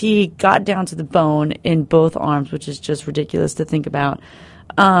efforts, he got down to the bone in both arms, which is just ridiculous to think about.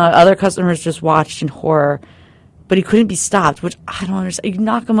 Other customers just watched in horror. But he couldn't be stopped, which I don't understand. You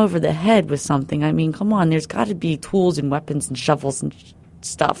knock him over the head with something. I mean, come on. There's got to be tools and weapons and shovels and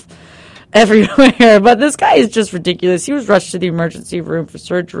stuff everywhere. But this guy is just ridiculous. He was rushed to the emergency room for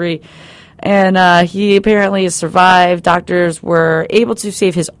surgery. And he apparently has survived. Doctors were able to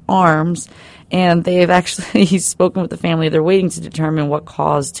save his arms. And they've actually he's spoken with the family. They're waiting to determine what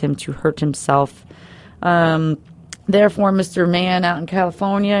caused him to hurt himself. Therefore, Mr. Man out in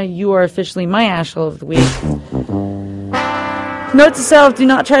California, you are officially my ashhole of the week. Note to self, do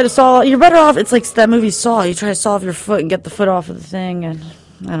not try to saw. You're better off. It's like that movie Saw. You try to saw off your foot and get the foot off of the thing. And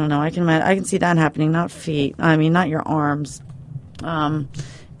I don't know. I can see that happening. Not feet. I mean, not your arms.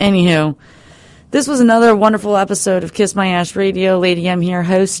 Anywho, this was another wonderful episode of Kiss My Ash Radio. Lady M here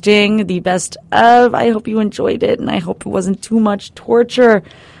hosting the best of. I hope you enjoyed it, and I hope it wasn't too much torture.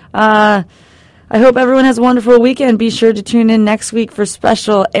 I hope everyone has a wonderful weekend. Be sure to tune in next week for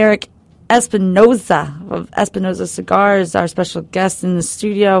special Eric Espinoza of Espinoza Cigars, our special guest in the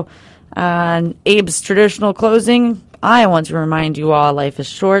studio. Abe's traditional closing. I want to remind you all, life is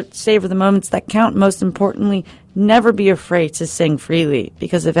short. Savor the moments that count. Most importantly, never be afraid to sing freely.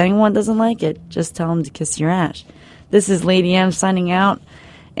 Because if anyone doesn't like it, just tell them to kiss your ash. This is Lady M signing out.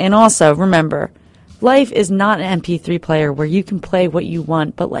 And also, remember, life is not an MP3 player where you can play what you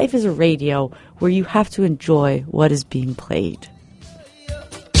want, but life is a radio where you have to enjoy what is being played.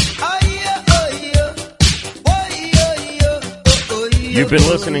 You've been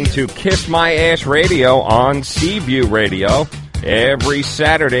listening to Kiss My Ash Radio on Seaview Radio. Every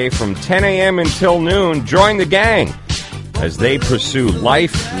Saturday from 10 a.m. until noon, join the gang as they pursue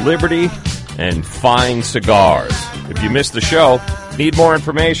life, liberty, and fine cigars. If you missed the show, need more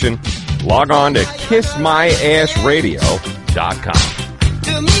information, log on to kissmyashradio.com.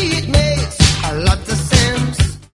 To me it may